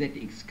positions that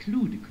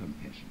exclude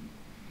compassion.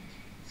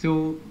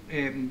 So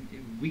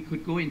we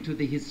could go into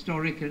the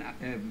historical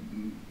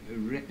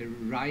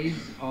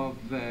rise of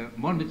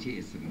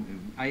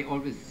monotheism. I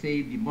always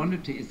say the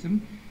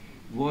monotheism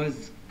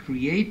was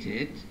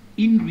created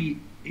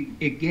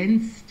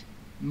against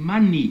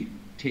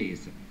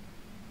money-theism.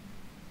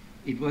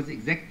 It was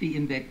exactly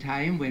in that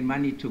time when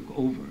money took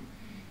over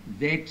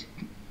that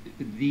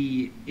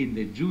in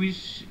the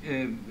Jewish,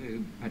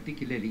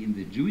 particularly in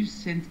the Jewish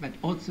sense, but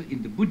also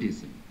in the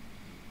Buddhism,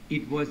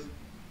 it was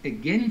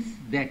against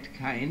that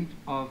kind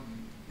of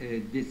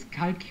this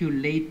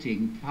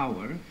calculating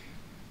power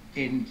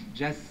and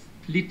just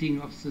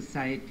splitting of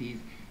societies,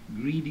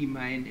 greedy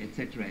mind,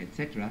 etc.,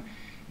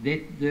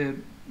 that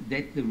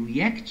the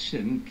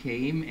reaction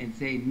came and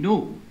say,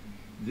 no,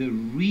 the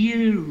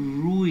real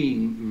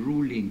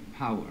ruling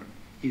power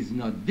is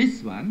not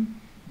this one,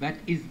 but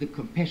is the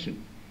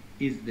compassion,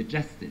 is the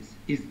justice,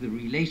 is the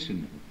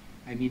relational.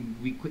 I mean,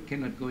 we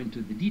cannot go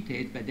into the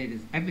details, but that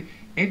is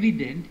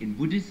evident in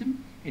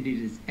Buddhism, and it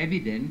is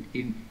evident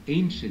in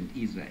ancient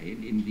Israel,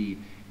 in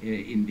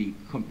the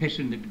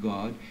compassionate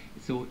God.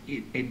 So,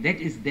 and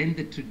that is then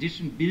the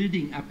tradition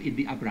building up in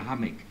the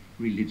Abrahamic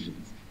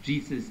religions,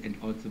 Jesus and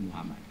also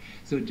Muhammad.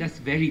 So,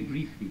 just very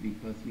briefly,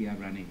 because we are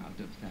running out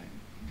of time.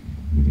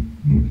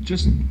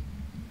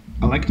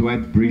 I'd like to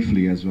add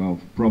briefly as well,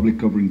 probably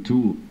covering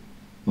 2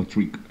 or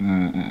 3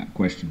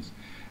 questions.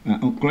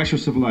 On Clash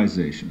of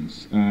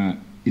Civilizations,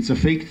 it's a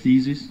fake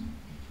thesis,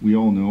 we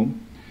all know.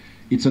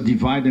 It's a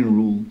divide and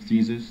rule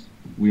thesis,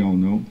 we all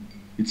know.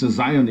 It's a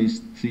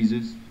Zionist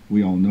thesis,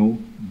 we all know.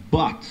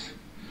 But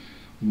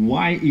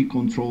why he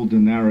controlled the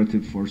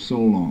narrative for so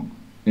long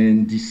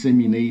and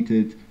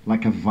disseminated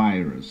like a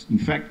virus? In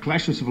fact,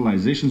 Clash of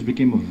Civilizations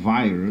became a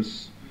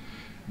virus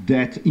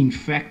that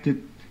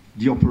infected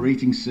the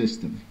operating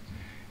system.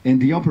 And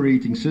the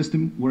operating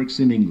system works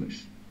in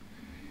English.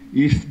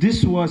 If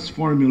this was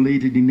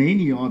formulated in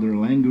any other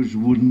language,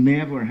 would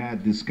never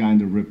have this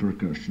kind of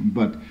repercussion.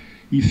 But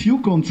if you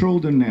control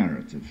the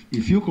narrative,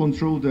 if you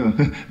control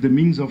the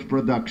means of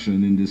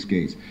production in this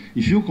case,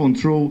 if you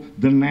control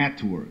the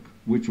network,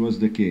 which was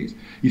the case,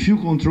 if you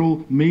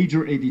control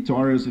major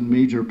editorials and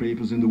major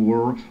papers in the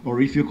world, or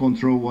if you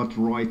control what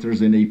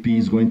Reuters and AP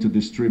is going to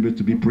distribute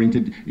to be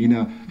printed in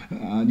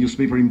a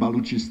newspaper in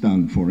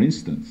Balochistan, for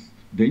instance,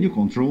 then you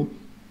control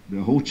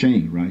the whole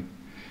chain, right?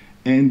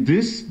 And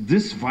this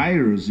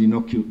virus,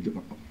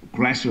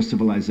 Clash of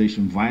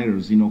Civilization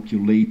virus,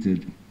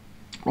 inoculated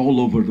all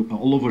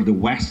over the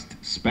West,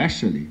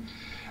 especially,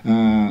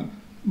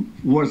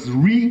 was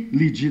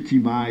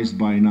re-legitimized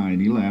by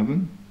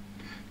 9/11.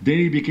 Then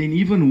it became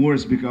even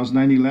worse because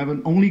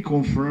 9/11 only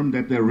confirmed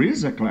that there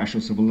is a clash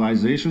of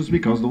civilizations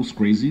because those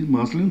crazy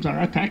Muslims are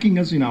attacking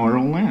us in our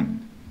own land.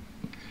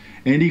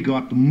 And it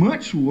got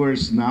much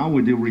worse now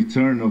with the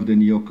return of the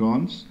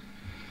neocons,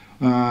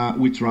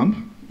 with Trump,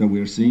 that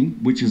we're seeing,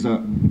 which is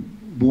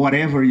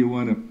whatever you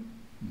want to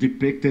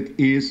depict it,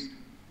 is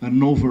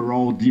an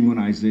overall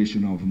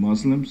demonization of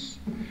Muslims.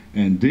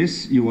 And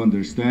this you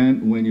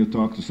understand when you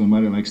talk to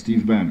somebody like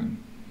Steve Bannon,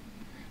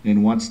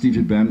 and what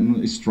Steve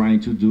Bannon is trying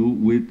to do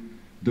with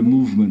the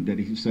movement that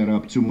he set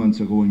up 2 months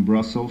ago in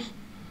Brussels,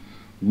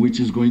 which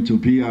is going to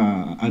be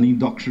an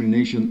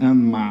indoctrination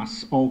en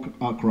masse all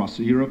across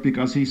Europe,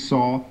 because he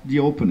saw the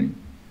opening.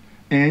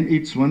 And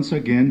it's once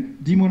again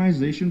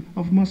demonization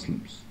of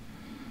Muslims.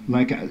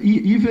 Like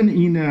even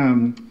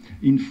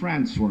in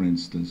France, for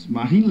instance,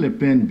 Marine Le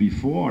Pen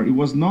before, it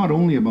was not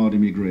only about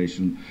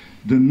immigration.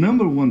 The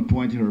 #1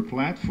 point in her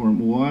platform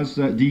was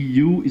the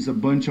EU is a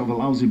bunch of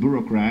lousy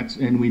bureaucrats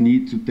and we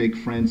need to take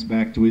France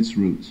back to its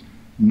roots.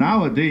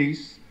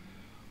 Nowadays,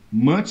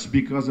 much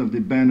because of the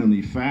Bannon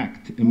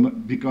effect,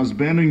 because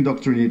Bannon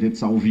indoctrinated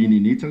Salvini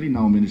in Italy,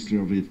 now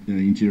Minister of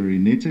Interior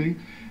in Italy,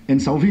 and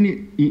Salvini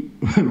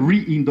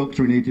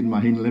re-indoctrinated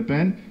Marine Le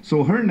Pen,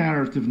 so her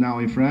narrative now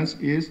in France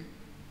is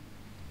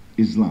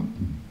Islam.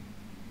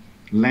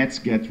 Let's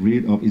get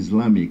rid of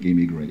Islamic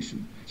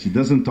immigration. She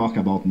doesn't talk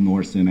about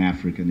Northern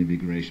African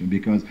immigration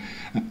because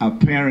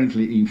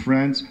apparently in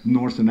France,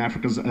 Northern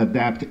Africans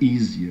adapt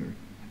easier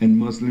and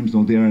Muslims,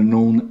 no, they are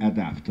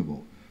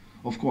non-adaptable.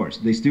 Of course,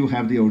 they still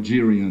have the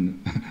Algerian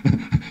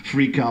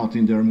freak out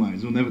in their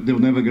minds. They'll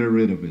never get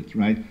rid of it,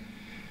 right?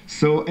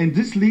 So, and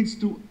this leads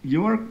to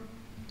your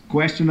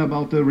question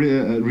about the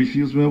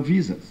refusal of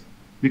visas,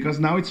 because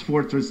now it's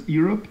Fortress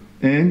Europe,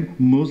 and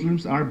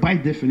Muslims are, by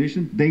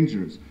definition,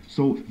 dangerous.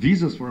 So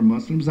visas for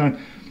Muslims are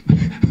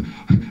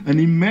an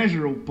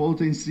immeasurable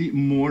potency,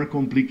 more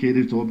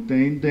complicated to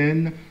obtain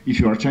than if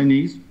you are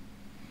Chinese.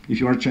 If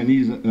you are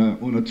Chinese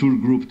on a tour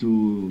group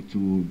to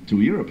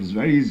Europe, it's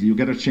very easy. You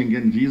get a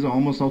Schengen visa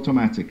almost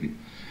automatically.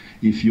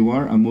 If you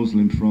are a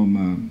Muslim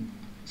from,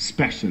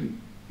 especially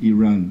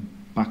Iran,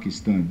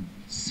 Pakistan,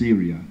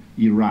 Syria,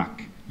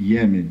 Iraq,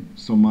 Yemen,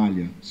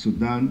 Somalia,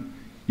 Sudan,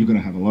 you're going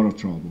to have a lot of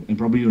trouble, and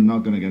probably you're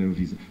not going to get a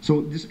visa.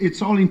 So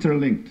it's all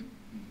interlinked.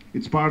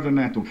 It's part of the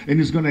network.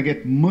 And it's going to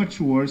get much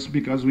worse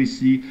because we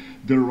see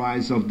the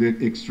rise of the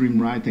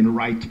extreme right and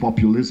right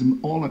populism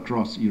all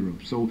across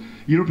Europe. So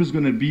Europe is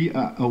going to be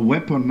a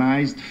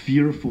weaponized,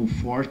 fearful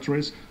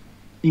fortress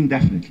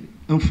indefinitely,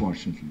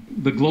 unfortunately.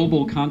 The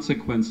global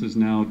consequences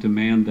now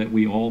demand that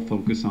we all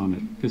focus on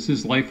it. This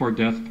is life or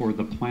death for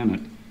the planet.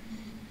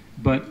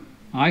 But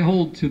I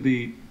hold to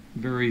the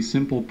very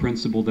simple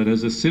principle that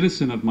as a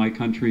citizen of my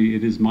country,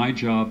 it is my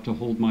job to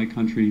hold my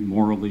country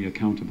morally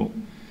accountable.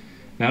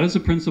 That is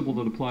a principle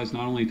that applies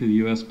not only to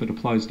the US, but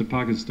applies to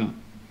Pakistan.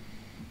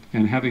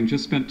 And having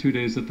just spent 2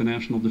 days at the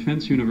National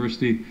Defense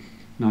University,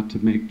 not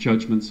to make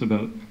judgments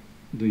about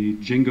the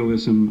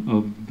jingoism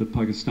of the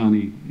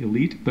Pakistani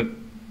elite, but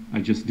I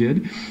just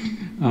did,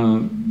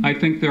 I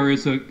think there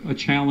is a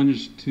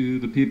challenge to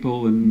the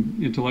people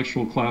and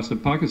intellectual class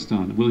of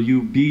Pakistan. Will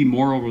you be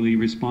morally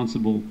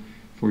responsible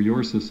for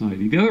your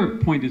society? The other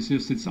point is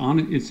just it's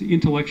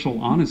intellectual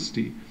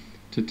honesty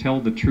to tell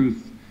the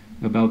truth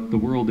about the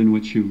world in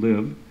which you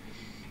live.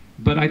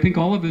 But I think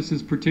all of this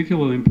is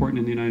particularly important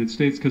in the United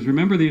States, because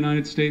remember, the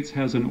United States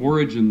has an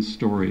origin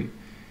story,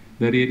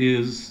 that it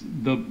is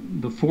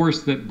the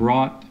force that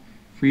brought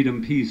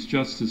freedom, peace,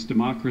 justice,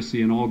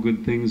 democracy, and all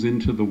good things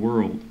into the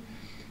world.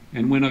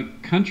 And when a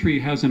country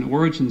has an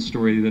origin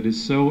story that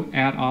is so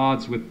at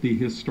odds with the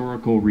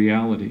historical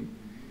reality,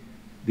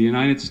 the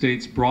United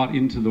States brought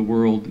into the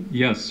world,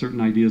 yes, certain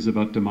ideas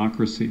about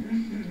democracy.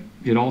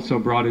 It also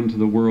brought into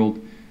the world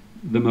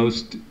the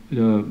most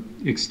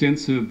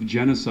extensive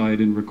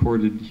genocide in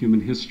recorded human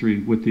history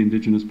with the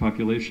indigenous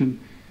population.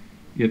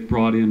 It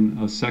brought in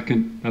a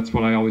second, that's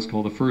what I always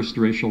call the first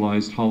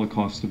racialized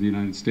Holocaust of the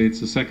United States.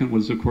 The second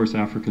was, of course,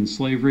 African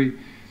slavery.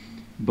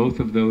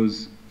 Both of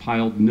those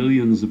piled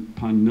millions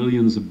upon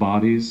millions of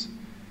bodies,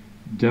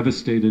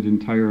 devastated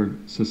entire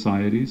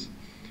societies.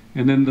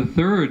 And then the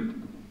third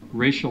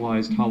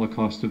racialized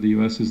Holocaust of the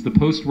US is the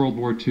post-World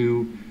War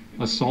II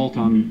assault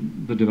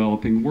on the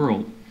developing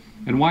world.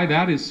 And why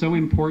that is so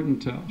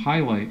important to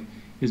highlight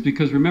is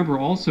because, remember,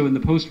 also in the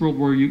post-World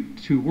War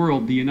II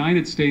world, the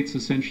United States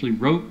essentially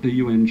wrote the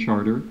UN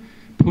Charter,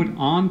 put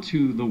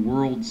onto the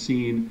world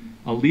scene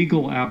a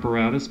legal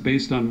apparatus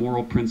based on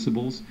moral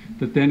principles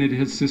that then it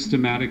has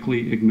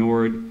systematically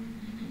ignored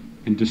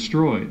and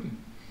destroyed.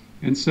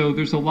 And so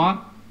there's a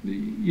lot,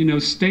 you know,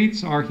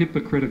 states are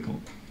hypocritical.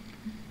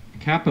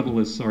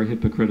 Capitalists are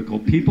hypocritical.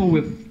 People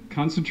with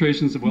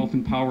concentrations of wealth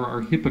and power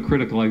are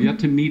hypocritical. I've yet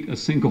to meet a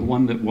single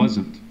one that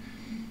wasn't.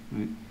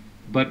 Right?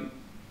 But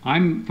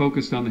I'm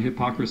focused on the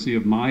hypocrisy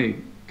of my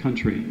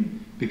country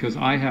because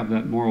I have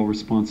that moral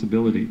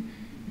responsibility.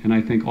 And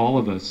I think all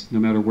of us, no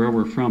matter where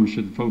we're from,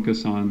 should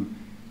focus on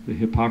the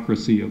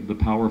hypocrisy of the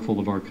powerful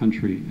of our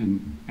country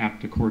and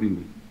act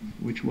accordingly.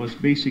 Which was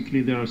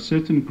basically, there are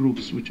certain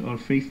groups which are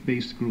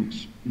faith-based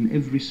groups in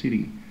every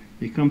city.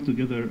 They come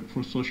together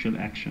for social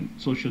action,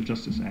 social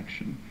justice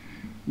action.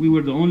 We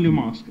were the only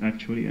mosque,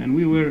 actually, and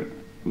we were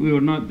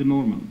not the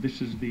normal.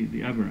 This is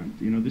the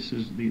aberrant. You know, this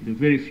is the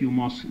very few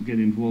mosques get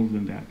involved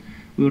in that.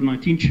 We were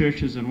 19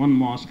 churches and one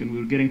mosque, and we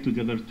were getting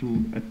together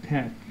to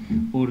attack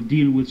or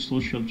deal with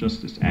social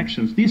justice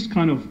actions. These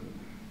kind of,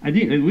 we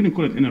didn't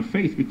call it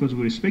interfaith because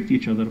we respect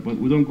each other, but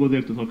we don't go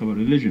there to talk about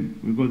religion.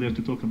 We go there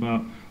to talk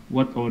about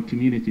what our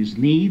communities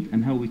need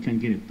and how we can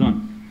get it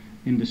done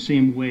in the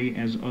same way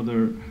as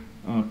other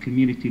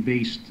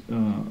community-based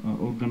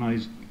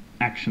organized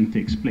action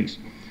takes place.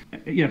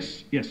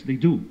 Yes, they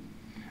do.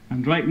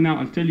 And right now,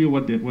 I'll tell you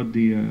what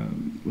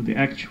the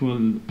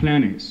actual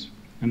plan is.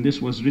 And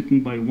this was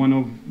written by one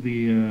of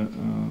the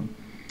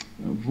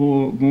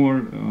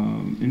more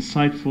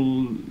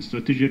insightful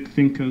strategic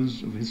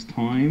thinkers of his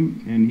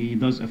time, and he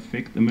does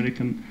affect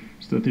American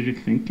strategic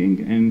thinking,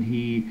 and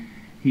he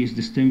is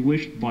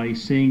distinguished by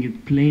saying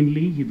it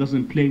plainly. He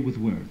doesn't play with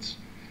words.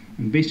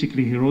 And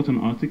basically, he wrote an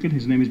article.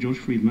 His name is George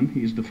Friedman.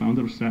 He is the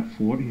founder of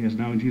Strat4. He has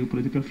now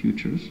Geopolitical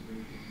Futures.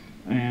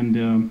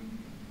 And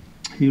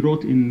he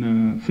wrote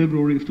in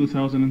February of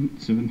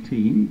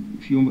 2017,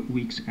 a few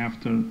weeks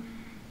after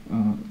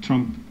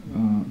Trump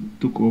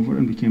took over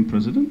and became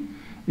president,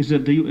 is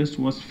that the US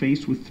was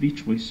faced with three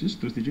choices,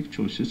 strategic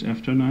choices,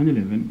 after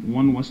 9/11.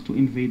 One was to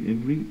invade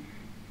every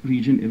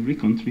region, every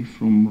country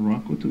from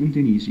Morocco to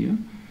Indonesia.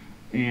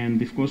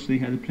 And of course, they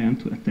had a plan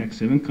to attack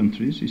 7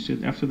 countries. He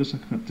said after the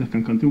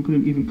second country, we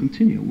couldn't even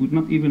continue. We're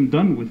not even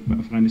done with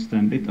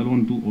Afghanistan, let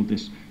alone do all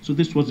this. So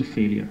this was a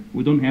failure.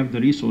 We don't have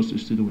the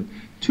resources to do it.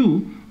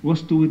 2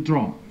 was to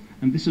withdraw.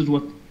 And this is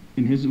what,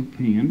 in his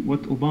opinion,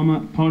 what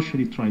Obama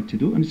partially tried to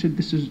do. And he said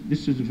this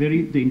is a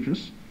very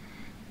dangerous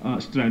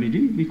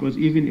strategy, because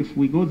even if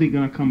we go, they're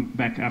going to come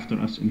back after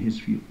us, in his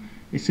view.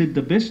 He said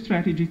the best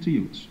strategy to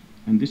use,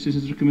 and this is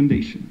his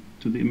recommendation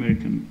to the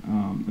American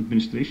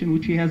administration,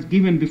 which he has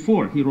given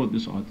before he wrote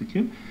this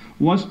article,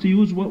 was to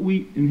use what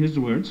we, in his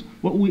words,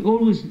 what we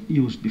always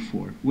used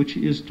before, which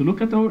is to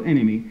look at our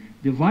enemy,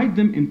 divide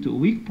them into a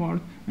weak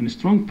part and a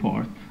strong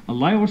part,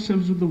 ally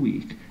ourselves with the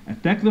weak,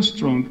 attack the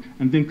strong,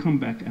 and then come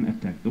back and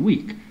attack the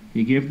weak.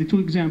 He gave the 2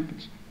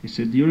 examples. He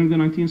said during the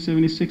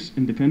 1976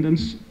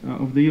 independence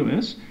of the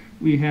US,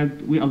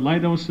 We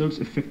allied ourselves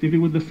effectively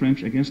with the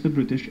French against the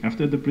British.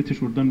 After the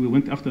British were done, we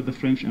went after the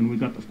French, and we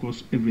got, of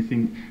course,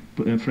 everything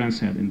France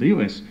had in the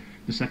US.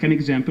 The second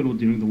example was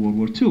during the World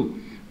War II.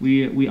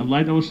 We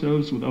allied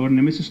ourselves with our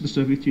nemesis, the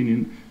Soviet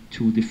Union,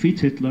 to defeat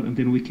Hitler, and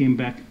then we came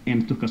back,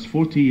 and it took us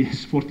 40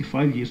 years,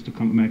 45 years to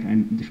come back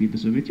and defeat the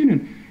Soviet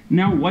Union.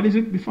 Now, what is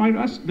it behind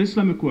us? The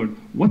Islamic world.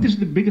 What is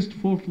the biggest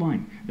fault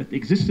line that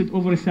existed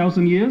over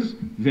 1,000 years?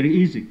 Very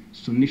easy.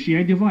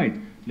 Sunni-Shia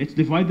divide. Let's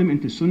divide them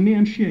into Sunni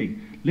and Shia.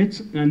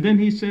 And then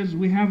he says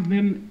we have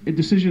then a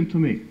decision to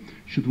make.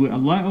 Should we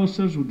ally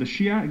ourselves with the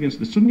Shia against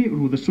the Sunni, or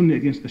with the Sunni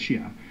against the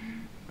Shia?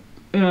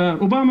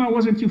 Obama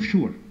wasn't too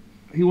sure.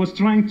 He was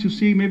trying to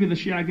see maybe the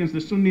Shia against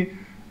the Sunni.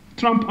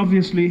 Trump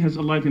obviously has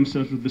allied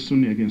himself with the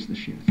Sunni against the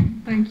Shia.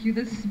 Thank you.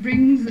 This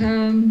brings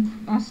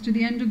us to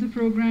the end of the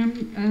program.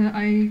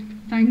 I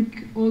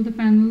thank all the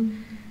panel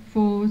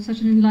for such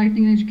an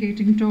enlightening and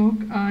educating talk.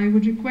 I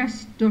would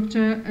request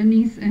Dr.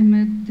 Anis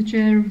Ahmad, the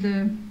chair of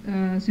the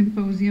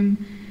symposium,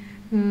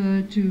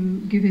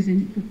 to give his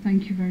input.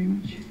 Thank you very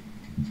much.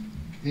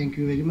 Thank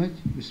you very much.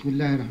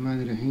 Bismillah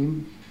ar-Rahman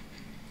ar-Rahim.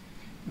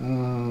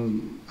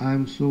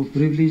 I'm so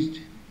privileged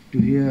to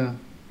hear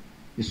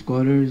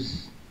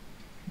scholars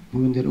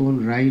who in their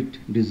own right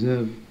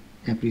deserve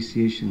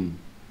appreciation.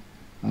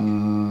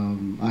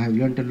 I have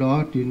learnt a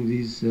lot in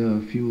these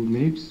few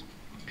minutes.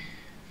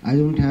 I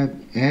don't have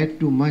add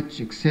too much,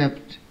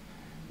 except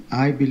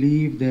I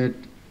believe that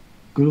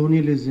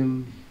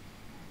colonialism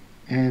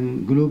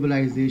and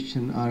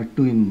globalization are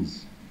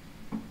twins.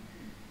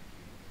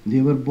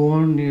 They were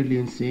born nearly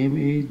in the same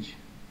age,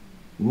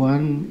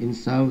 one in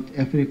South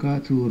Africa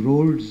through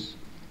Rhodes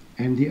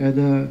and the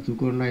other through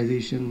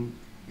colonization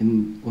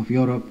of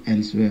Europe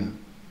elsewhere.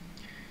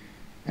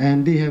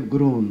 And they have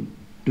grown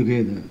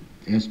together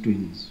as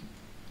twins.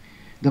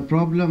 The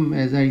problem,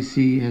 as I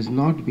see, has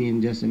not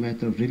been just a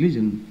matter of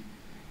religion,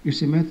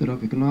 it's a matter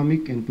of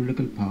economic and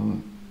political power.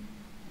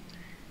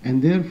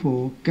 And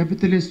therefore,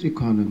 capitalist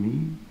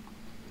economy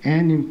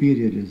and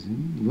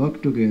imperialism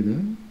work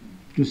together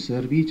to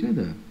serve each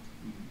other.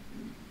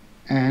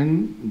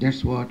 And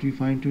that's what we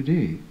find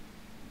today.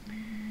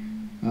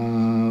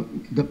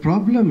 The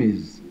problem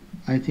is,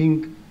 I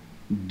think,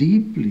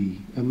 deeply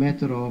a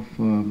matter of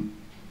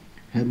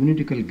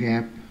hermeneutical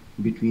gap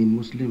between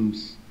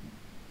Muslims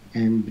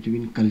and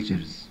between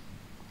cultures.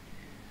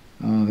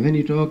 When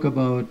you talk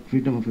about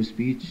freedom of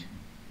speech,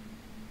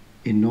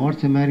 a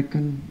North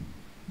American,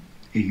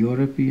 a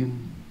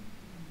European,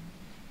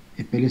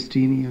 a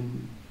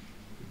Palestinian,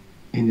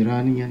 an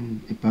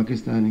Iranian, a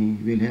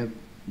Pakistani will have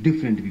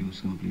different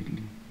views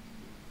completely.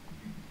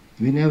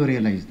 We never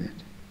realize that.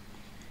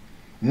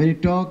 When you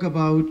talk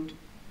about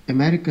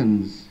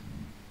Americans,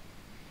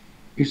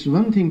 it's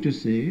one thing to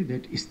say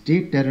that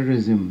state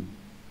terrorism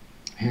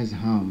has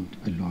harmed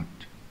a lot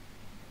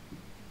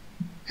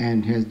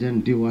and has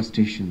done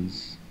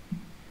devastations.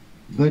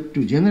 But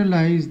to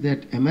generalize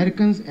that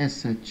Americans as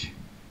such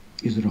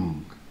is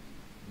wrong.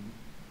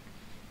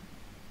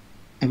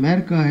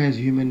 America has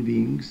human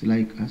beings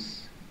like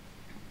us.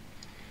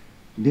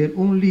 Their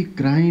only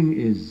crime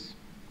is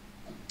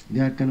they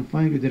are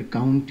confined to their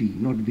county,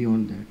 not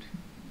beyond that.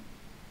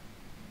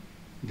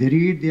 They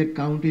read their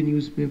county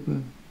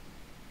newspaper,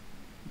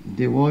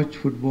 they watch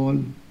football,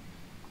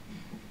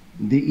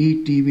 they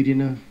eat TV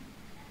dinner,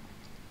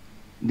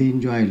 they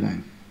enjoy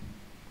life.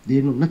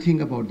 They know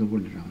nothing about the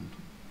world around.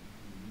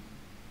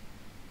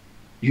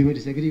 You may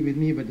disagree with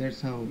me, but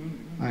that's how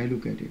I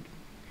look at it.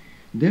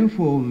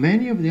 Therefore,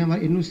 many of them are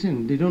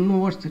innocent. They don't know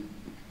what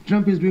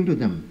Trump is doing to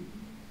them.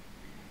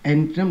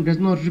 And Trump does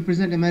not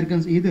represent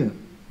Americans either.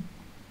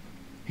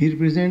 He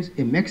represents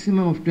a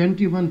maximum of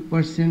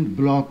 21%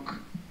 bloc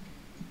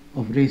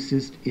of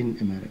racists in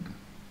America.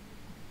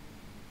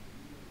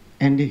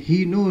 And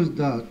he knows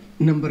the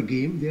number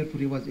game, therefore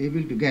he was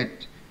able to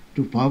get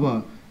to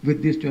power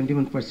with this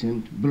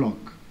 21% bloc.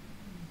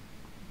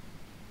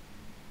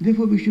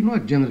 Therefore, we should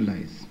not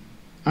generalize.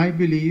 I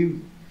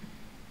believe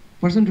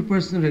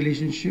person-to-person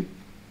relationship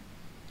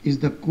is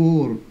the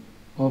core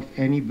of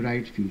any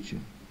bright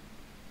future.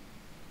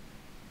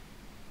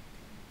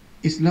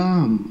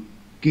 Islam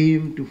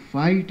came to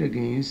fight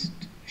against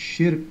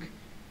shirk,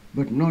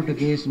 but not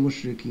against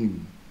mushrikeen.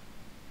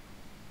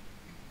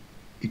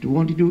 It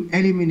wanted to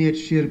eliminate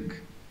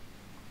shirk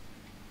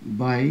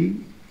by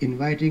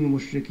inviting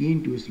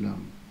mushrikeen to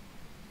Islam.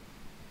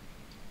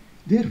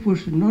 Therefore, it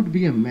should not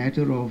be a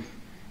matter of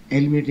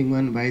eliminating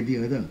one by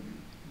the other,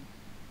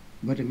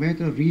 but a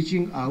matter of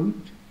reaching out,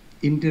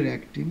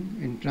 interacting,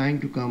 and trying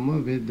to come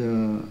up with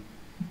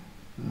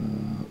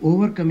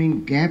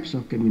overcoming gaps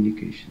of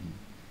communication.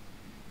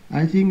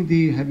 I think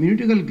the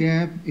hermeneutical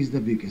gap is the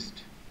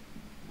biggest.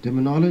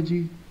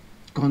 Terminology,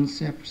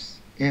 concepts,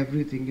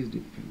 everything is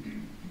different.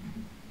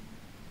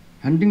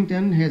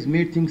 Huntington has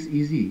made things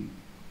easy,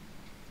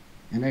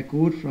 and I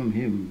quote from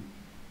him.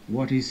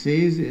 What he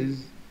says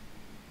is,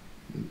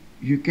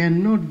 you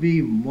cannot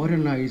be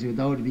modernized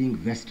without being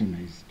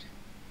westernized.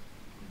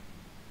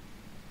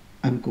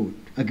 Unquote.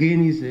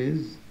 Again he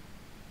says,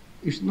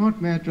 it's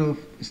not matter of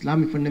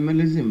Islamic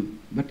fundamentalism,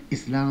 but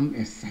Islam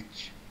as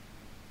such,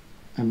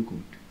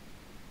 unquote.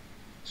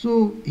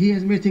 So he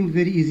has made things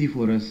very easy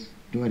for us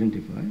to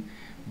identify,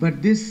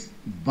 but this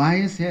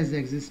bias has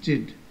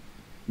existed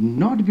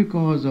not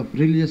because of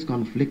religious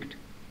conflict,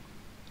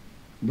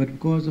 but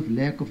because of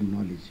lack of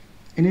knowledge.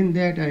 And in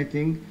that, I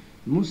think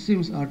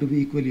Muslims are to be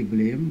equally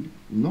blamed,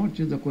 not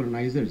just the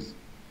colonizers.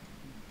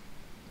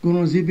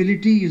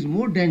 Colonizability is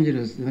more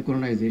dangerous than the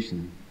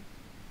colonization.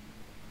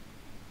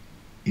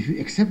 If you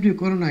accept you're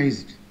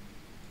colonized,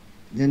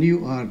 then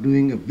you are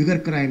doing a bigger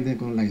crime than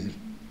colonizer.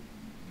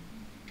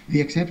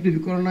 We accept to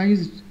be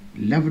colonized,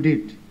 loved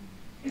it.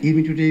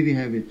 Even today we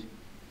have it.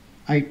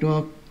 I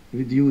talk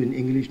with you in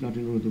English, not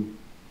in Urdu,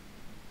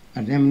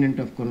 a remnant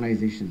of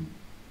colonization.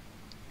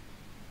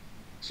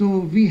 So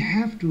we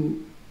have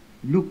to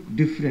look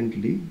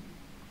differently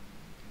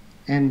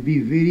and be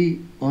very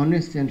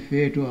honest and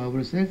fair to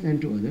ourselves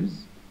and to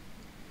others,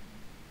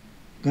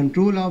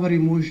 control our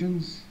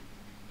emotions,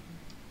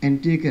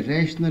 and take a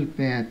rational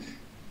path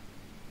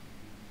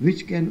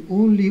which can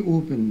only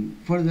open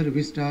further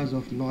vistas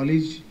of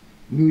knowledge,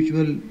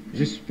 mutual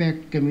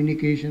respect,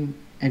 communication,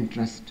 and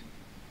trust.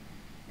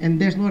 And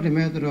that's not a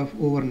matter of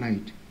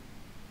overnight.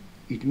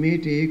 It may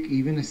take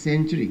even a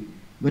century,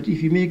 but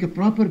if you make a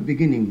proper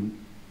beginning,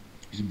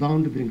 it's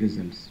bound to bring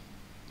results.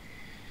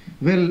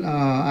 Well,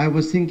 I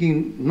was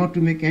thinking not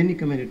to make any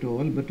comment at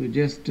all, but to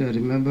just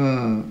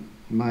remember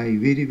my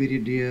very, very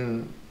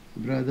dear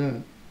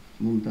brother,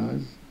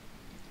 Mumtaz.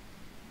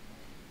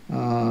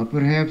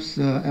 Perhaps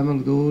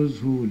among those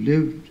who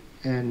lived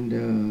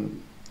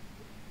and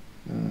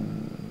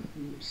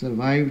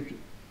survived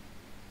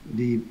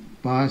the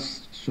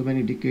past so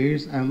many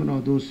decades, I'm one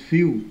of those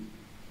few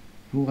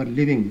who are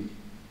living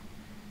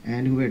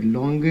and who had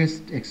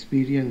longest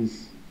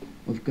experience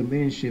of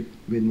companionship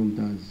with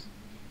Mumtaz.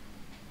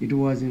 It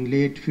was in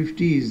late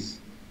 50s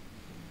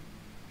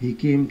he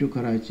came to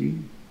Karachi.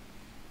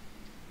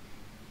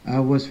 I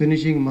was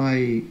finishing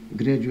my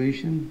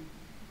graduation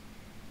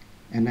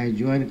and I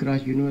joined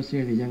Karachi University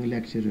as a young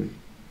lecturer,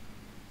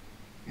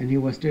 and he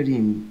was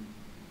studying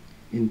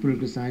in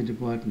political science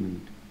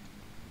department.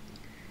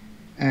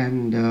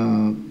 And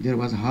there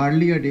was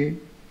hardly a day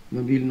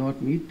when we will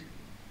not meet.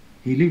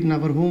 He lived in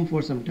our home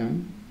for some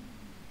time.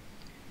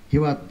 He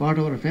was part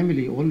of our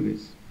family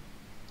always.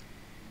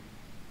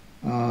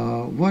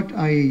 What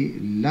I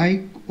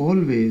like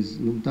always,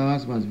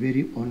 Mumtaz was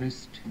very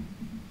honest,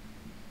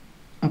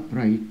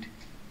 upright,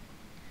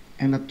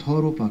 and a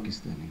thorough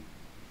Pakistani.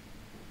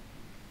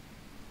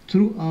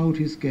 Throughout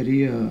his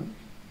career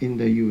in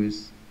the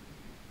US,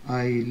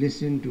 I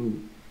listened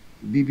to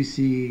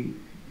BBC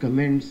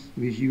comments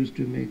which he used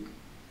to make,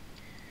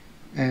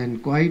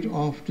 and quite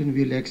often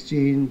we'll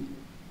exchange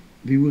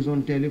views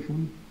on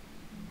telephone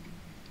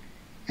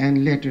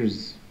and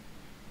letters.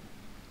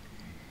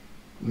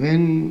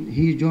 When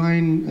he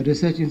joined a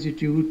research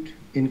institute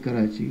in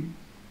Karachi,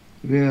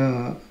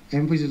 where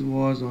emphasis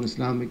was on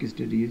Islamic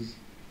studies,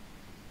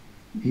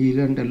 he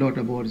learned a lot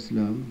about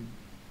Islam.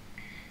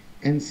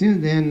 And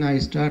since then, I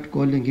start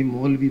calling him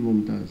Maulvi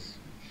Mumtaz.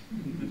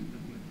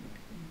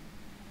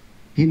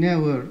 He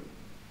never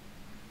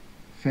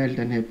felt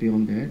unhappy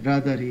on that,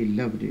 rather he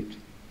loved it.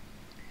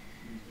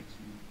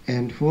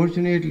 And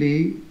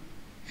fortunately,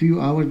 few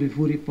hours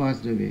before he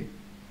passed away,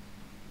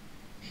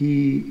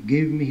 he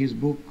gave me his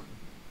book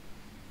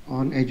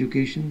on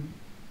education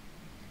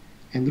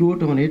and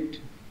wrote on it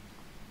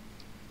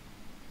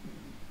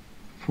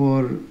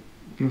for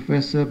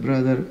Professor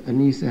Brother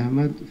Anis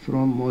Ahmad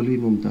from Maulvi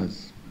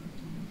Mumtaz.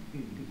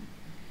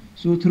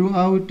 So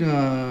throughout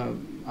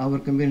our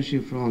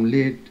companionship from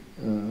late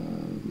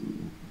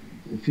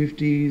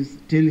 50s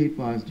till he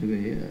passed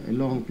away, a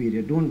long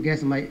period, don't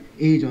guess my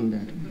age on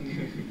that,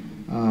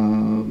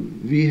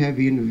 we have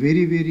been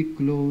very, very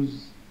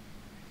close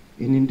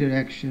in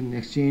interaction,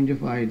 exchange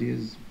of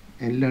ideas,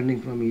 and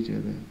learning from each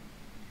other.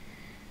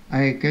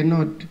 I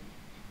cannot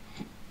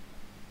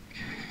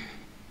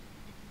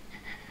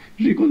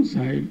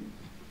reconcile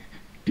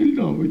till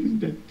now with his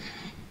death.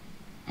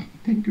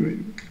 Thank you very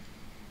much.